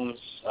favorite films,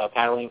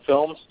 paddling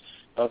films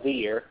of the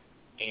year.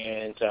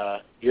 And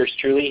yours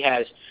truly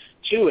has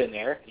two in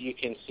there. You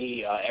can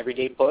see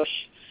Everyday Push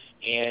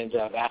and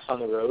Bass on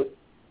the Road.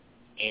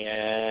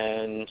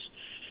 And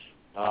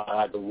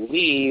I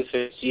believe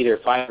it's either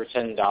 $5 or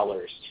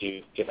 $10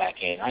 to get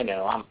back in. I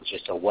know, I'm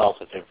just a wealth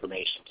of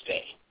information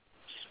today.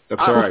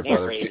 That's all right,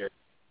 brother.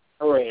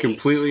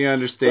 Completely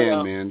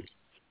understand, man.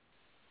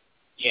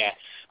 Yeah,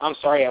 I'm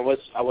sorry, I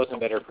wasn't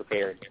better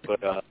prepared, but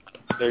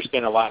there's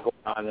been a lot going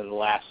on in the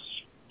last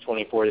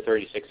 24 to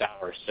 36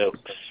 hours, so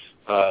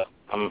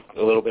I'm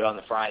a little bit on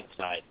the fried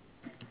side.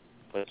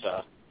 But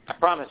I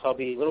promise I'll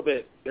be a little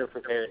bit better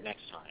prepared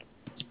next time.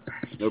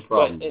 No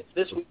problem. But it's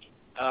this week.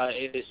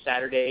 It is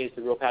Saturday. It's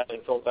the Real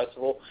Paddling Film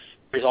Festival.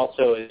 There's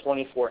also a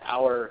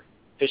 24-hour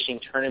fishing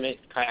tournament,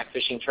 kayak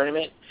fishing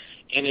tournament,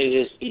 and it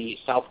is the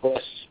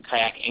Southwest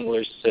Kayak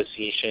Anglers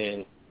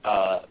Association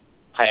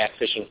Kayak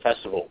Fishing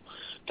Festival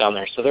down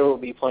there. So there will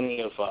be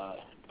plenty of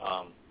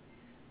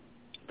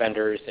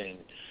vendors and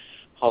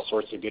all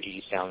sorts of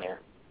goodies down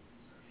there.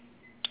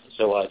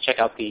 So check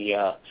out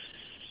the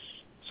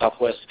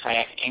Southwest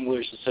Kayak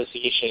Anglers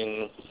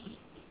Association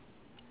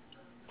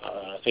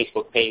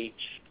Facebook page.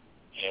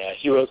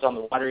 Heroes on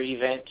the Water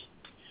event.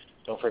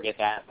 Don't forget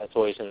that. That's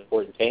always an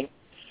important thing.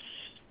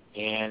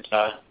 And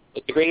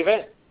it's a great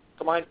event.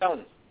 Come on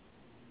down.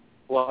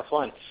 A lot of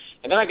fun.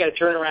 And then I got to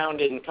turn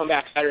around and come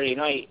back Saturday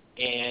night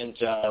and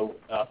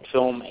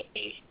film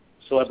a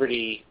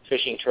celebrity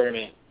fishing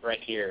tournament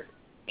right here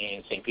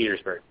in St.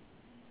 Petersburg.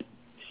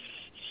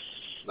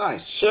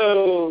 Nice.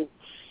 So,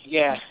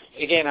 yeah,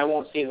 again, I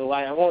won't see the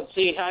light.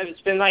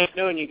 It's been nice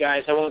knowing you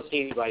guys. I won't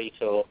see anybody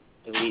till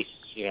at least,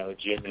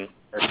 June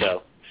or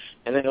so.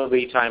 And then it'll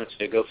be time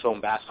to go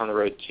film Bass on the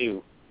Road,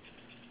 too.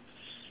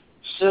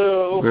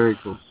 So, very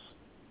cool.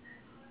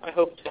 I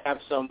hope to have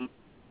some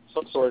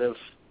sort of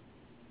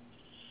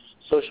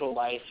social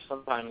life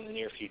sometime in the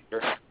near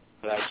future,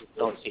 but I just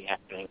don't see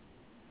happening.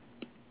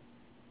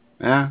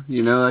 Yeah,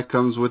 that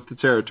comes with the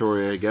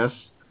territory, I guess.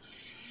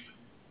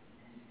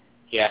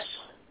 Yes.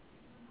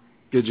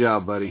 Good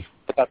job, buddy.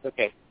 But that's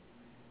okay.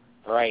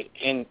 All right.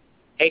 And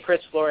Hey,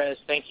 Chris Flores,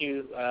 thank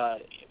you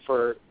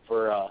for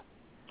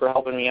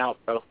helping me out,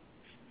 bro.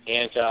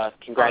 And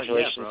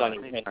congratulations on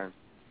your win.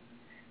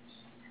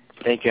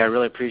 Thank you. I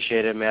really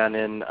appreciate it, man.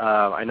 And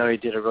I know you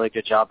did a really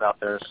good job out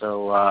there.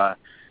 So I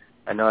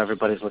know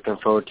everybody's looking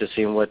forward to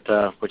seeing what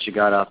you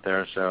got out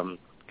there. So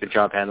good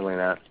job handling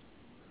that.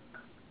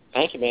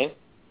 Thank you, man.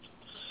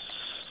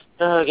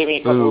 Give me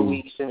a couple of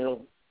weeks and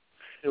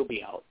it'll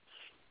be out.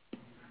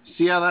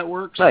 See how that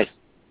works? Nice.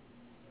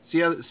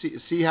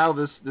 See how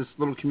this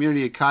little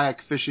community of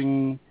kayak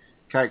fishermen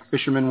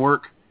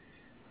work?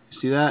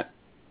 See that?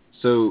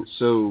 So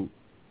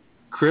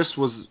Chris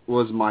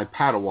was my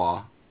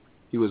padawan.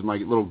 He was my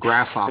little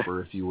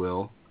grasshopper, if you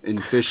will,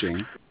 in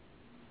fishing.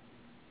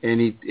 And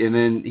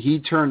then he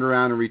turned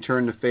around and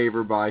returned the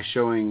favor by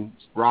showing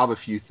Rob a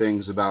few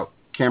things about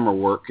camera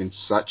work and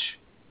such.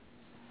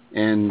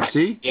 And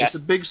see, It's a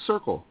big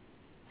circle.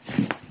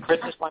 Chris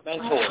is my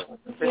mentor.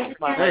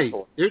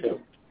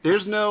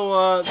 There's no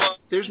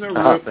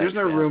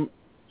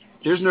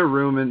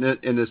room in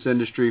this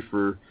industry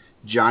for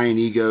giant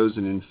egos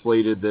and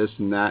inflated this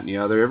and that and the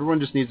other. Everyone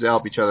just needs to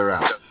help each other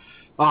out.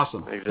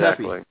 Awesome.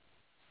 Exactly. Peppy.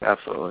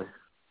 Absolutely.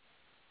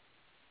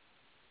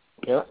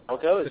 Yeah, how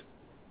it goes.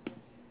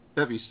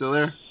 Peppy, you still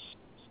there?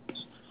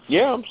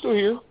 Yeah, I'm still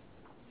here.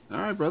 All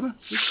right, brother.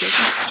 Just checking.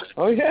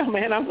 Oh, yeah,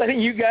 man. I'm letting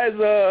you guys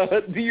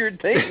do your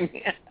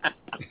thing.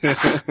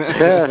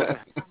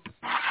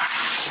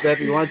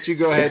 Peppy, why don't you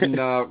go ahead and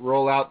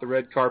roll out the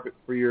red carpet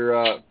for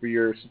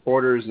your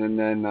supporters, and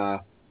then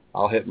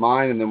I'll hit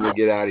mine, and then we'll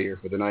get out of here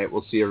for the night.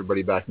 We'll see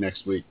everybody back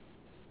next week.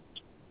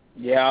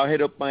 Yeah, I'll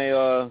hit up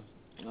my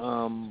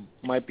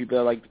people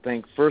I'd like to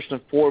thank. First and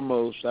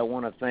foremost, I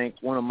want to thank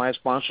one of my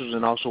sponsors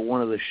and also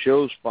one of the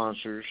show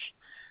sponsors.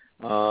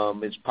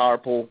 It's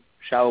Powerful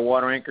Shallow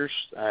Water Anchors.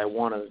 I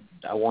want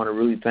to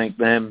really thank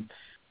them.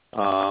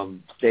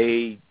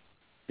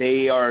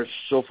 They are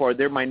so far,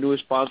 they're my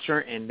newest sponsor,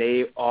 and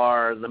they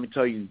are, let me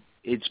tell you,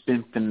 it's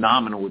been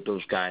phenomenal with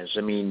those guys.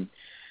 I mean,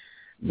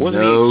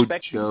 wasn't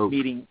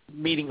expecting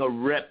meeting a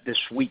rep this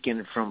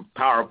weekend from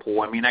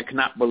Powerful. I mean, I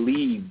cannot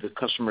believe the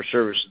customer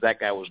service that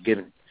guy was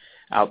giving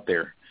out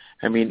there.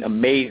 I mean,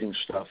 amazing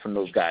stuff from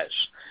those guys.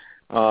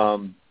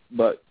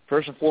 But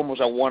first and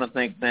foremost, I want to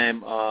thank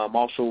them.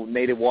 Also,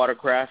 Native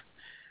Watercraft,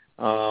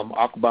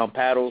 Aquabound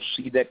Paddles,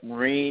 Sea Deck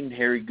Marine,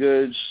 Harry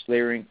Goods,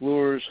 Slayer Inc.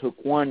 Lures, Hook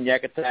One,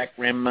 Yak Attack,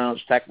 Ram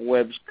Mounts, Tackle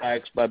Webs,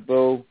 Kayaks by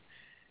Bo,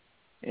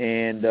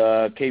 and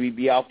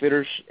KBB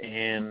Outfitters,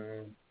 and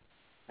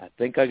I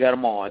think I got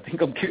them all. I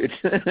think I'm good.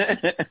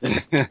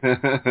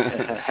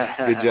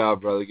 Good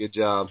job, brother. Good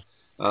job.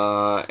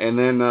 And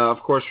then,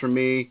 of course, for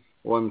me,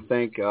 I want to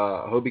thank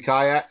Hobie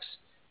Kayaks.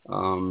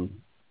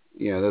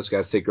 Those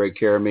guys take great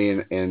care of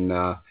me. And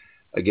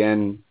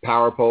again,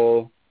 Power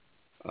Pole.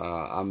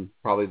 I'm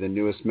probably the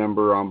newest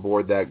member on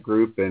board that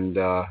group. And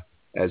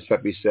as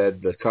Pepe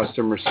said, the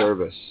customer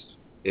service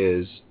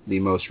is the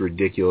most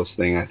ridiculous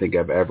thing I think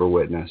I've ever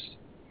witnessed.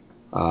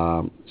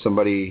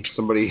 Somebody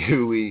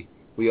who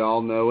we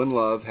all know and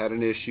love had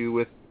an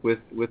issue with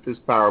his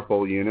Power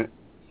Pole unit,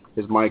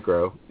 his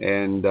micro,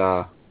 and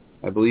I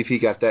believe he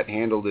got that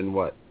handled in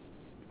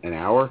an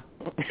hour?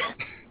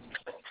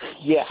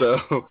 Yeah.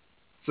 So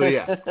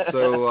yeah.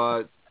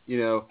 So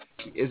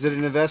is it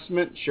an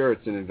investment? Sure,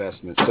 it's an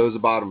investment. So is a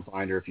bottom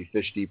finder if you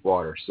fish deep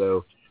water.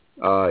 So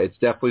it's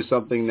definitely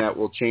something that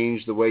will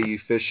change the way you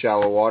fish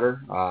shallow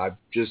water. I've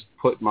just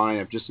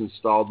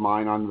installed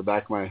mine on the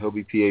back of my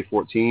Hobie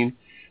PA-14,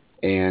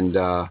 and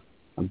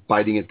I'm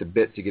biting at the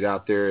bit to get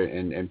out there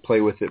and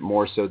play with it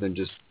more so than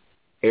just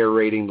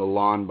aerating the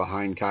lawn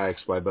behind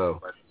Kayaks by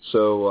Bo.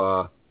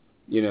 So,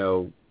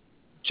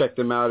 check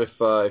them out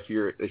if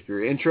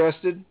you're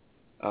interested.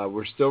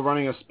 We're still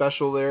running a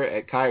special there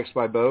at Kayaks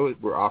by Bo.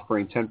 We're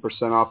offering 10%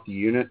 off the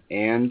unit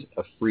and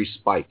a free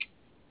spike.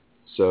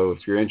 So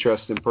if you're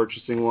interested in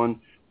purchasing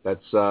one,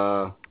 that's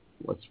well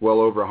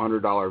over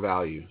 $100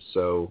 value.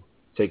 So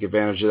take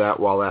advantage of that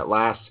while that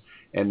lasts.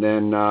 And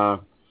then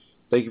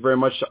thank you very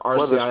much to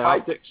RCI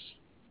Optics.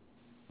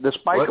 The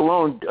spike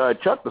alone,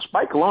 Chuck, the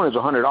spike alone is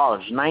 $100.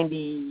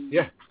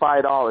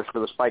 $95 for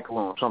the spike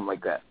alone, something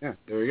like that. Yeah,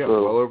 there you go.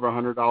 So, well over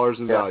 $100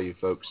 in value,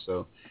 folks.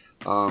 So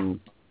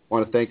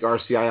want to thank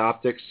RCI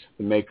Optics,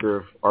 the maker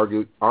of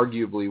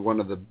arguably one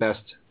of the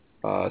best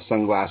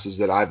sunglasses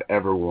that I've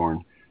ever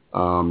worn.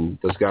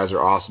 Those guys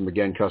are awesome.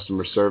 Again,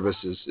 customer service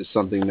is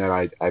something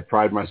that I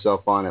pride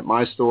myself on at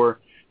my store.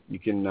 You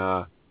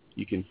can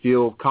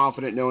feel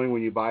confident knowing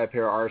when you buy a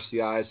pair of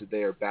RCIs that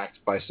they are backed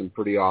by some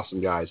pretty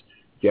awesome guys.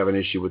 If you have an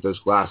issue with those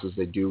glasses,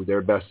 they do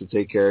their best to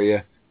take care of you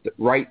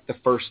right the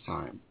first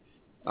time.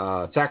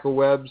 Tackle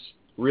Webs,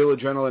 Real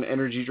Adrenaline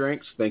Energy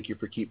Drinks. Thank you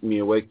for keeping me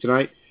awake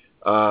tonight.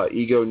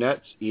 Ego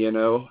Nets,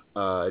 ENO,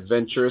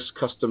 Adventurous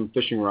Custom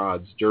Fishing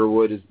Rods.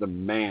 Durwood is the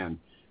man.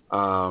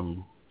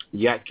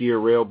 Yak Gear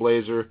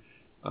Railblazer,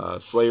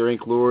 Slayer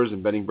Inc. Lures,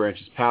 and Bending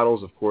Branches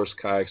Paddles. Of course,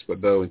 Kayaks by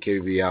Bo and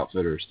KV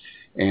Outfitters.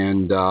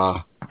 And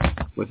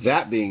with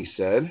that being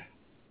said,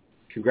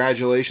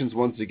 congratulations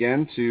once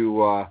again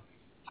to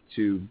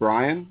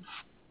Brian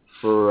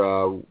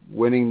for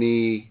winning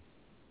the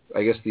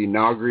the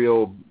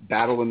inaugural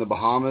battle in the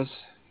Bahamas,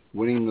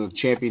 winning the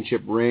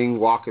championship ring,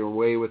 walking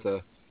away with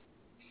a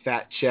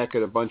fat check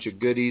and a bunch of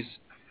goodies.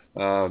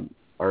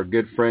 Our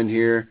good friend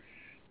here,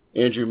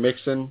 Andrew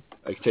Mixon,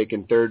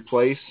 taking third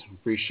place.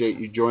 Appreciate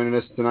you joining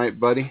us tonight,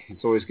 buddy.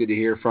 It's always good to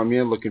hear from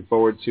you. Looking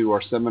forward to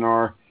our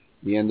seminar at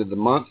the end of the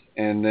month.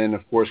 And then,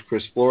 of course,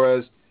 Chris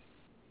Flores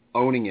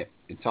owning it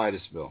in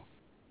Titusville.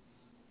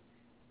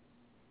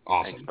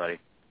 Awesome. Thanks, buddy.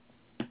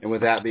 And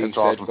with that being said,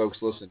 awesome. folks,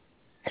 listen.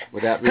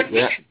 With that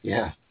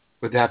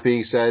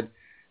being said,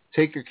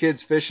 take your kids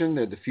fishing.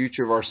 They're the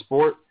future of our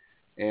sport.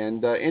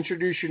 And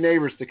introduce your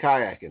neighbors to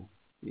kayaking.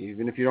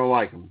 Even if you don't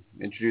like them,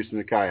 introduce them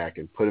to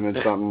kayaking. Put them in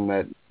something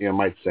that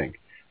might sink.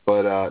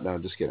 But no,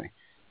 just kidding.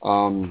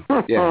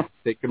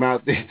 Take them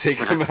out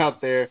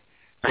there.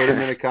 Put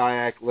them in a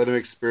kayak. Let them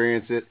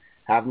experience it.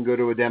 Have them go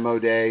to a demo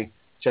day.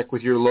 Check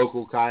with your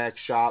local kayak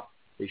shop.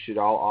 They should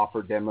all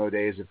offer demo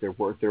days if they're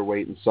worth their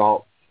weight in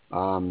salt.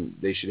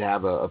 They should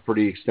have a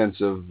pretty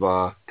extensive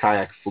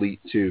kayak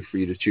fleet, too, for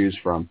you to choose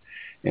from.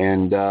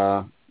 And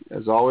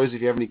as always,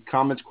 if you have any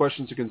comments,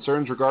 questions, or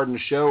concerns regarding the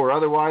show or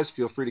otherwise,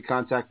 feel free to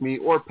contact me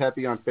or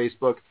Peppy on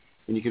Facebook.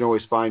 And you can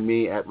always find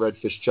me at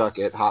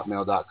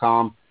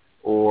redfishchuck@hotmail.com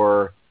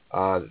or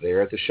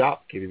there at the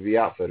shop, KBV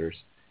Outfitters.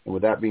 And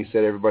with that being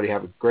said, everybody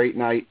have a great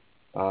night.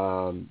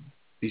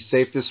 Be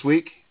safe this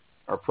week.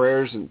 Our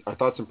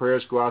thoughts and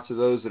prayers go out to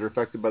those that are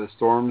affected by the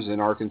storms in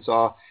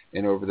Arkansas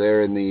and over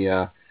there in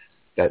the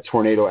that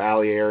Tornado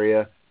Alley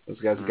area.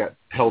 Those guys got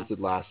pelted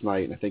last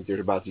night, and I think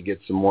they're about to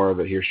get some more of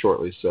it here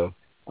shortly. So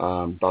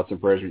thoughts and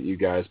prayers with you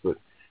guys. But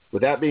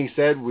with that being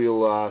said,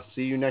 we'll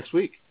see you next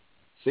week.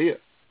 See ya.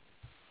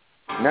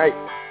 Night.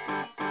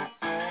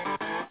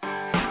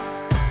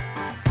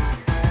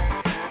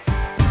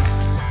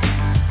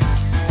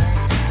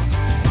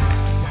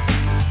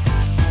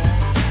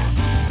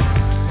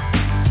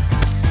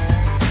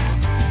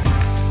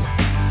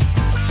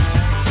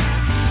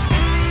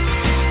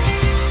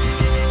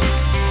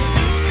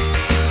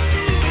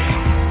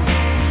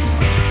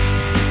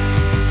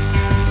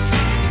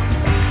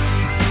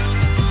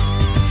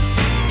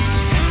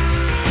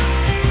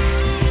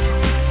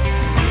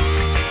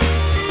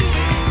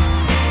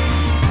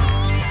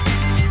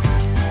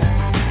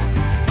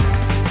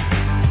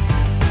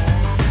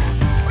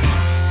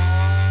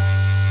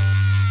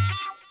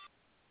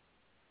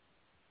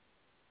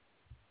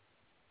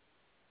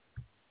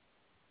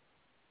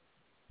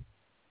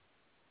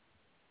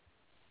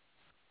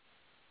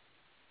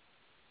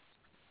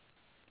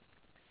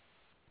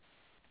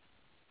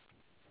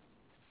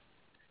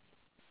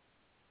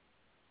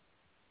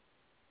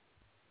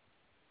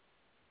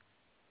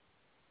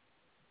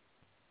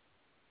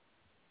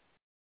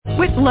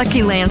 With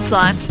Lucky Land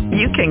Slots,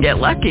 you can get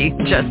lucky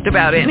just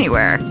about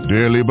anywhere.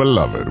 Dearly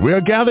beloved, we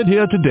are gathered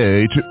here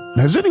today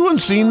to... Has anyone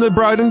seen the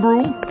bride and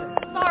groom?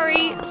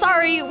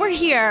 Sorry, we're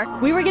here.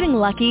 We were getting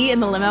lucky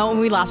in the limo and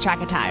we lost track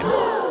of time.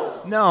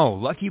 No,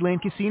 Lucky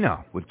Land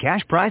Casino, with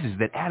cash prizes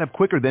that add up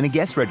quicker than a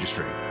guest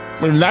registry.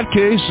 In that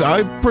case,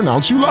 I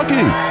pronounce you lucky.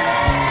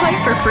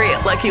 Play for free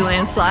at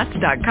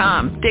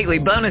LuckyLandSlots.com. Daily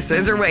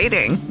bonuses are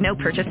waiting. No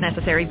purchase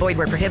necessary. Void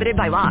where prohibited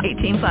by law.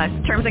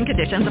 18+. Terms and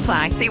conditions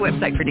apply. See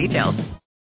website for details.